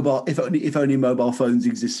mobile. If only mobile phones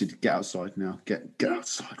existed. Get outside now. Get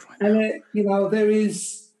outside right now. And there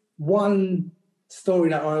is one story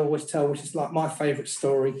that I always tell, which is like my favourite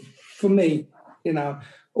story for me.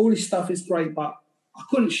 All this stuff is great, but I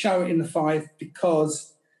couldn't show it in the 5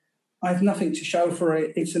 because I have nothing to show for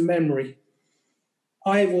it. It's a memory.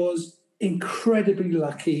 I was incredibly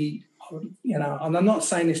lucky, and I'm not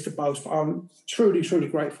saying this to boast, but I'm truly, truly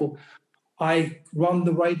grateful. I run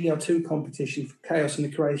the Radio 2 competition for Chaos and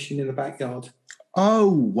the Creation in the backyard. Oh,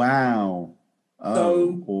 wow.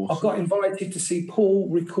 So awesome. I got invited to see Paul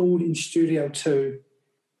record in Studio 2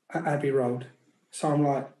 at Abbey Road. So I'm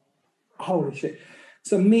like, holy shit.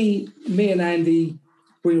 So me and Andy,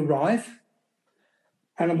 we arrive,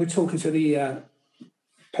 and we're talking to the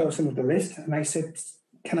person with the list, and they said,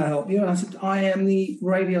 can I help you? And I said, I am the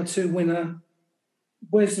Radio 2 winner.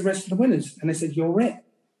 Where's the rest of the winners? And they said, you're it.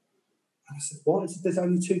 I said, what? I said, there's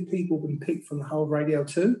only 2 people been picked from the whole Radio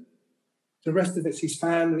 2. The rest of it's his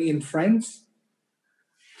family and friends.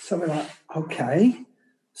 So we're like, okay.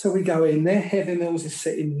 So we go in there. Heather Mills is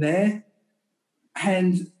sitting there.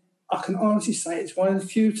 And I can honestly say it's one of the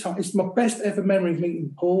few times, it's my best ever memory of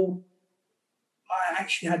meeting Paul. I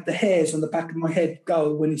actually had the hairs on the back of my head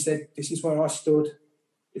go when he said, this is where I stood.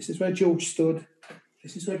 This is where George stood.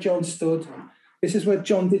 This is where John stood. This is where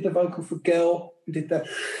John did the vocal for Girl. He did that.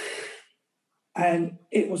 And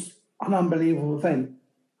it was an unbelievable event.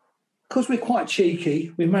 Because we're quite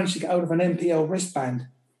cheeky, we managed to get hold of an MPL wristband.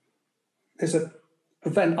 There's an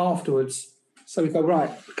event afterwards. So we go, right,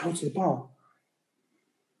 go to the bar.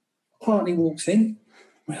 McCartney walks in.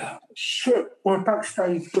 Shit, we're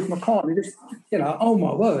backstage with McCartney. Just, oh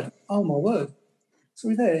my word. So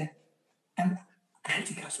we're there. And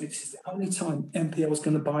Andy goes, this is the only time MPL was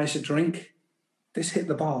going to buy us a drink. This hit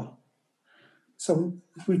the bar. So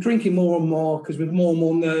we're drinking more and more because we're more and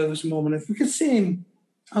more nervous and more and more. We could see him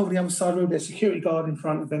over the other side of the road, there's a security guard in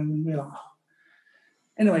front of him. And we're like, oh.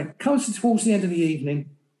 Anyway, comes towards the end of the evening,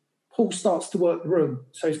 Paul starts to work the room.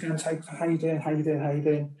 So he's going to say, how you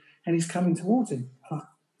doing? And he's coming towards him,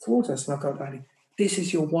 towards us. And I go, Danny, this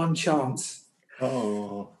is your one chance.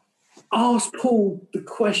 Oh. ask Paul the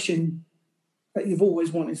question that you've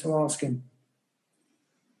always wanted to ask him.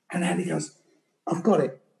 And Andy goes, I've got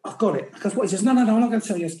it. Because what he says, no, I'm not going to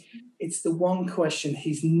tell you. It's the one question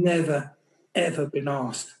he's never, ever been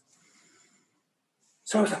asked.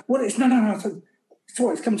 So I was like, what is, no. It's all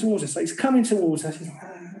right, he's coming towards us. So he's coming towards us. He's like,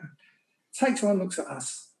 takes one, looks at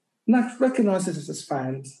us. Recognises us as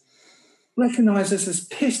fans. Recognises us as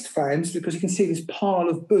pissed fans because you can see this pile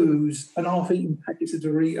of booze and half-eaten packets of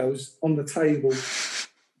Doritos on the table.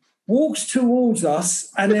 Walks towards us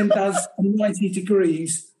and then does a 90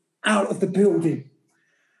 degrees out of the building.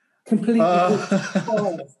 Completely.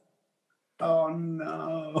 Oh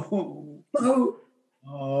no. So,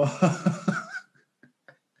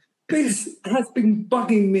 this has been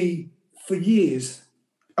bugging me for years.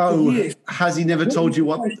 Has he never told you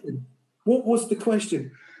what? What was the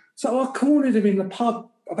question? So I cornered him in the pub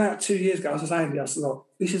about 2 years ago. I said, Andy, look,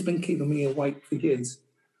 this has been keeping me awake for years.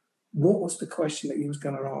 What was the question that he was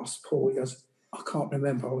going to ask Paul? He goes, I can't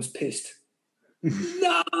remember. I was pissed.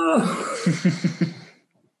 No!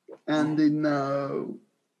 Andy, no.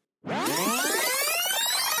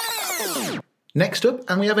 Next up,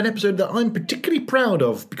 and we have an episode that I'm particularly proud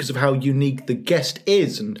of because of how unique the guest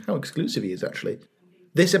is and how exclusive he is, actually.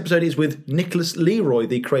 This episode is with Nicholas Leroy,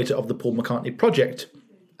 the creator of the Paul McCartney Project.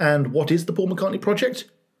 And what is the Paul McCartney Project?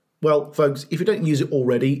 Well, folks, if you don't use it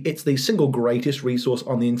already, it's the single greatest resource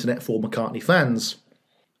on the internet for McCartney fans.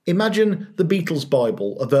 Imagine the Beatles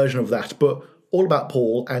Bible, a version of that, but all about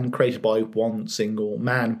Paul and created by one single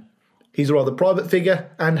man. He's a rather private figure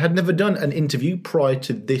and had never done an interview prior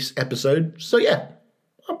to this episode, so yeah,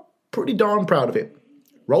 I'm pretty darn proud of it.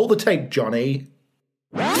 Roll the tape, Johnny.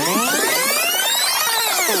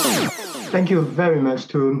 Thank you very much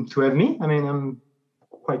to have me. I mean, I'm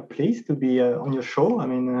quite pleased to be on your show. I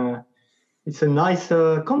mean, it's a nice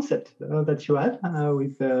concept that you have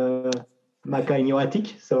with Maca in your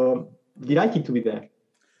attic, so delighted to be there.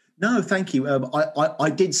 No, thank you. I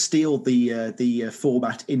did steal the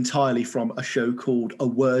format entirely from a show called A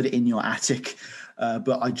Word in Your Attic,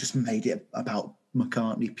 but I just made it about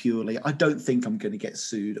McCartney purely. I don't think I'm going to get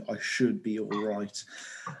sued. I should be all right.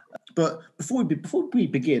 But before we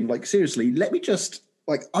begin, like seriously, let me just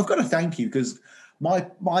I've got to thank you because my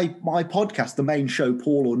podcast, the main show,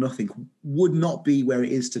 Paul or Nothing, would not be where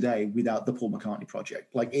it is today without the Paul McCartney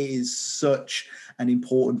Project. Like, it is such an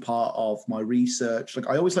important part of my research. Like,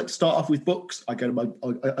 I always like to start off with books. I go to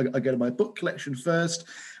my book collection first,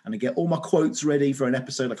 and I get all my quotes ready for an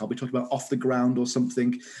episode. Like, I'll be talking about Off the Ground or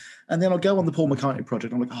something. And then I'll go on the Paul McCartney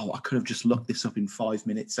Project. I'm like, I could have just looked this up in 5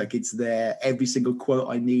 minutes. Like, it's there. Every single quote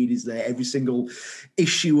I need is there. Every single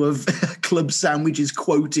issue of Club Sandwich is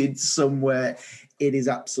quoted somewhere. It is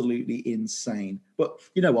absolutely insane. But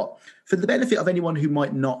you know what? For the benefit of anyone who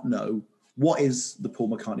might not know, what is the Paul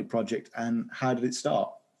McCartney Project and how did it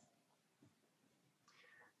start?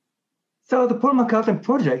 So the Paul McCartney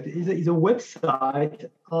Project is a website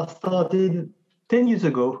started 11 years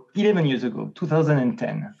ago,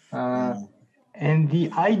 2010. And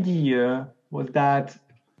the idea was that,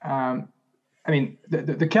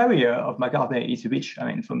 the career of McCartney is rich,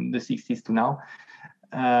 from the 60s to now.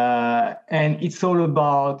 And it's all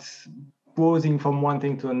about browsing from one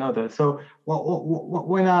thing to another. So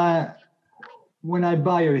when I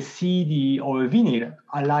buy a CD or a vinyl,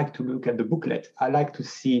 I like to look at the booklet. I like to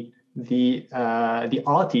see the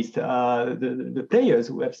artist, the players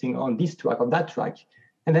who have sung on this track, on that track.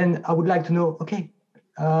 And then I would like to know, okay,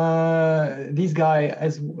 this guy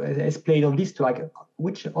has played on this track.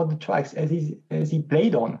 Which of the tracks has he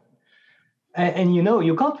played on? And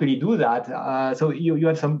you can't really do that. So you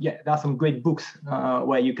have there are some great books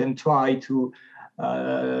where you can try to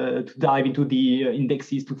dive into the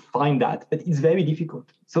indexes to find that, but it's very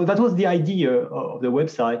difficult. So that was the idea of the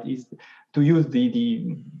website, is to use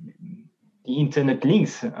the internet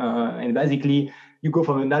links, and basically you go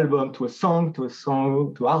from an album to a song to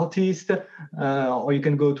artist, or you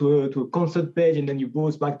can go to a concert page and then you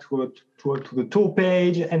browse back to the tour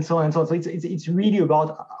page and so on and so on. So it's really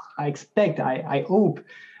about, I hope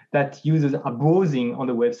that users are browsing on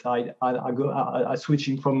the website, are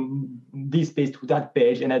switching from this page to that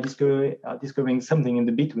page, and are discovering something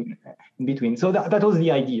in between. So that was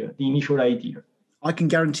the idea, the initial idea. I can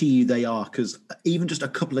guarantee you they are, because even just a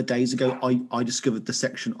couple of days ago, I discovered the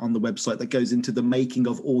section on the website that goes into the making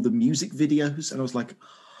of all the music videos, and I was like,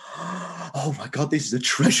 Oh my God, this is a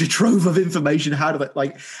treasure trove of information. How do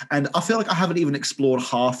I and I feel like I haven't even explored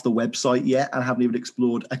half the website yet, and I haven't even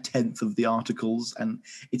explored a tenth of the articles. And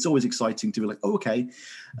it's always exciting to be like, oh, okay,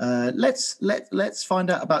 let's find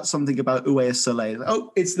out about something about Uwe Soleil.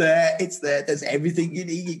 Oh, it's there. There's everything you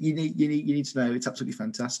need to know. It's absolutely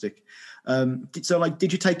fantastic. So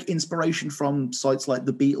did you take inspiration from sites like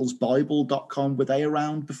the BeatlesBible.com? Were they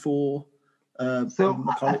around before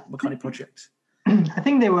McCartney Project? I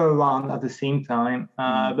think they were around at the same time,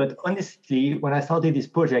 but honestly, when I started this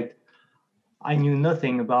project, I knew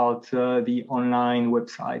nothing about the online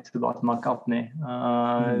websites about McCartney.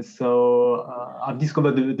 So I've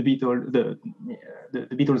discovered the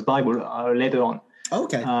Beatles Bible later on.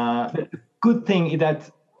 Okay. The good thing is that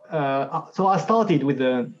so I started with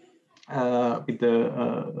the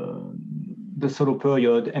solo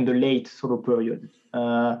period and the late solo period,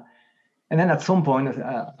 and then at some point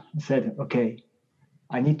I said, okay,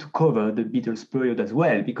 I need to cover the Beatles period as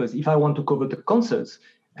well, because if I want to cover the concerts,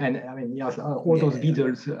 and I mean, yes, all those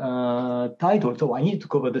Beatles titles, so I need to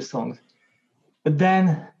cover the songs. But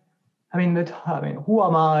then, who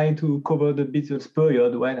am I to cover the Beatles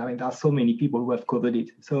period when there are so many people who have covered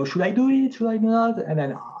it? So should I do it? Should I not? And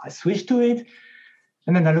then I switched to it,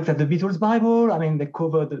 and then I looked at the Beatles Bible. They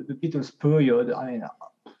cover the Beatles period.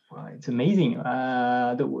 It's amazing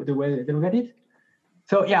the way they look at it.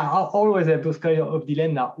 So I always have those kind of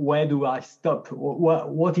dilemma. Where do I stop?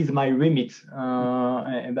 What is my remit?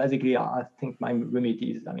 And basically, I think my remit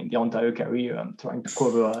is, the entire career I'm trying to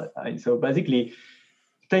cover. So basically,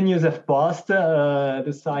 10 years have passed.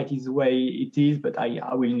 The site is where it is, but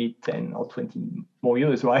I will need 10 or 20 more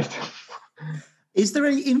years, right? Is there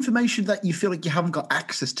any information that you feel like you haven't got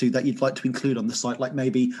access to that you'd like to include on the site, like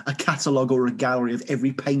maybe a catalogue or a gallery of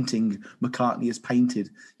every painting McCartney has painted,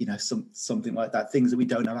 something like that, things that we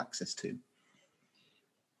don't have access to?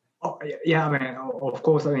 Oh, yeah, of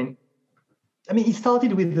course. It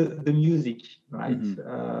started with the music, right? Mm-hmm.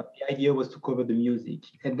 The idea was to cover the music,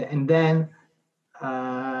 and then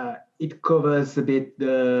it covers a bit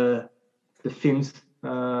the films,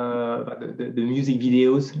 the music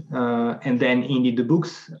videos, and then indeed the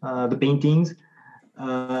books, the paintings,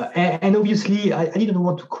 and obviously I didn't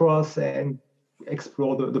want to cross and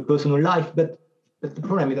explore the personal life, but the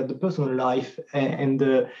problem is that the personal life and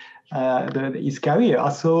his career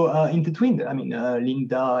are so intertwined.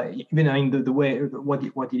 Linda, even the way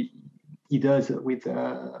what he does with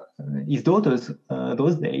his daughters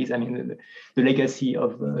those days. The legacy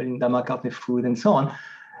of Linda McCartney Food and so on.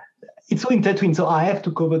 It's so intertwined, so I have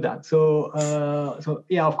to cover that. So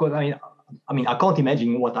of course. I can't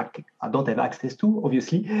imagine what I don't have access to,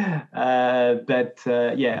 obviously. It's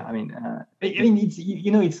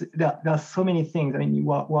there are so many things. We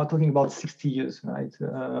are talking about 60 years, right,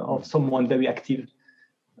 of someone very active.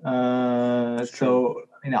 I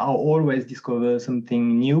always discover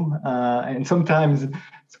something new, and sometimes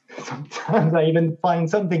I even find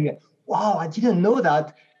something. Wow, I didn't know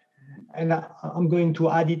that. And I'm going to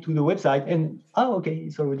add it to the website, and okay,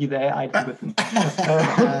 it's already there. I'd forgotten.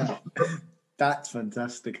 That's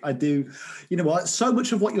fantastic. I do. You know what? So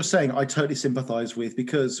much of what you're saying, I totally sympathise with,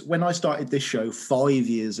 because when I started this show 5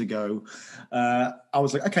 years ago, I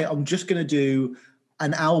was like, okay, I'm just going to do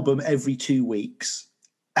an album every 2 weeks,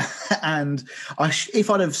 and if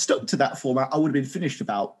I'd have stuck to that format, I would have been finished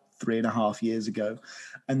about 3.5 years ago.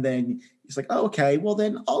 And then it's like, oh, okay, well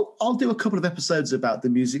then I'll do a couple of episodes about the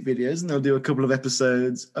music videos, and I'll do a couple of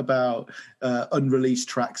episodes about unreleased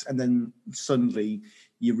tracks, and then suddenly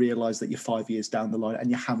you realise that you're 5 years down the line and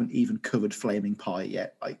you haven't even covered Flaming Pie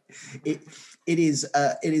yet. Like it is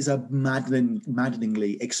a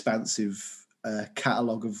maddeningly expansive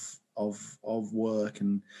catalogue of work,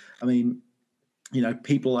 and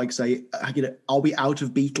people say, are we out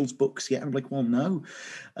of Beatles books yet? I'm like, well, no.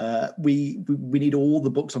 We need all the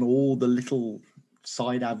books on all the little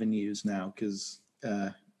side avenues now, because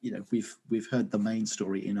we've heard the main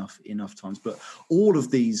story enough times. But all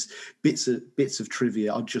of these bits of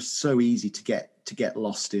trivia are just so easy to get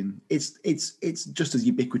lost in. It's just as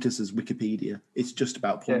ubiquitous as Wikipedia. It's just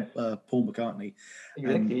about Paul McCartney.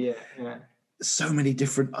 Exactly. Yeah. So many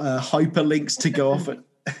different hyperlinks to go off at.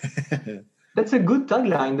 That's a good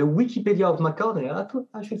tagline, the Wikipedia of McCartney. I thought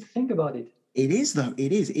I should think about it. It is, though.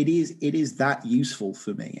 It is that useful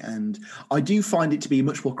for me. And I do find it to be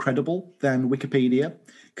much more credible than Wikipedia,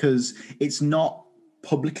 because it's not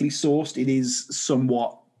publicly sourced. It is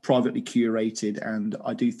somewhat privately curated. And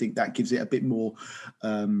I do think that gives it a bit more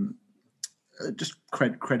just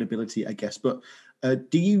credibility, I guess. But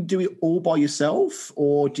do you do it all by yourself,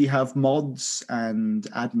 or do you have mods and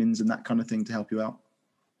admins and that kind of thing to help you out?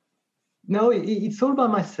 No, it's all by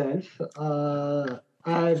myself. I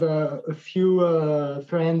have a few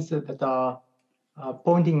friends that are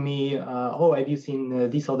pointing me, oh, have you seen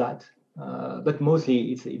this or that? But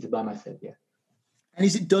mostly it's by myself, yeah. And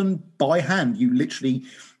is it done by hand? You literally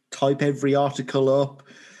type every article up,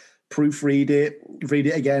 proofread it, read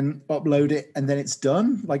it again, upload it, and then it's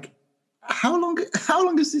done? Like, how long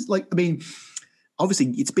is this? Like, I mean,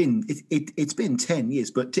 obviously it's been 10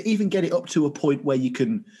 years, but to even get it up to a point where you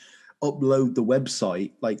can upload the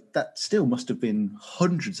website, like, that still must have been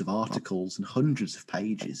hundreds of articles and hundreds of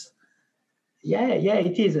pages. Yeah,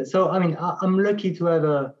 it is. So I mean, I'm lucky to have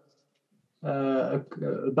a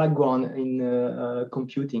background in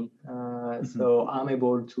computing, so I'm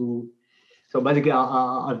able to. So basically,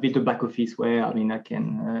 I've built a back office where I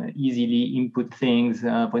can easily input things.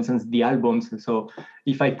 For instance, the albums. So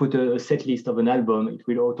if I put a set list of an album, it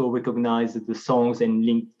will auto recognize the songs and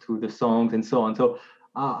link to the songs and so on. So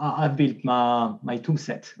I've built my tool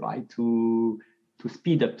set, right, to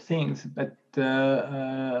speed up things. But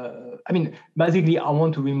basically, I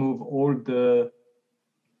want to remove all the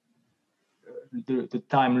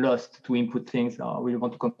time lost to input things. I really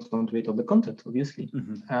want to concentrate on the content, obviously.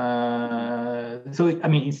 So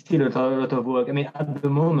it's still a lot of work. At the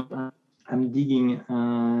moment, I'm digging.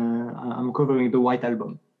 I'm covering the White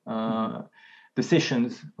Album, the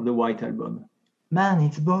sessions of the White Album. Man,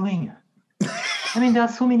 it's boring. There are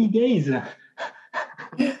so many days.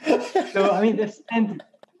 So they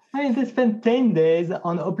spent 10 days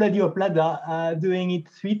on Opladi Oplada, doing it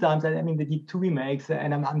 3 times. They did 2 remakes,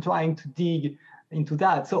 and I'm trying to dig into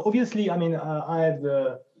that. So obviously, I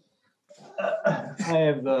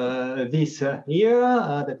have this here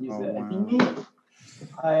that is thingy.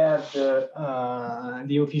 I have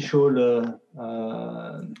the official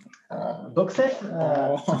box set. I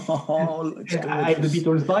have the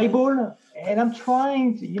Beatles Bible, and I'm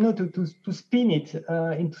trying to spin it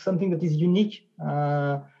into something that is unique.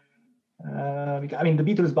 The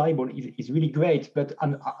Beatles Bible is really great, but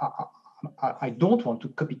I don't want to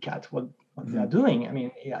copycat what they are doing.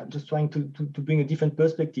 I'm just trying to bring a different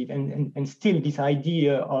perspective and still this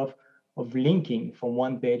idea of linking from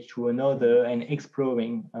one page to another and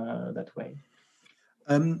exploring that way.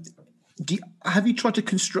 Have you tried to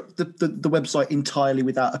construct the website entirely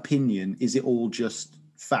without opinion? Is it all just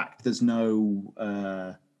fact? There's no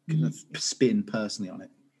kind of spin personally on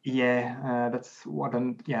it? Yeah, that's what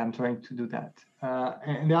I'm trying to do that.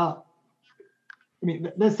 And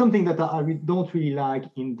there's something that I don't really like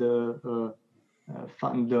in the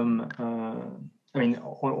fandom.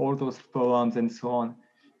 All those forums and so on.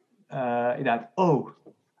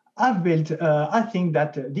 I've built. I think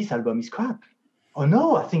that this album is crap. Oh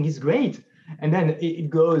no, I think it's great. And then it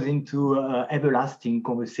goes into everlasting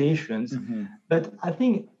conversations. But I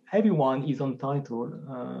think everyone is entitled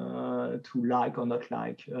to like or not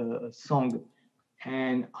like a song.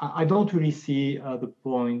 And I don't really see the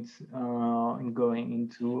point in going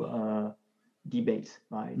into debates,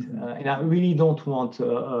 right? And I really don't want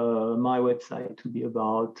my website to be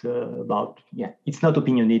about it's not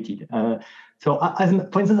opinionated. So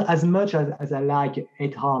for instance, as much as I like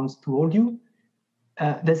 8 Arms Told You,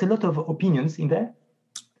 there's a lot of opinions in there.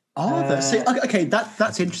 Okay,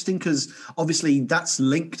 that's interesting, because obviously that's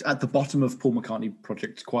linked at the bottom of Paul McCartney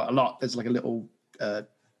Project quite a lot. There's like a little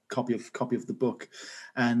copy of the book,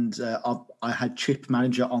 and I had Chip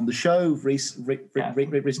Manager on the show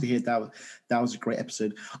recently here. That was a great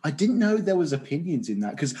episode. I didn't know there was opinions in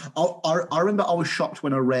that, because I remember I was shocked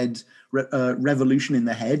when I read Revolution in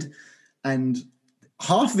the Head, and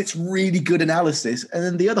half of it's really good analysis, and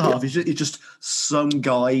then the other half is just some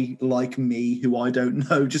guy like me who I don't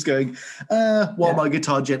know just going, "While my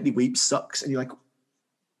guitar gently weeps" sucks, and you're like,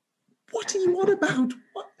 "What are you on about?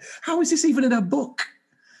 How is this even in a book?"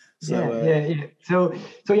 So, So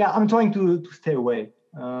I'm trying to stay away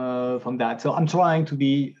from that. So I'm trying to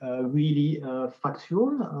be really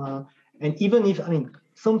factual, and even if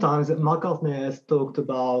sometimes McCartney has talked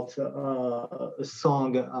about a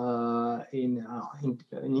song in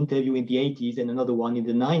an interview in the 80s and another one in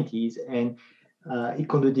the 90s, and it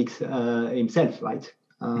contradicts himself, right?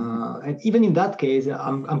 And even in that case,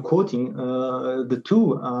 I'm quoting the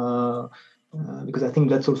two because I think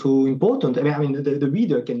that's also important. The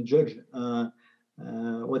reader can judge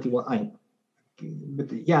what he wants.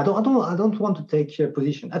 But yeah, I don't want to take a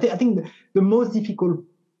position. I think the most difficult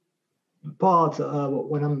part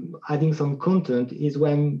when I'm adding some content is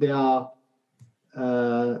when there are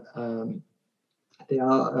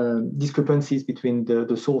discrepancies between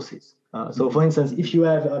the sources. So, for instance, if you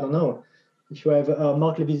have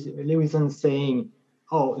Mark Lewison saying,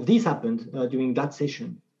 "Oh, this happened during that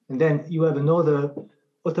session," and then you have another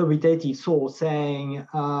authoritative source saying,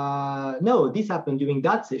 no, this happened during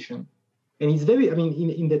that session. And it's very, I mean,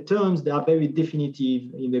 in the terms, they are very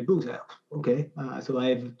definitive in the books. Okay, so I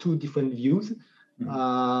have two different views.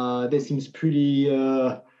 They seems pretty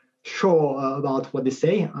sure about what they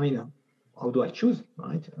say. I mean, how do I choose,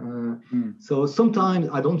 right? So sometimes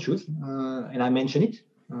I don't choose, and I mention it.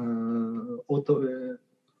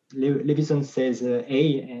 Levison says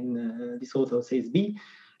A, and this author says B.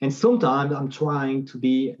 And sometimes I'm trying to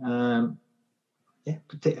be, to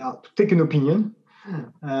take an opinion.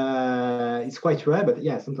 It's quite rare, but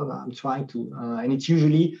yeah, sometimes I'm trying to, and it's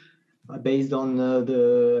usually based on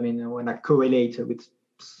when I correlate with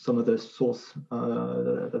some of the source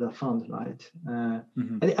that I found, right?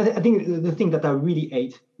 I think the thing that I really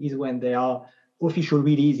hate is when there are official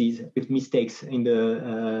releases with mistakes in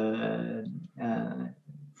the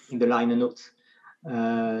liner notes.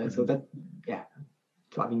 So that,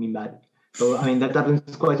 driving me mad. So I mean that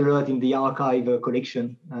happens quite a lot in the archive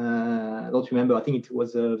collection. I don't remember. I think it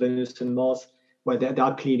was Venus and Mars, where there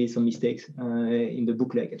are clearly some mistakes in the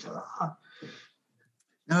booklet.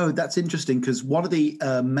 No, that's interesting because one of the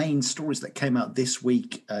main stories that came out this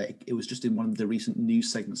week, it was just in one of the recent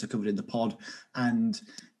news segments I covered in the pod, and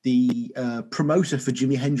the promoter for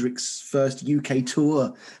Jimi Hendrix's first UK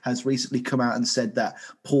tour has recently come out and said that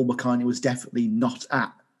Paul McCartney was definitely not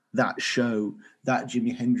at that show that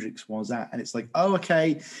Jimi Hendrix was at. And it's like, oh,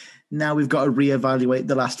 okay, now we've got to reevaluate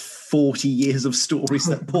the last 40 years of stories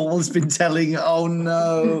that Paul has been telling. Oh,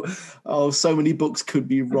 no. Oh, so many books could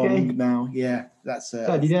be wrong now. Yeah, that's...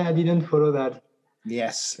 I didn't follow that.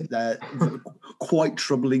 Yes, quite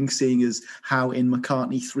troubling seeing as how in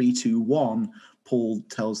McCartney 321, Paul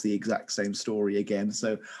tells the exact same story again.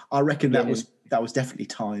 So I reckon that was definitely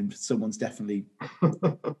timed. Someone's definitely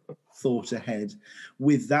thought ahead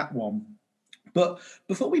with that one. But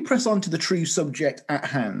before we press on to the true subject at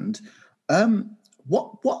hand,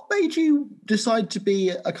 what made you decide to be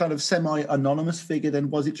a kind of semi-anonymous figure then?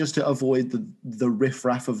 Was it just to avoid the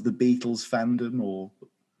riffraff of the Beatles fandom, or?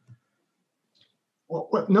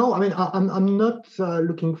 Well, no, I mean, I'm not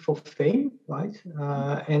looking for fame, right?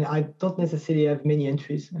 And I don't necessarily have many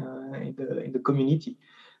entries in the community.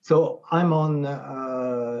 So I'm on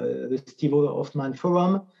the Steve Hoffman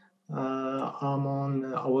forum.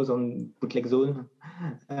 I was on Bootleg Zone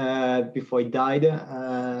before he died.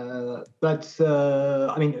 But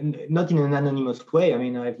I mean, not in an anonymous way. I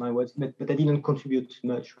mean, I have my words, but I didn't contribute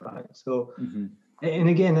much, right? So, and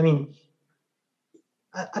again, I mean,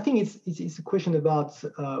 I think it's a question about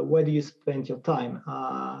where do you spend your time?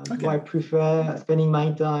 Do I prefer spending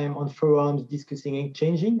my time on forums discussing and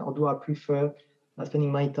changing, or do I prefer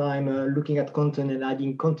spending my time looking at content and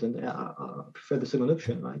adding content? I prefer the second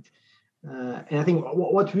option, right? And I think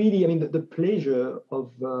what really, I mean, the pleasure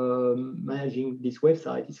of managing this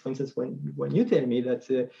website is, for instance, when you tell me that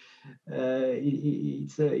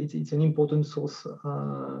it's an important source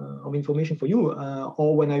of information for you,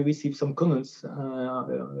 or when I receive some comments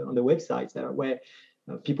on the website where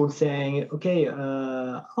people saying, okay,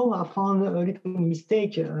 I found a little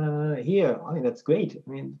mistake here. I mean, that's great. I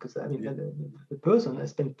mean, because I mean, the person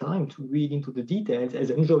has spent time to read into the details,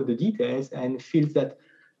 has enjoyed the details, and feels that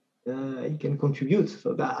he can contribute.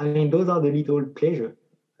 So that, I mean, those are the little pleasure,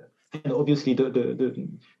 and obviously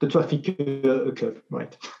the traffic curve,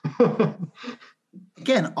 right?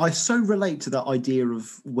 Again, I so relate to that idea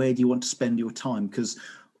of where do you want to spend your time, because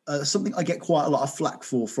something I get quite a lot of flack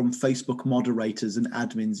for from Facebook moderators and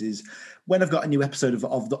admins is when I've got a new episode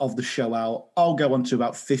of the show out, I'll go on to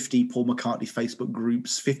about 50 Paul McCartney Facebook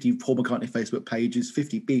groups, 50 Paul McCartney Facebook pages,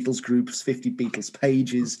 50 Beatles groups, 50 Beatles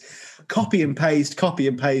pages, copy and paste,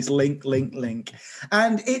 link.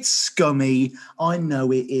 And it's scummy. I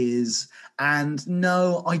know it is. And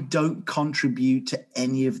no, I don't contribute to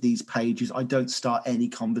any of these pages. I don't start any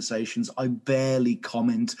conversations. I barely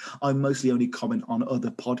comment. I mostly only comment on other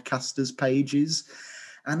podcasters' pages.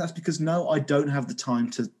 And that's because, no, I don't have the time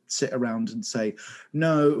to sit around and say,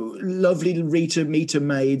 no, lovely Rita Meter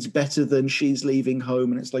Maid's better than She's Leaving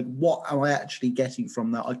Home. And it's like, what am I actually getting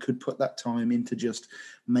from that? I could put that time into just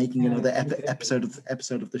making another episode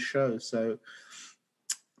of the show. So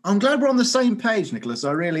I'm glad we're on the same page, Nicholas.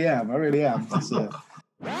 I really am. That's it.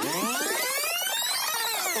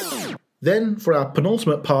 Then, for our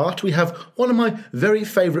penultimate part, we have one of my very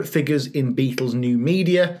favourite figures in Beatles new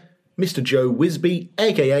media, Mr. Joe Wisby,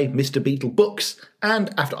 a.k.a. Mr. Beatle Books.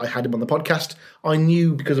 And after I had him on the podcast, I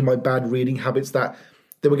knew, because of my bad reading habits, that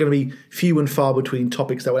there were going to be few and far between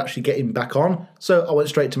topics that would actually get him back on. So I went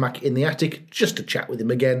straight to Mac in the Attic just to chat with him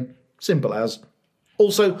again. Simple as.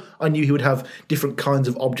 Also, I knew he would have different kinds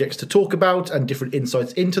of objects to talk about and different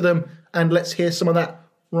insights into them, and let's hear some of that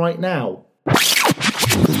right now.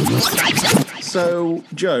 So,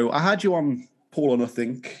 Joe, I had you on Paul or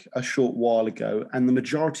Nothing a short while ago, and the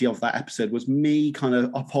majority of that episode was me kind of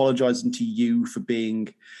apologising to you for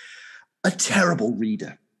being a terrible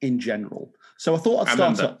reader in general. So I thought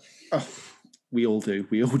I'd start. We all do,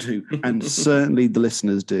 and certainly the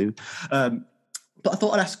listeners do. But I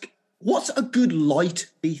thought I'd ask, what's a good light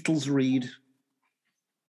Beatles read?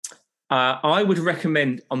 I would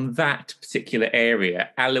recommend on that particular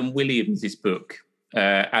area Alan Williams' book.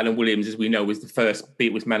 Alan Williams, as we know, was the first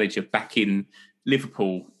Beatles manager back in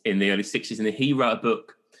Liverpool in the early 60s, and he wrote a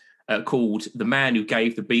book called The Man Who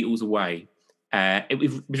Gave the Beatles Away. It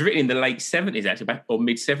was written in the late 70s, actually, or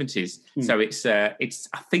mid 70s. So it's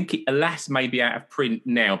I think it, alas, may be out of print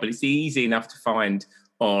now, but it's easy enough to find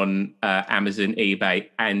on Amazon, eBay,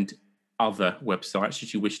 and other websites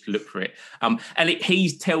should you wish to look for it. And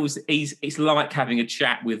it's like having a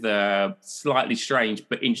chat with a slightly strange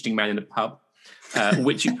but interesting man in a pub,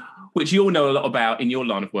 which you all know a lot about in your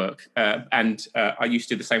line of work. And I used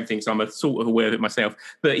to do the same thing, so I'm sort of aware of it myself.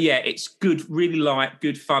 But yeah, it's good, really light,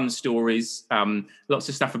 good fun stories. Lots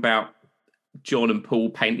of stuff about John and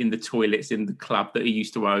Paul painting the toilets in the club that he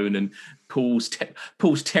used to own, and Paul's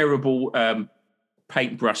terrible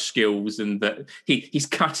paintbrush skills, and that his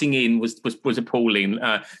cutting in was appalling.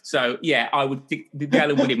 So yeah, I would think the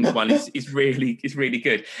Alan Williams one is really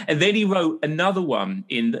good. And then he wrote another one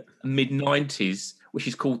in the mid-90s, which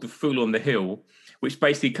is called The Fool on the Hill, which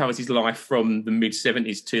basically covers his life from the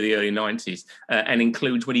mid-70s to the early 90s, and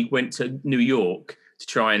includes when he went to New York to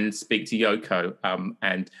try and speak to Yoko.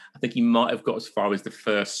 And I think he might have got as far as the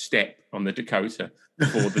first step on the Dakota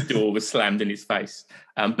before the door was slammed in his face.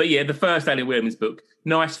 But yeah, the first Alan Williams book,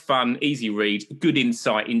 nice, fun, easy read, good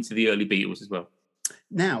insight into the early Beatles as well.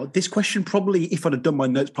 Now, this question probably, if I'd have done my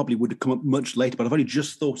notes, probably would have come up much later, but I've only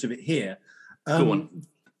just thought of it here. Go on.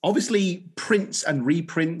 Obviously, prints and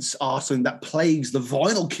reprints are something that plagues the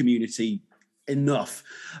vinyl community enough.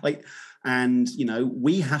 And,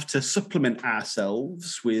 we have to supplement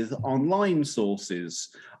ourselves with online sources.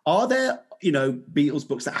 Are there, Beatles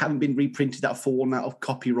books that haven't been reprinted, that have fallen out of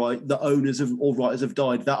copyright, the owners or writers have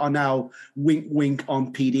died, that are now wink, wink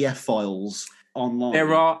on PDF files online?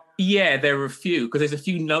 There are a few, because there's a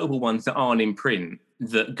few notable ones that aren't in print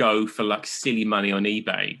that go for like silly money on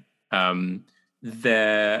eBay.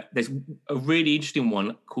 There's a really interesting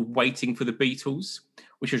one called Waiting for the Beatles,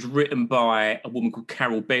 which was written by a woman called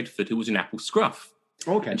Carol Bedford, who was an Apple Scruff.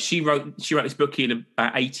 Okay. And she wrote this book in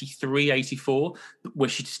about 83, 84, where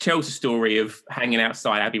she just tells the story of hanging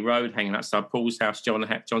outside Abbey Road, hanging outside Paul's house,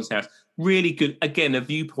 John's house. Really good. Again, a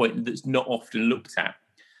viewpoint that's not often looked at.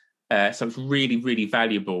 So it's really, really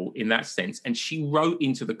valuable in that sense. And she wrote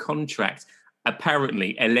into the contract,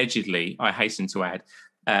 apparently, allegedly, I hasten to add,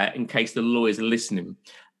 in case the lawyers are listening,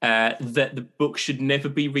 that the book should never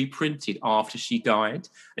be reprinted after she died.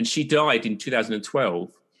 And she died in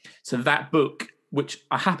 2012. So that book, which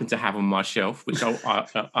I happen to have on my shelf, which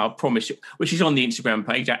I'll promise you, which is on the Instagram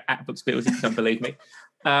page at Books Beatles, if you don't believe me.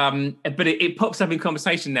 But it pops up in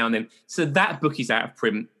conversation now and then. So that book is out of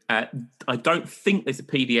print. I don't think there's a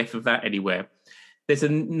PDF of that anywhere. There's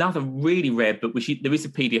another really rare book, there is a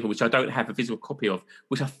PDF of which I don't have a physical copy of,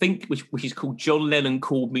 which I think which is called John Lennon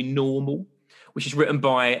Called Me Normal, which is written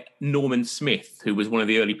by Norman Smith, who was one of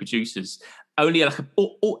the early producers.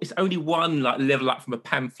 It's only one level up from a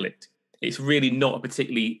pamphlet. It's really not a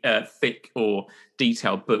particularly thick or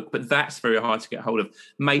detailed book, but that's very hard to get hold of.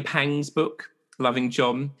 May Pang's book, Loving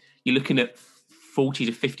John, you're looking at 40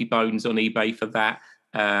 to 50 bones on eBay for that.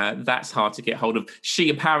 That's hard to get hold of.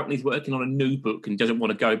 She apparently is working on a new book and doesn't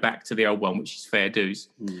want to go back to the old one, which is fair dues.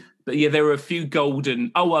 But yeah, there are a few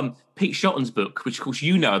golden... Pete Shotton's book, which of course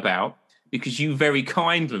you know about, because you very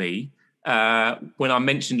kindly, when I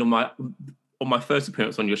mentioned on my first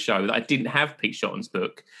appearance on your show that I didn't have Pete Shotton's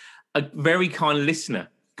book, a very kind listener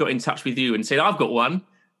got in touch with you and said, I've got one.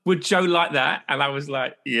 Would Joe like that? And I was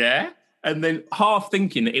like, yeah. And then half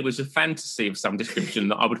thinking that it was a fantasy of some description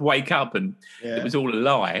that I would wake up and it was all a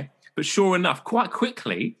lie. But sure enough, quite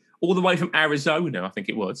quickly, all the way from Arizona, I think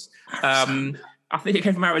it was. I think it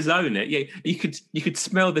came from Arizona. Yeah, you could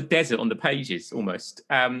smell the desert on the pages almost.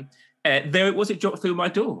 There it was, it dropped through my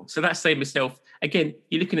door. So that saved myself. Again,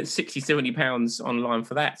 you're looking at £60, £70 online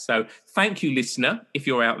for that. So thank you, listener, if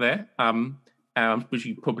you're out there, which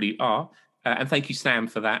you probably are. And thank you, Sam,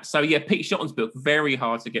 for that. So yeah, Pete Shotton's book, very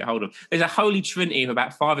hard to get hold of. There's a holy trinity of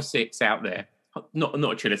about 5 or 6 out there. Not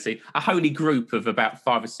a trinity, a holy group of about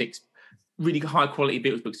 5 or 6 really high quality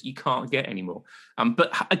Beatles books that you can't get anymore.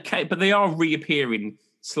 But they are reappearing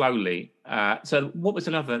slowly. So what was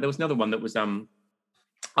another? There was another one that was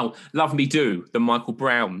Oh, Love Me Do, the Michael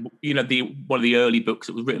Brown, one of the early books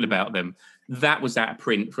that was written about them. That was out of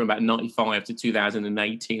print from about 95 to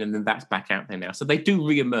 2018, and then that's back out there now. So they do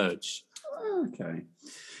re-emerge. Okay.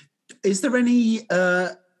 Is there any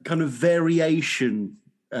kind of variation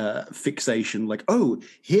fixation? Like, oh,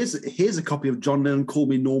 here's a copy of John Lennon Call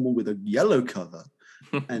Me Normal with a yellow cover,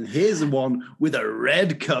 and here's the one with a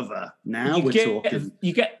red cover. Now we're talking.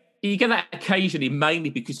 You get that occasionally,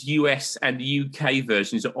 mainly because US and UK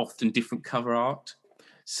versions are often different cover art.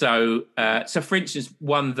 So for instance,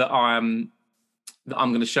 one that I'm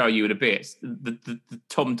going to show you in a bit, the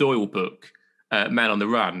Tom Doyle book, Man on the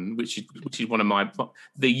Run, which is one of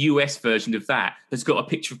the US version of that has got a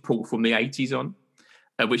picture of Paul from the 80s on,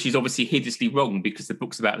 which is obviously hideously wrong because the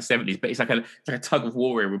book's about the 70s, but it's like a tug of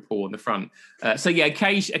war with Paul on the front.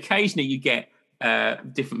 Occasionally you get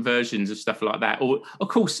different versions of stuff like that. Or, of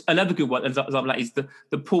course, another good one example of that is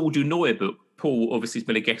the Paul Dunoyer book. Paul obviously has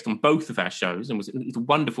been a guest on both of our shows and he's a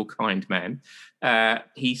wonderful, kind man.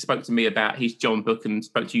 He spoke to me about his John book and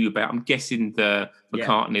spoke to you about, I'm guessing, the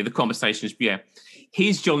McCartney, the Conversations. Yeah.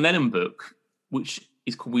 His John Lennon book, which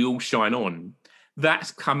is called We All Shine On,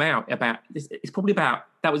 that's come out that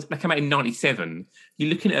came out in 97. You're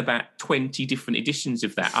looking at about 20 different editions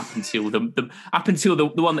of that up until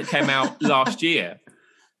the one that came out last year.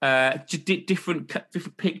 Different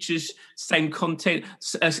pictures, same content.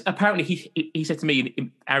 Apparently, he said to me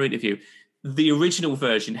in our interview, the original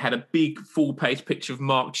version had a big full-page picture of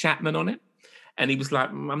Mark Chapman on it, and he was like,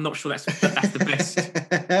 "I'm not sure that's the best."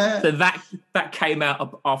 So that came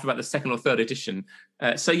out after about the second or third edition.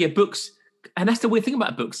 Books, and that's the weird thing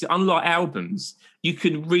about books. Unlike albums, you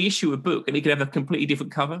can reissue a book and it can have a completely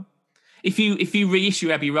different cover. If you reissue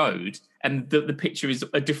Abbey Road and the picture is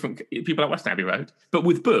a different, people are like, what's Abbey Road? But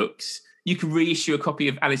with books, you can reissue a copy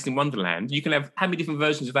of Alice in Wonderland. You can have, how many different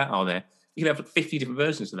versions of that are there? You can have 50 different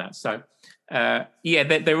versions of that. So there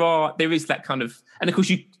is that kind of, and of course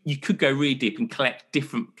you could go really deep and collect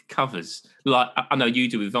different covers. Like I know you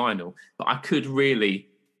do with vinyl, but I could really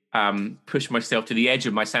push myself to the edge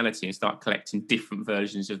of my sanity and start collecting different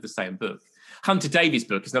versions of the same book. Hunter Davies'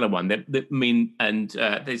 book is another one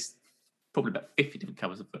there's probably about 50 different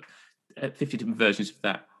covers of it, 50 different versions of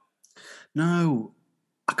that. No,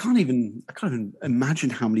 I can't even imagine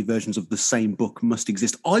how many versions of the same book must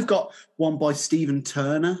exist. I've got one by Stephen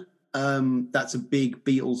Turner. That's a big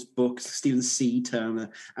Beatles book, Stephen C. Turner.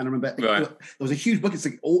 And I remember there was a huge book. It's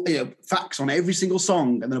like all facts on every single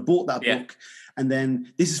song. And then I bought that book. And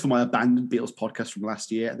then this is for my Abandoned Beatles podcast from last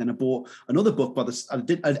year. And then I bought another book by I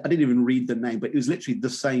didn't even read the name, but it was literally the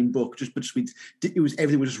same book.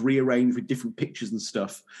 Everything was just rearranged with different pictures and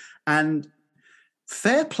stuff. And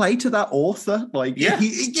fair play to that author. Like, if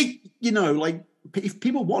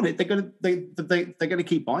people want it, they're gonna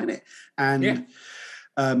keep buying it. And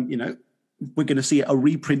we're going to see a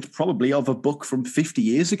reprint probably of a book from 50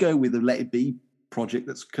 years ago with a Let It Be project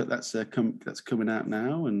that's coming out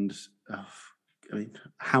now. And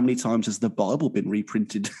how many times has the Bible been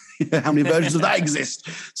reprinted? How many versions of that exist?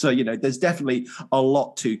 So, there's definitely a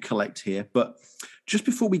lot to collect here. But just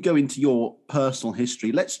before we go into your personal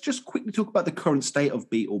history, let's just quickly talk about the current state of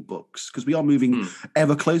Beatle books, because we are moving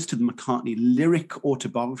ever closer to the McCartney lyric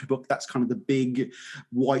autobiography book. That's kind of the big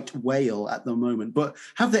white whale at the moment. But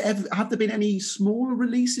have there been any smaller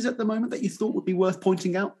releases at the moment that you thought would be worth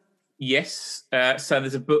pointing out? Yes. So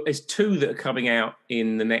there's two that are coming out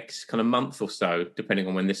in the next kind of month or so, depending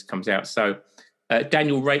on when this comes out. So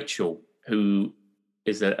Daniel Rachel, who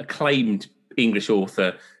is an acclaimed English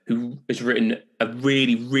author who has written a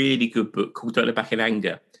really, really good book called Don't Look Back in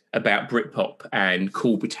Anger about Britpop and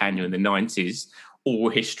Cool Britannia in the 90s, oral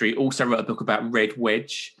history. Also wrote a book about Red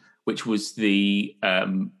Wedge, which was the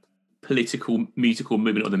political musical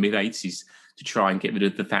movement of the mid-80s to try and get rid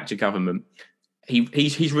of the Thatcher government.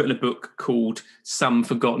 He's written a book called Some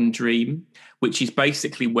Forgotten Dream, which is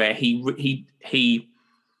basically where he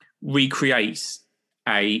recreates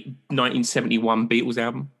a 1971 Beatles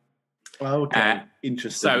album. Oh, okay.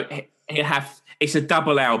 Interesting. So it's a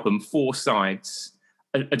double album, 4 sides,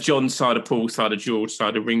 a John side, a Paul side, a George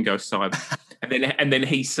side, a Ringo side, and then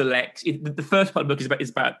he selects. The first part of the book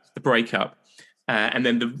is about the breakup, and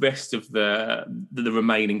then the rest of the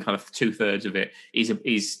remaining kind of 2/3 of it is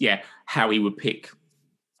how he would pick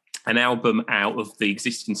an album out of the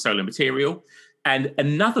existing solo material, and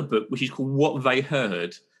another book which is called What They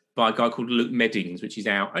Heard by a guy called Luke Meddings, which is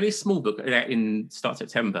out, and it's a small book, out in start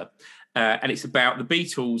September. And it's about the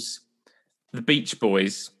Beatles, the Beach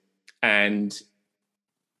Boys, and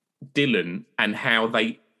Dylan, and how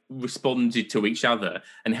they responded to each other,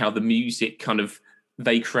 and how the music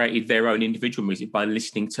they created their own individual music by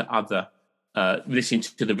listening to other listening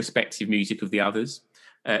to the respective music of the others.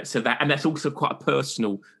 So that's also quite a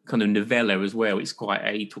personal kind of novella as well. It's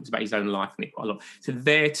he talks about his own life in it quite a lot. So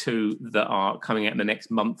they're two that are coming out in the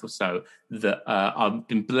next month or so that I've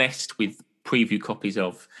been blessed with preview copies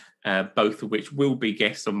of, both of which will be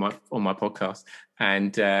guests on my podcast.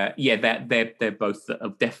 And they're both that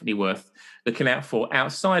are definitely worth looking out for.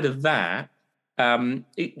 Outside of that,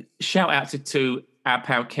 shout out to our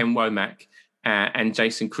pal Ken Womack and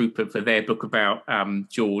Jason Krupa for their book about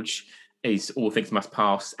George is All Things Must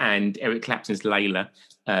Pass, and Eric Clapton's Layla.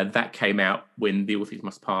 That came out when the All Things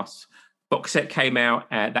Must Pass box set came out.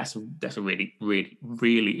 That's a really, really,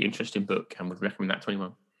 really interesting book, and would recommend that to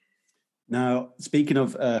anyone. Now, speaking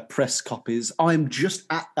of press copies, I'm just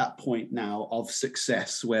at that point now of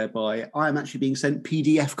success whereby I'm actually being sent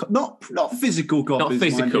PDF, not physical copies. Not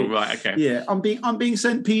physical, right? Okay. Yeah, I'm being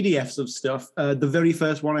sent PDFs of stuff. The very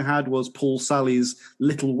first one I had was Paul Sally's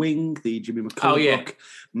Little Wing, the Jimmy McCullough book.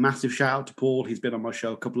 Massive shout out to Paul. He's been on my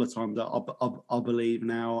show a couple of times, I believe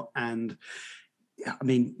now, and I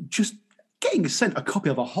mean, just getting sent a copy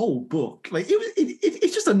of a whole book, like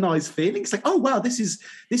it's just a nice feeling. It's like, oh wow, this is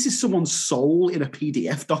someone's soul in a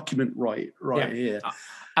PDF document, right here.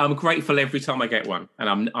 I'm grateful every time I get one,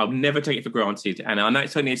 and I'll never take it for granted. And I know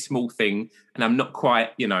it's only a small thing, and I'm not quite,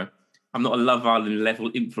 I'm not a Love Island level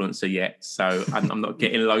influencer yet, so I'm not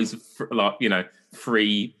getting loads of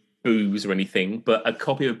free booze or anything. But a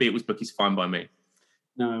copy of a Beatles book is fine by me.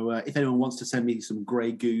 No, if anyone wants to send me some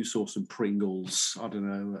Grey Goose or some Pringles, I don't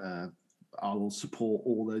know. I'll support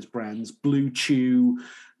all those brands. Blue Chew,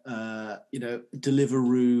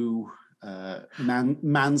 Deliveroo,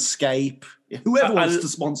 Manscape. Whoever wants to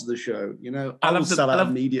sponsor the show, I will sell out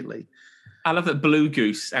immediately. I love that Blue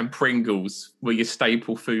Goose and Pringles were your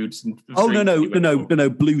staple foods. No.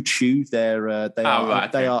 Blue Chew. They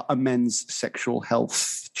are a men's sexual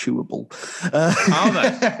health chewable. Are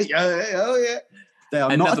they? Yeah. They are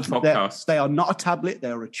another podcast. They are not a tablet. They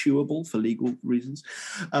are a chewable for legal reasons.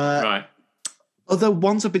 Right. Other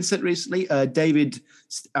ones have been sent recently. David,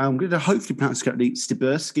 I'm going to hopefully pronounce it correctly,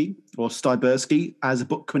 Styberski, has a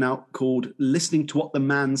book coming out called "Listening to What the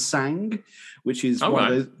Man Sang," which is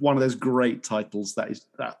one of those great titles. That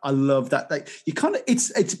I love that. You kind of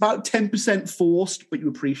it's about 10% forced, but you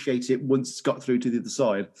appreciate it once it's got through to the other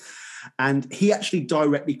side. And he actually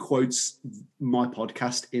directly quotes my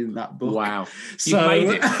podcast in that book. Wow. So, you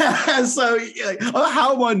made it. So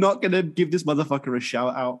how am I not going to give this motherfucker a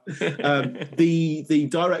shout out? The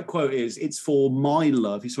direct quote is, it's for My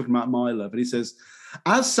Love. He's talking about My Love. And he says,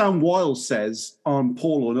 as Sam Wiles says on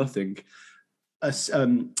Paul or Nothing, it's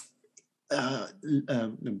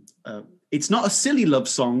not a silly love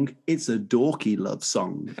song, it's a dorky love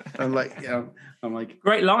song. I'm like,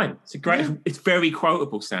 great line. It's very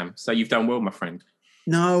quotable, Sam. So you've done well, my friend.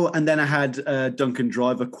 No, and then I had Duncan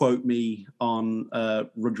Driver quote me on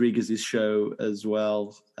Rodriguez's show as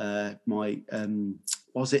well. What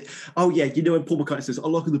was it? Oh yeah, when Paul McCartney says, "I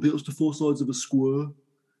liken the Beatles to four sides of a square,"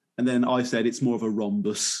 and then I said it's more of a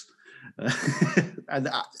rhombus. And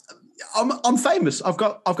I'm famous. I've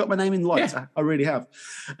got my name in lights. Yeah. I really have.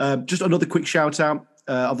 Just another quick shout out.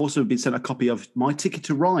 I've also been sent a copy of My Ticket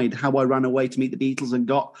to Ride, How I Ran Away to Meet the Beatles and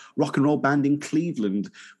Got Rock and Roll Band in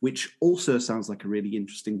Cleveland, which also sounds like a really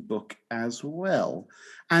interesting book as well.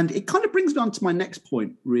 And it kind of brings me on to my next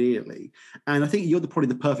point, really. And I think you're probably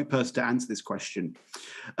the perfect person to answer this question.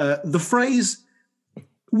 The phrase,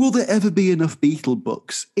 will there ever be enough Beatle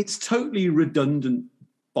books? It's totally redundant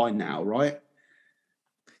by now, right?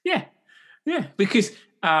 Yeah, because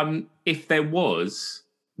if there was,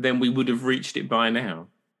 then we would have reached it by now.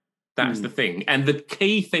 That's the thing. And the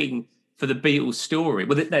key thing for the Beatles story,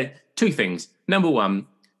 well, there are two things. Number one,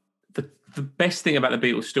 the best thing about the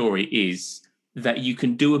Beatles story is that you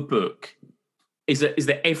can do a book, is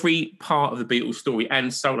that every part of the Beatles story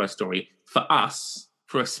and solo story, for us,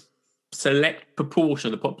 for a select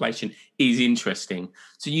proportion of the population, is interesting.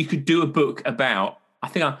 So you could do a book about, I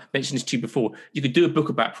think I mentioned this to you before, you could do a book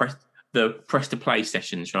about the press to play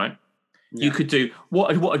sessions, right? Yeah. You could do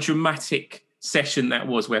what a dramatic session that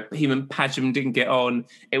was, where him and Padgham didn't get on.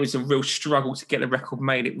 It was a real struggle to get the record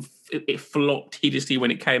made. It flopped hideously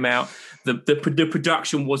when it came out. The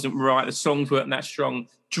production wasn't right. The songs weren't that strong.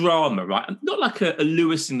 Drama, right? Not like a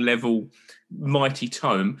Lewison level mighty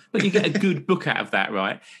tome, but you get a good book out of that,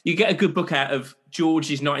 right? You get a good book out of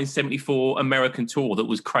George's 1974 American tour that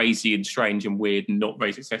was crazy and strange and weird and not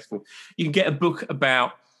very successful. You can get a book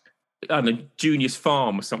about, I don't know, Junior's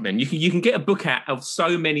Farm or something. You can get a book out of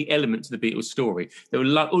so many elements of the Beatles story. There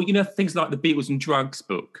were things like the Beatles and Drugs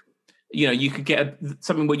book You know, you could get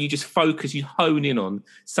something where you just focus, you hone in on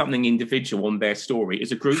something individual on their story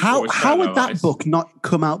as a group. How or a how solo would that artist. book not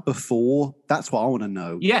come out before? That's what I want to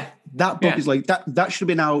know. Yeah, that book yeah. is like that should have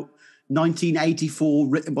been out 1984,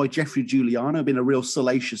 written by Jeffrey Giuliano, been a real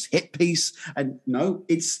salacious hit piece. And no,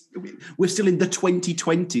 we're still in the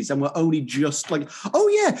 2020s, and we're only just like, oh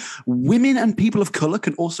yeah, women and people of color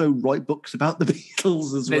can also write books about the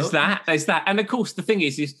Beatles as well. There's that, and of course the thing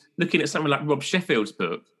is looking at something like Rob Sheffield's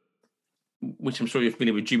book, which I'm sure you're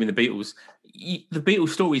familiar with, Jimmy and the Beatles. The Beatles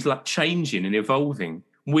story is like changing and evolving.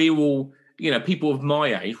 We're all, you know, people of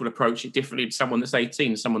my age will approach it differently to someone that's 18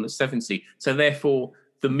 and someone that's 70. So therefore,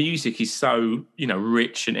 the music is so, you know,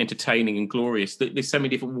 rich and entertaining and glorious that there's so many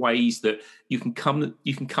different ways that you can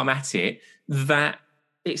come at it. That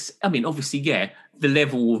it's, I mean, obviously, yeah, the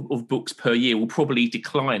level of books per year will probably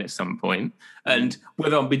decline at some point, and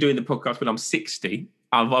whether I'll be doing the podcast when I'm 60,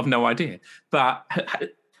 I've no idea. But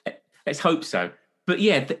let's hope so. But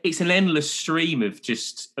yeah, it's an endless stream of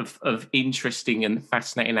just of interesting and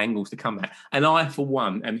fascinating angles to come at, and I, for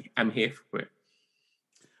one, am here for it.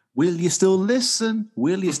 Will you still listen?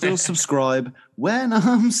 Will you still subscribe when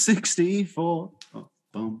I'm 64? Oh,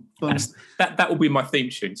 boom, boom. That will be my theme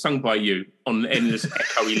tune, sung by you on an endless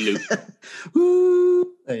echoey loop.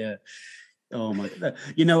 Woo! Yeah. Oh my God.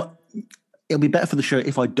 You know, it'll be better for the show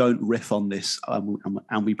if I don't riff on this,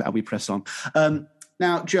 and we press on.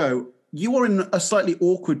 Now, Joe, you are in a slightly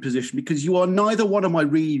awkward position because you are neither one of my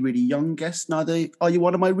really, really young guests, neither are you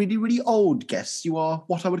one of my really, really old guests. You are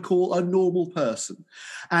what I would call a normal person.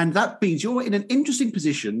 And that means you're in an interesting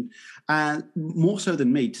position, more so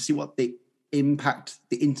than me, to see what the impact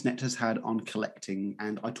the internet has had on collecting.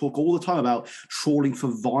 And I talk all the time about trawling for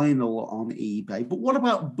vinyl on eBay. But what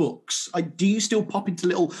about books? Do you still pop into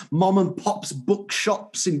little mom and pop's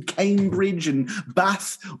bookshops in Cambridge and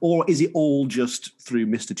Bath, or is it all just through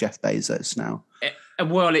Mr. Jeff Bezos now?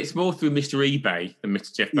 Well, it's more through Mr. eBay than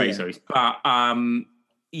Mr. Jeff Bezos. Yeah. But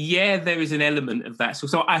yeah, there is an element of that.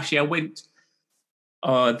 So actually, I went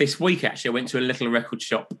this week. Actually, I went to a little record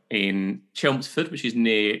shop in Chelmsford, which is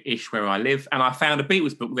near-ish where I live, and I found a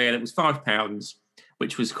Beatles book there that was £5,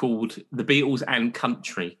 which was called The Beatles and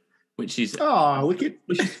Country, which is wicked.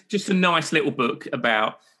 Which is just a nice little book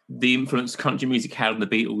about the influence country music had on the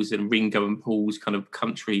Beatles and Ringo and Paul's kind of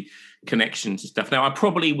country connections and stuff. Now, I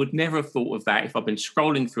probably would never have thought of that if I'd been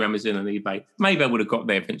scrolling through Amazon and eBay. Maybe I would have got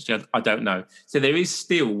there eventually. I don't know. So there is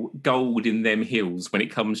still gold in them hills when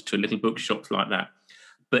it comes to little bookshops like that.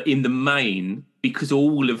 But in the main, because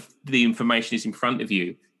all of the information is in front of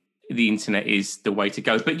you, the internet is the way to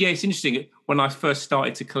go. But yeah, it's interesting. When I first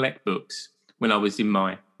started to collect books, when I was in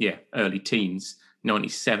my early teens,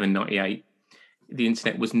 97, 98, the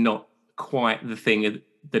internet was not quite the thing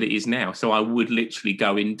that it is now. So I would literally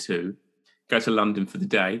go to London for the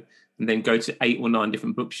day and then go to 8 or 9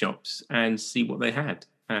 different bookshops and see what they had.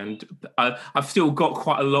 And I've still got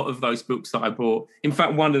quite a lot of those books that I bought. In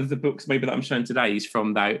fact, one of the books maybe that I'm showing today is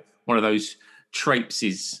from one of those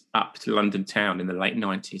traipses up to London town in the late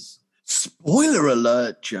 90s. Spoiler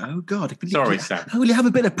alert, Joe. God, sorry, Sam. I really have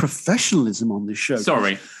a bit of professionalism on this show.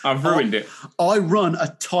 Sorry, I've ruined it. I run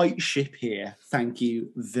a tight ship here. Thank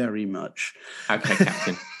you very much. Okay,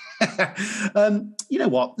 Captain. You know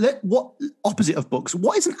what? What opposite of books?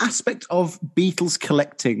 What is an aspect of Beatles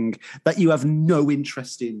collecting that you have no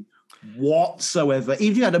interest in whatsoever?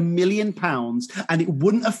 Even if you had £1 million and it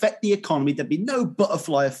wouldn't affect the economy, there'd be no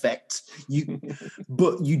butterfly effect.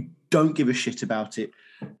 But you don't give a shit about it.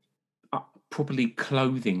 Probably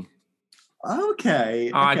clothing.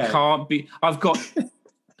 Okay. I can't be. I've got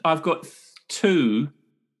 2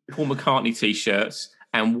 Paul McCartney t-shirts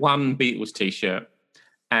and 1 Beatles t-shirt.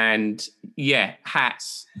 And yeah,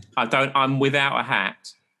 hats. I'm without a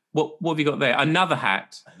hat. What have you got there? Another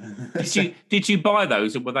hat. Did you buy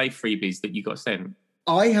those, or were they freebies that you got sent?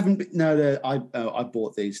 I haven't. No. I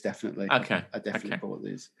bought these definitely. Okay. I definitely bought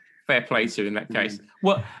these. Fair play to you in that case.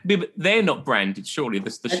 Well, but they're not branded, surely.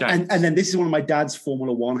 That's the shame. And then this is one of my dad's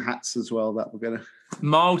Formula One hats as well that we're gonna.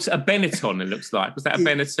 Mild, a Benetton. It looks like. Was that a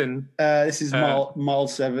Benetton? This is Mile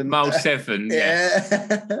 7. Mile 7.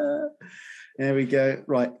 Yeah. There we go.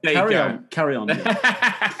 Right. Carry on.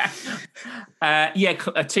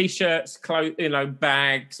 T-shirts, clothes,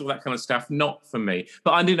 bags, all that kind of stuff. Not for me.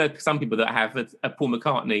 But I do know some people that have a Paul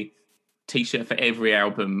McCartney T-shirt for every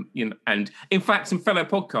album. And in fact, some fellow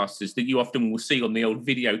podcasters that you often will see on the old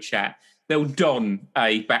video chat, they'll don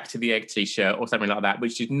a Back to the Egg T-shirt or something like that,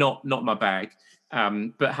 which is not my bag.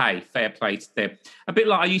 But hey, fair play to them. A bit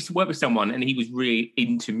like I used to work with someone and he was really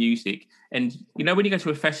into music. And you know when you go to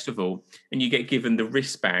a festival and you get given the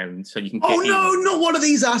wristband so you can get not one of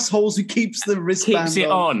these assholes who keeps the wristband keeps it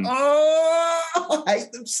on. Oh, I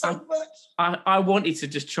hate them so much. I wanted to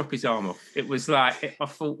just chop his arm off. It was like, I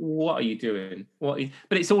thought, what are you doing? But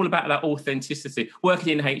it's all about that authenticity.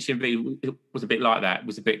 Working in HMV was a bit like that. It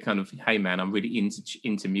was a bit kind of, hey man, I'm really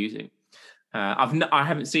into music. I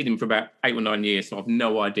haven't seen him for about 8 or 9 years, so I've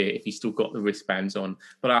no idea if he's still got the wristbands on.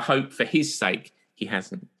 But I hope for his sake he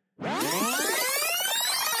hasn't.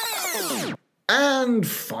 And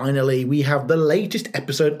finally, we have the latest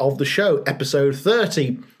episode of the show, episode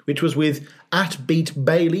 30, which was with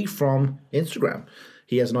 @BeatBailey from Instagram.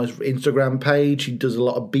 He has a nice Instagram page. He does a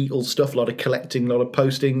lot of Beatles stuff, a lot of collecting, a lot of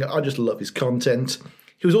posting. I just love his content.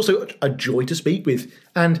 He was also a joy to speak with.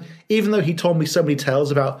 And even though he told me so many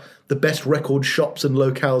tales about the best record shops and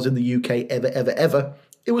locales in the UK ever,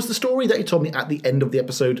 it was the story that he told me at the end of the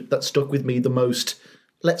episode that stuck with me the most.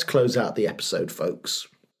 Let's close out the episode, folks.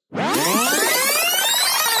 I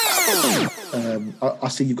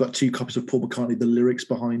see you've got 2 copies of Paul McCartney, the lyrics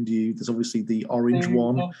behind you. There's obviously the orange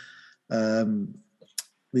one. I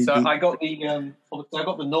got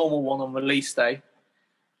the normal one on release day,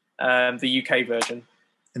 the UK version.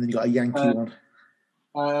 And then you got a Yankee one.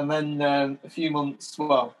 And then a few months,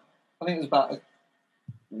 well, I think it was about,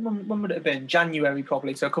 when would it have been? January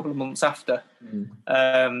probably, so a couple of months after.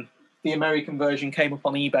 The American version came up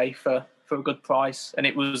on eBay for a good price, and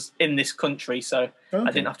it was in this country, so I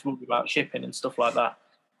didn't have to worry about shipping and stuff like that.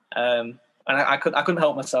 And I couldn't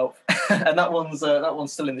help myself. And that one's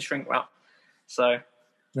still in the shrink wrap. So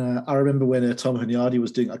I remember when Tom Hunyadi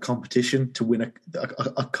was doing a competition to win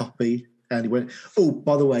a copy, and he went, "Oh,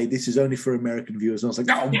 by the way, this is only for American viewers." And I was like,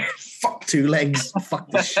 "Oh, fuck 2 legs, fuck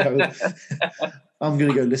this show. I'm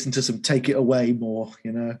gonna go listen to some Take It Away more."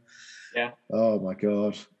 Yeah. Oh my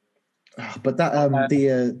god. But that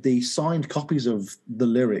the signed copies of the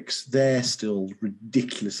lyrics, they're still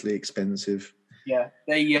ridiculously expensive. Yeah,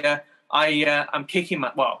 I'm kicking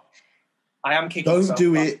my. Well, I am kicking. Don't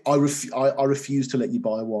do it. I refuse to let you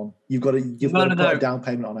buy one. You've got to put a down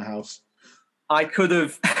payment on a house. I could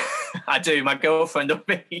have. I do. My girlfriend will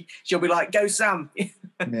be. She'll be like, "Go, Sam."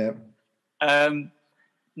 Yeah.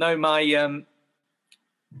 No, my.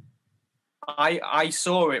 I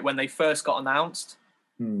saw it when they first got announced,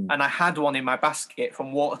 and I had one in my basket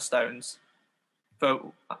from Waterstones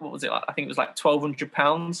for what was it? I think it was like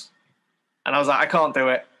 £1,200, and I was like, I can't do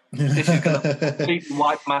it. This is going to completely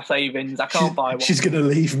wipe my savings. I can't buy one. She's going to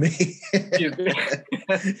leave me.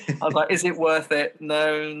 I was like, is it worth it?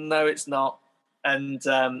 No, it's not. And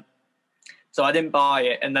so I didn't buy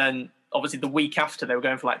it. And then obviously the week after they were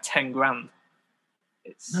going for like 10 grand.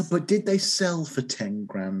 No, but did they sell for 10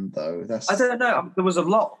 grand though? I don't know. There was a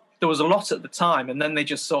lot at the time, and then they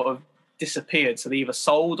just sort of disappeared. So they either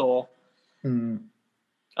sold or I don't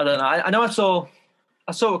know. I know I saw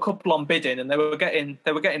a couple on bidding, and they were getting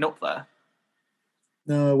up there.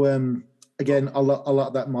 No, again, a lot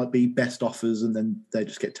of that might be best offers, and then they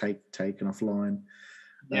just get taken offline.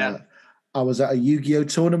 Yeah. I was at a Yu-Gi-Oh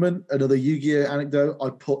tournament. Another Yu-Gi-Oh anecdote. I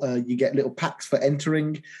put you get little packs for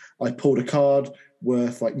entering. I pulled a card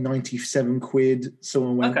worth like 97 quid.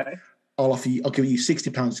 Someone went, okay. I'll give you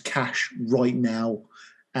 £60 cash right now.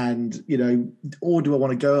 And, or do I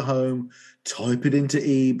want to go home, type it into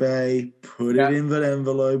eBay, put it in the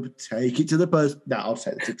envelope, take it to the post? No, I'll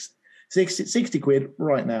take the 60 quid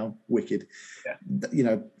right now. Wicked.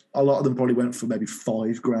 Yeah. A lot of them probably went for maybe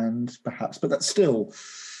 5 grand, perhaps, but that's still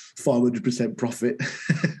 500% profit.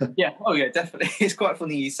 Yeah. Oh, yeah, definitely. It's quite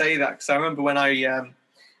funny you say that, because I remember when I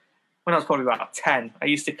was probably about 10, I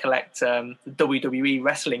used to collect the WWE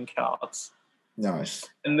wrestling cards. Nice.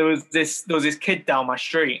 And there was this kid down my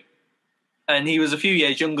street, and he was a few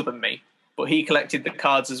years younger than me, but he collected the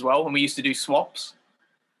cards as well, and we used to do swaps.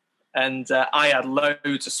 And I had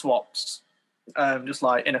loads of swaps, just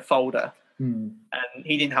like in a folder. And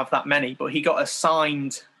he didn't have that many, but he got a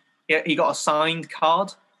signed. He got a signed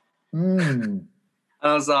card. And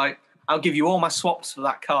I was like, "I'll give you all my swaps for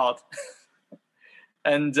that card."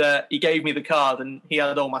 And he gave me the card, and he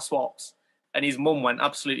had all my swaps. And his mum went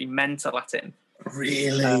absolutely mental at him.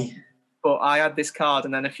 Really? But I had this card,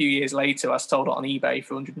 and then a few years later, I sold it on eBay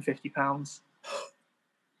for £150.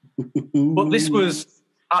 But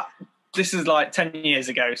this is like 10 years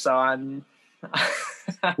ago, so I'm...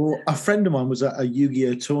 Well, a friend of mine was at a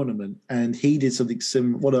Yu-Gi-Oh tournament, and he did something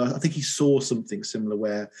similar. Well, I think he saw something similar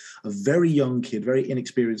where a very young kid, very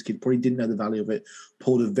inexperienced kid, probably didn't know the value of it,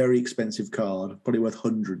 pulled a very expensive card, probably worth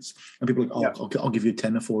hundreds, and people were like, "Oh, I'll give you a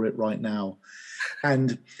tenner for it right now."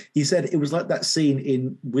 And he said it was like that scene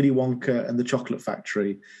in Willy Wonka and the Chocolate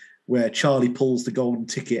Factory where Charlie pulls the golden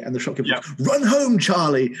ticket and the shopkeeper goes, "Run home,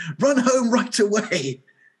 Charlie! Run home right away!"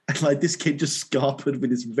 And like this kid just scarpered with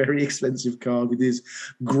his very expensive car with his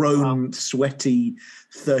grown, sweaty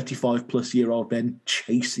 35-plus-year-old men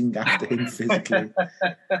chasing after him physically.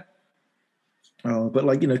 Oh, but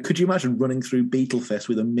like, you know, could you imagine running through Beetlefest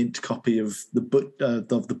with a mint copy of the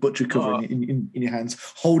butcher cover in your hands,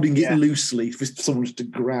 holding it loosely for someone to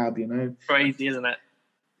grab, you know? Crazy, isn't it?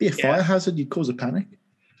 Be a fire hazard, you'd cause a panic.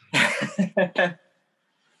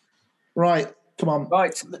 Right, come on.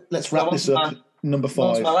 Right. Let's wrap this up. Number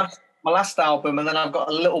 5. My last album, and then I've got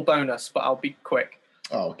a little bonus, but I'll be quick.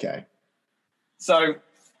 Oh, okay. So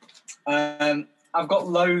I've got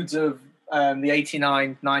loads of the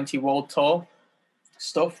 89-90 World Tour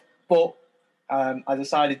stuff, but I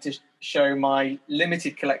decided to show my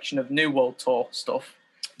limited collection of New World Tour stuff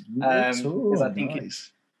because I think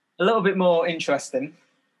it's a little bit more interesting.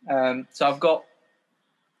 So I've got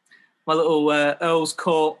my little Earl's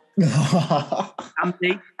Court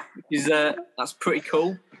Andy, which is that's pretty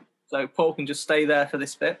cool. So Paul can just stay there for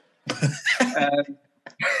this bit.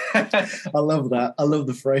 I love that. I love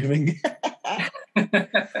the framing.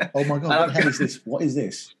 Oh my god! What the hell is this? What is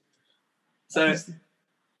this? So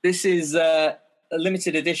this is a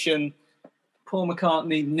limited edition Paul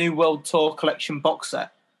McCartney New World Tour Collection box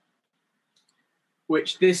set.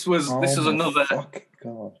 Which this was another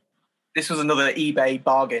eBay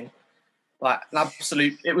bargain. Like an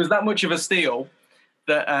absolute, it was that much of a steal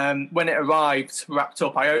that when it arrived wrapped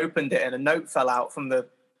up, I opened it and a note fell out from the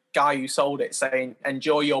guy who sold it saying,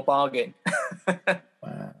 "Enjoy your bargain."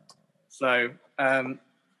 Wow. So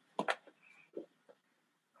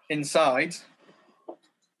inside, I'm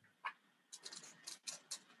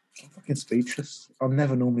fucking speechless. I'm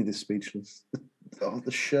never normally this speechless. Oh, the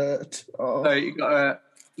shirt. Oh. So you got a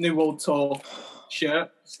New World Tour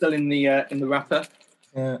shirt still in the wrapper.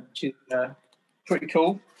 Yeah, which is pretty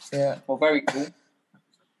cool. Yeah, well, very cool.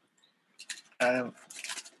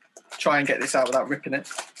 Try and get this out without ripping it.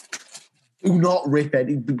 Do not rip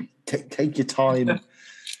it. Take your time.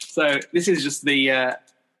 So this is just the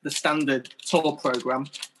standard tour program,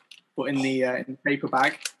 but in the paper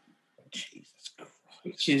bag. Jesus Christ.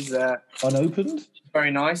 Which is unopened.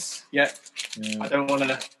 Very nice. Yeah. I don't want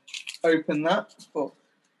to open that,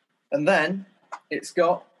 and then it's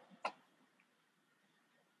got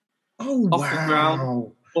Off the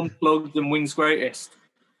Ground, Unplugged, and Wings Greatest.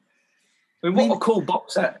 I mean, what a cool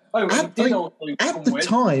box set! Oh, at the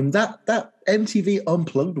time, that MTV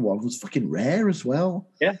Unplugged one was fucking rare as well.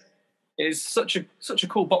 Yeah, it's such a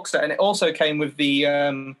cool box set, and it also came with the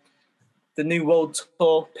New World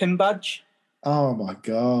Tour pin badge. Oh my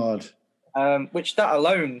god! Which that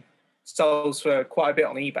alone sells for quite a bit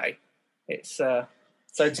on eBay. It's so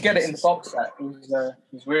to get it in the box set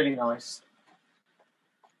was really nice.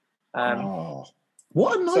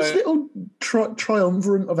 What a nice little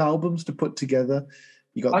triumvirate of albums to put together.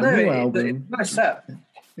 You got the new album. It's a nice set.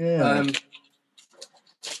 Yeah.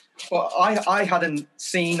 Well, I hadn't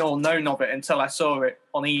seen or known of it until I saw it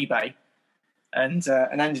on eBay, and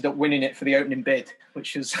ended up winning it for the opening bid,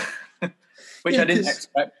 which was which I didn't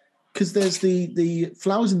expect. Because there's the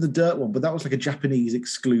Flowers in the Dirt one, but that was like a Japanese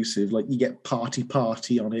exclusive. Like you get Party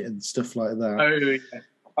on it and stuff like that. Oh yeah,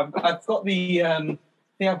 I've got the. I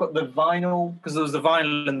think I've got the vinyl, because there was the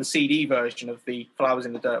vinyl and the CD version of the Flowers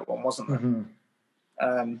in the Dirt one, wasn't there?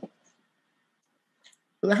 Mm-hmm.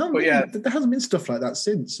 But there hasn't been stuff like that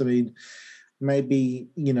since. I mean, maybe,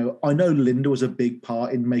 you know, I know Linda was a big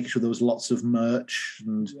part in making sure there was lots of merch,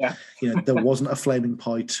 and you know, there wasn't a Flaming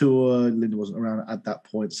Pie tour. Linda wasn't around at that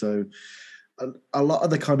point, so a lot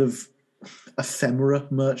of the kind of ephemera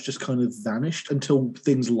merch just kind of vanished until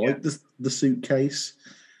things like the suitcase.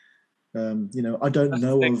 You know, I don't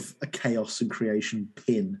know of a Chaos and Creation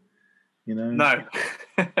pin, you know? No.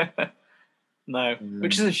 No,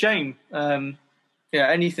 which is a shame.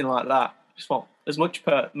 Anything like that. Just want as much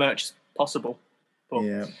merch as possible.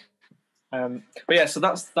 But, so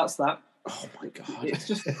that's that. Oh my God. It's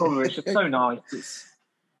just the cover. It's just so nice. It's,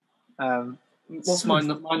 my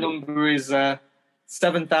number is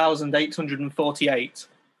 7,848.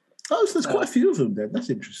 Oh, so there's quite a few of them then. That's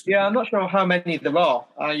interesting. Yeah, I'm not sure how many there are.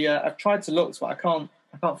 I've tried to look, but I can't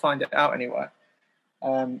find it out anywhere.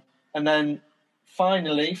 And then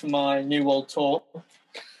finally, for my New World Tour, I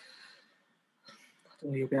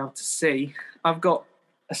don't know if you'll be able to see, I've got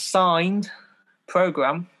a signed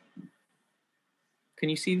program. Can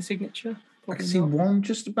you see the signature? I can see one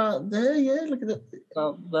just about there. Yeah, look at that.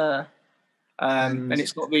 About there. And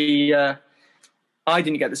it's got the. I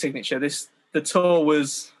didn't get the signature. The tour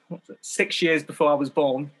was 6 years before I was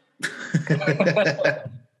born. But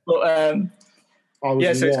I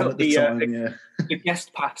was so it's one got at the time, the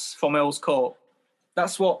guest pass from Earl's Court.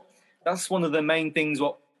 That's one of the main things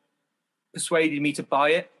what persuaded me to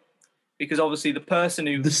buy it, because obviously the person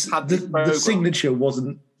who had this The program, signature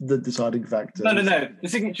wasn't the deciding factor. no, the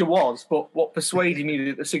signature was, but what persuaded me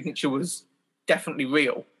that the signature was definitely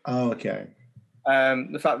real. Oh, okay.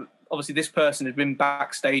 The fact that obviously this person had been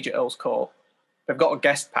backstage at Earl's Court, they've got a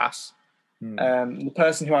guest pass. The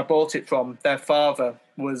person who I bought it from, their father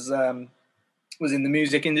was in the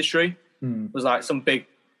music industry, was like some big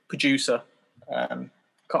producer. Can't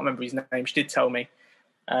remember his name. She did tell me,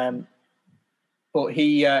 but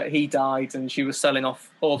he died, and she was selling off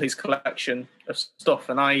all his collection of stuff,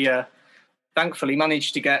 and I thankfully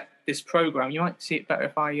managed to get this program. You might see it better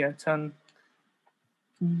if I turn.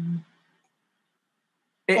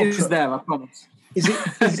 It is there, I promise. Is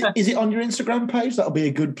it on your Instagram page? That'll be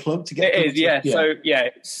a good plug to get. It is, yeah. So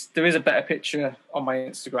there is a better picture on my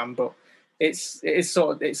Instagram, but it's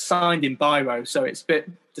signed in biro, so it's a bit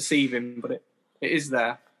deceiving, but it is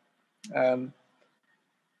there. So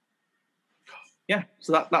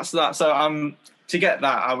that's that. So to get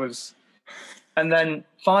that, I was, and then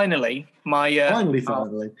finally finally,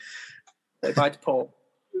 bye to Paul,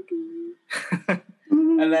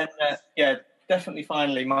 and then definitely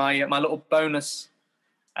finally my little bonus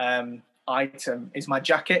item is my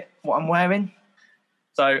jacket, what I'm wearing.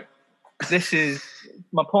 So this is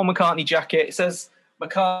my Paul McCartney jacket. It says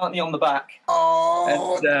McCartney on the back.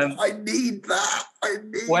 Oh, and, I need that.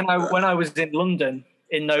 When I was in London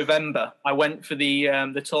in November, I went for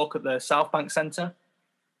the talk at the South Bank Centre.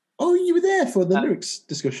 Oh, you were there for the lyrics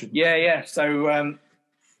discussion. Yeah. So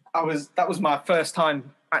that was my first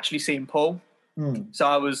time actually seeing Paul. So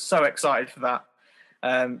I was so excited for that.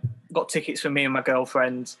 Got tickets for me and my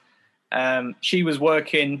girlfriend. She was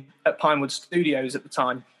working at Pinewood Studios at the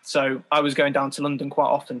time, so I was going down to London quite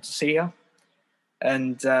often to see her,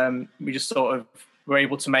 and we just sort of were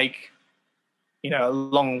able to make, a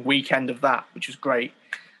long weekend of that, which was great.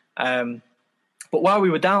 But while we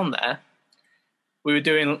were down there, we were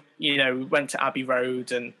doing, we went to Abbey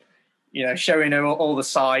Road and, showing her all the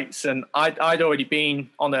sights, and I'd already been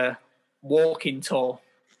on a walking tour,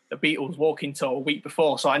 the Beatles walking tour, a week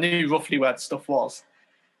before, so I knew roughly where the stuff was.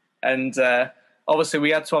 And obviously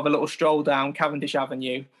we had to have a little stroll down Cavendish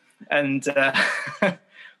Avenue, and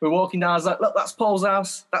we're walking down. I was like, look, that's Paul's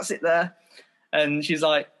house, that's it there. And she's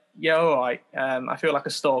like, yeah, all right, I feel like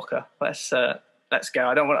a stalker, let's go.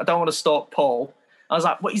 I don't want to stalk Paul. I was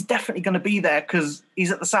like, well, he's definitely going to be there because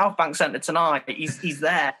he's at the South Bank Centre tonight, he's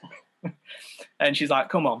there. And she's like,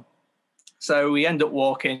 come on. So we end up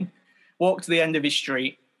walked to the end of his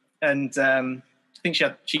street, and I think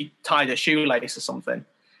she tied her shoelace or something.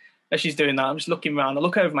 As she's doing that, I'm just looking around. I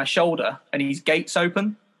look over my shoulder, and his gate's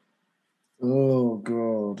open. Oh,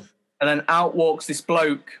 God. And then out walks this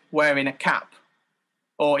bloke wearing a cap.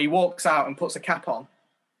 Or he walks out and puts a cap on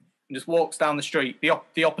and just walks down the street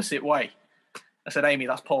the opposite way. I said, Amy,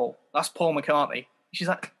 that's Paul. That's Paul McCartney. She's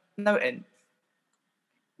like, no, it ain't.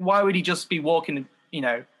 Why would he just be walking,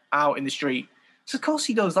 out in the street? I said, of course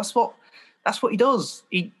he does. That's what he does.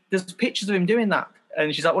 There's pictures of him doing that.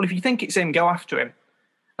 And she's like, well, if you think it's him, go after him.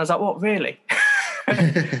 I was like, what, really?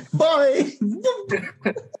 Bye.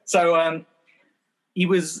 So he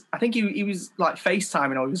was like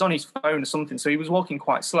FaceTiming, or he was on his phone or something. So he was walking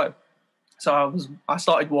quite slow. So I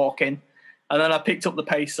started walking, and then I picked up the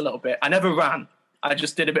pace a little bit. I never ran. I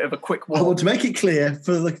just did a bit of a quick walk. I want to make it clear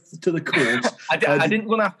to the court. I didn't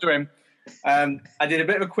run after him. I did a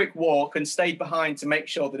bit of a quick walk and stayed behind to make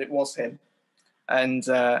sure that it was him. And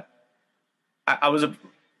I was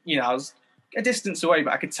a distance away,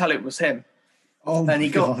 but I could tell it was him. Oh my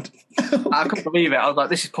God! I couldn't believe it. I was like,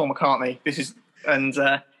 "This is Paul McCartney." And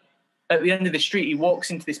at the end of the street, he walks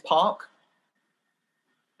into this park,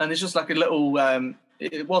 and it's just like a little.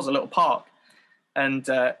 It was a little park, and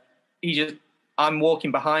I'm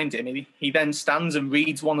walking behind him, and he then stands and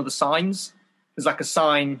reads one of the signs. There's like a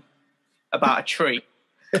sign about a tree,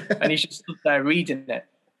 and he's just stood there reading it.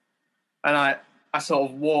 And I sort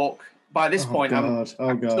of walk. By this point, I'm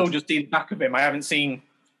still just in the back of him. I haven't seen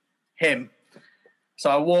him. So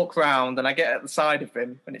I walk round and I get at the side of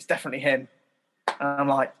him, and it's definitely him. And I'm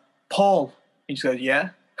like, Paul. He just goes, yeah.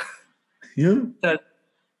 Yeah. So,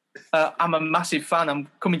 I'm a massive fan. I'm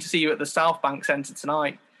coming to see you at the South Bank Centre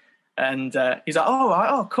tonight. And he's like, oh, right,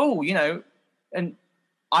 oh, cool, And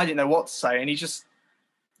I didn't know what to say. And he's just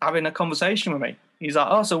having a conversation with me. He's like,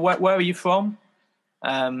 oh, so where are you from?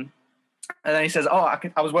 And then he says, oh,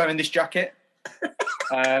 I was wearing this jacket.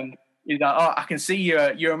 He's like, oh, I can see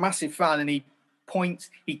you're a massive fan. And he points.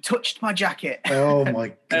 He touched my jacket. Oh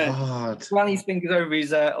my God. Ran his fingers over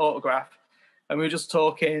his autograph. And we were just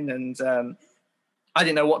talking, and I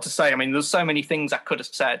didn't know what to say. I mean, there's so many things I could have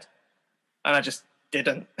said, and I just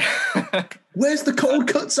didn't. Where's the Cold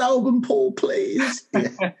Cuts album, Paul, please?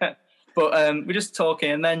 Yeah. But we're just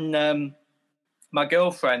talking, and then my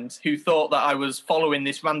girlfriend, who thought that I was following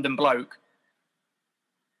this random bloke,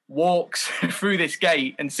 walks through this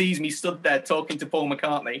gate and sees me stood there talking to Paul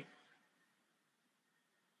McCartney.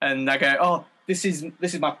 And I go, "Oh, this is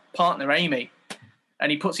my partner, Amy."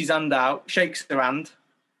 And he puts his hand out, shakes her hand,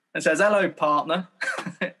 and says, "Hello, partner."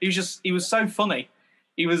 He was so funny.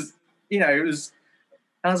 He was, it was.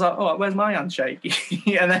 And I was like, "Oh, where's my handshake?"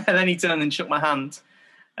 and then he turned and shook my hand,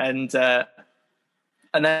 and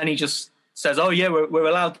then he just says, "Oh yeah, we're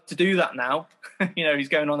allowed to do that now." He's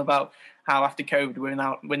going on about how after COVID we're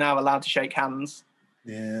now allowed to shake hands.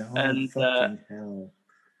 Yeah, and fucking hell.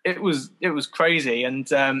 It was crazy, and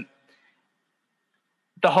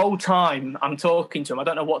the whole time I'm talking to him, I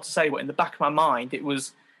don't know what to say, but in the back of my mind,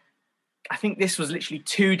 I think this was literally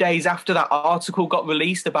 2 days after that article got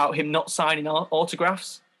released about him not signing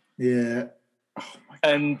autographs. Yeah. Oh my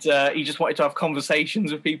God. And he just wanted to have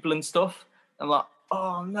conversations with people and stuff. I'm like,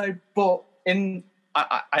 oh no, but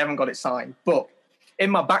I haven't got it signed, but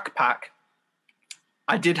in my backpack,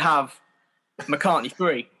 I did have McCartney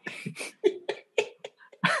 3.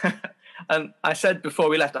 And I said before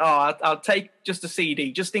we left, I'll take just a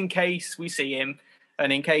CD, just in case we see him,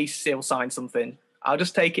 and in case he'll sign something. I'll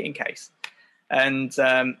just take it in case. And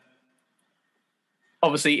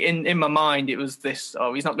obviously, in my mind, it was this,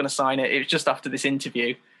 he's not going to sign it. It was just after this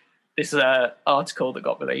interview, this article that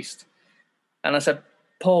got released. And I said,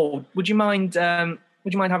 "Paul, would you mind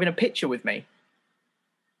having a picture with me?"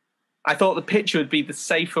 I thought the picture would be the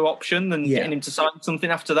safer option than getting him to sign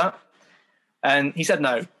something after that. And he said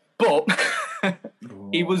no. But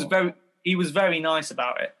he was very nice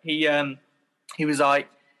about it. He was like,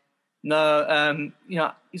 "No,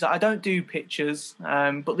 he's like, I don't do pictures,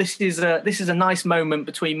 but this is a nice moment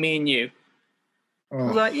between me and you." I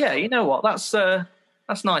was like, "Yeah, you know what? That's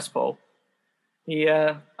nice, Paul."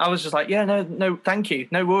 I was just like, "Yeah, no, thank you,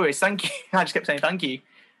 no worries, thank you." I just kept saying thank you.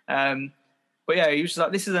 But yeah, he was just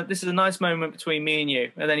like, "This is a nice moment between me and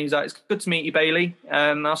you." And then he was like, "It's good to meet you, Bailey.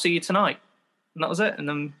 I'll see you tonight." And that was it. And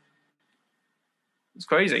then it's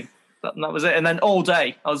crazy. That was it. And then all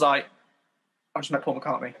day, I was like, "I just met Paul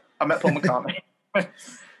McCartney. I met Paul McCartney."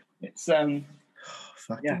 It's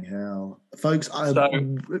fucking hell, folks.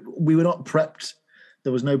 We were not prepped.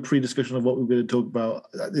 There was no pre-discussion of what we were going to talk about.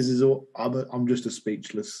 This is all. I'm just a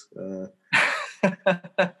speechless.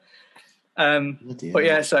 But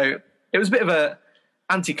yeah, so it was a bit of a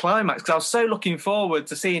anticlimax because I was so looking forward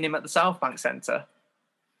to seeing him at the South Bank Centre.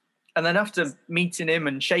 And then after meeting him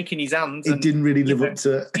and shaking his hands, it didn't really live up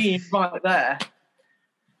to being right there. I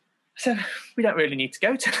said, "We don't really need to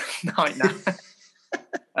go tonight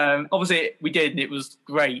now." Obviously, we did, and it was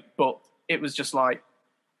great. But it was just like,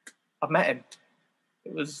 I've met him.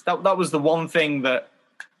 It was that was the one thing that,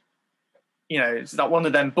 it's like one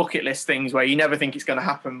of them bucket list things where you never think it's going to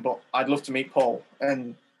happen. But I'd love to meet Paul,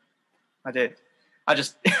 and I did. I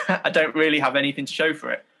just I don't really have anything to show for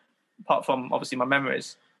it, apart from obviously my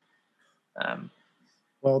memories.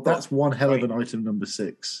 Well, that's one hell of an item number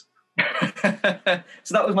 6.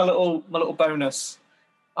 So that was my little bonus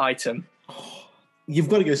item. You've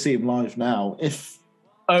got to go see him live now.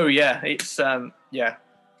 Oh yeah, it's yeah.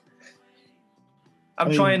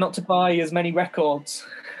 I'm trying not to buy as many records,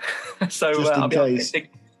 so just in I'll case.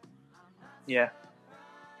 Yeah.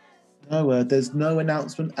 No, there's no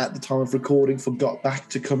announcement at the time of recording for Got Back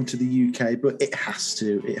to come to the UK, but it has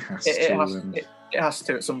to. It has to. It has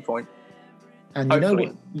to at some point. And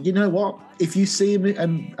you know what? If you see him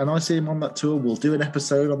and I see him on that tour, we'll do an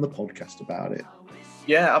episode on the podcast about it.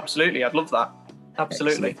 Yeah, absolutely. I'd love that.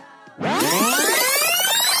 Absolutely.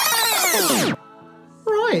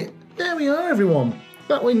 Right, there we are, everyone.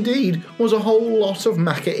 That indeed was a whole lot of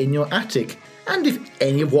Macca in Your Attic. And if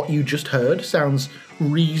any of what you just heard sounds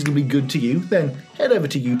reasonably good to you, then head over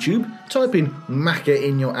to YouTube, type in Macca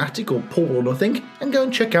in Your Attic or Paul or Nothing, and go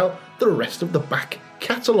and check out the rest of the back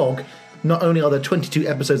catalogue. Not only are there 22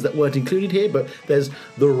 episodes that weren't included here, but there's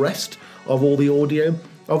the rest of all the audio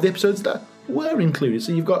of the episodes that were included.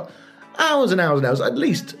 So you've got hours and hours and hours, at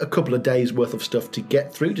least a couple of days worth of stuff to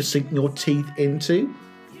get through, to sink your teeth into.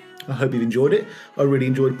 I hope you've enjoyed it. I really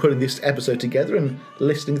enjoyed putting this episode together and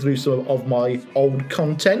listening through some of my old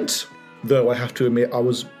content. Though I have to admit I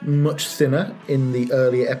was much thinner in the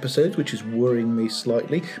earlier episodes, which is worrying me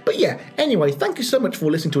slightly. But yeah, anyway, thank you so much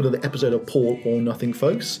for listening to another episode of Paul or Nothing,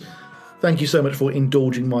 folks. Thank you so much for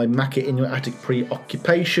indulging my Mac It in Your Attic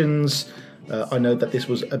preoccupations. I know that this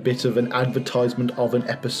was a bit of an advertisement of an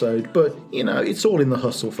episode, but, you know, it's all in the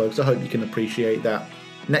hustle, folks. I hope you can appreciate that.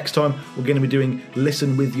 Next time, we're going to be doing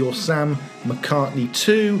Listen With Your Sam McCartney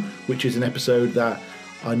 2, which is an episode that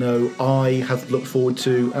I know I have looked forward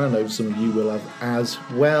to, and I know some of you will have as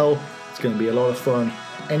well. It's going to be a lot of fun.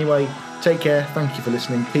 Anyway, take care. Thank you for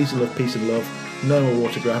listening. Peace and love, peace and love. No more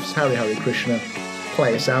autographs. Hare Hare Krishna.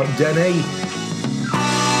 Play us out, Denny.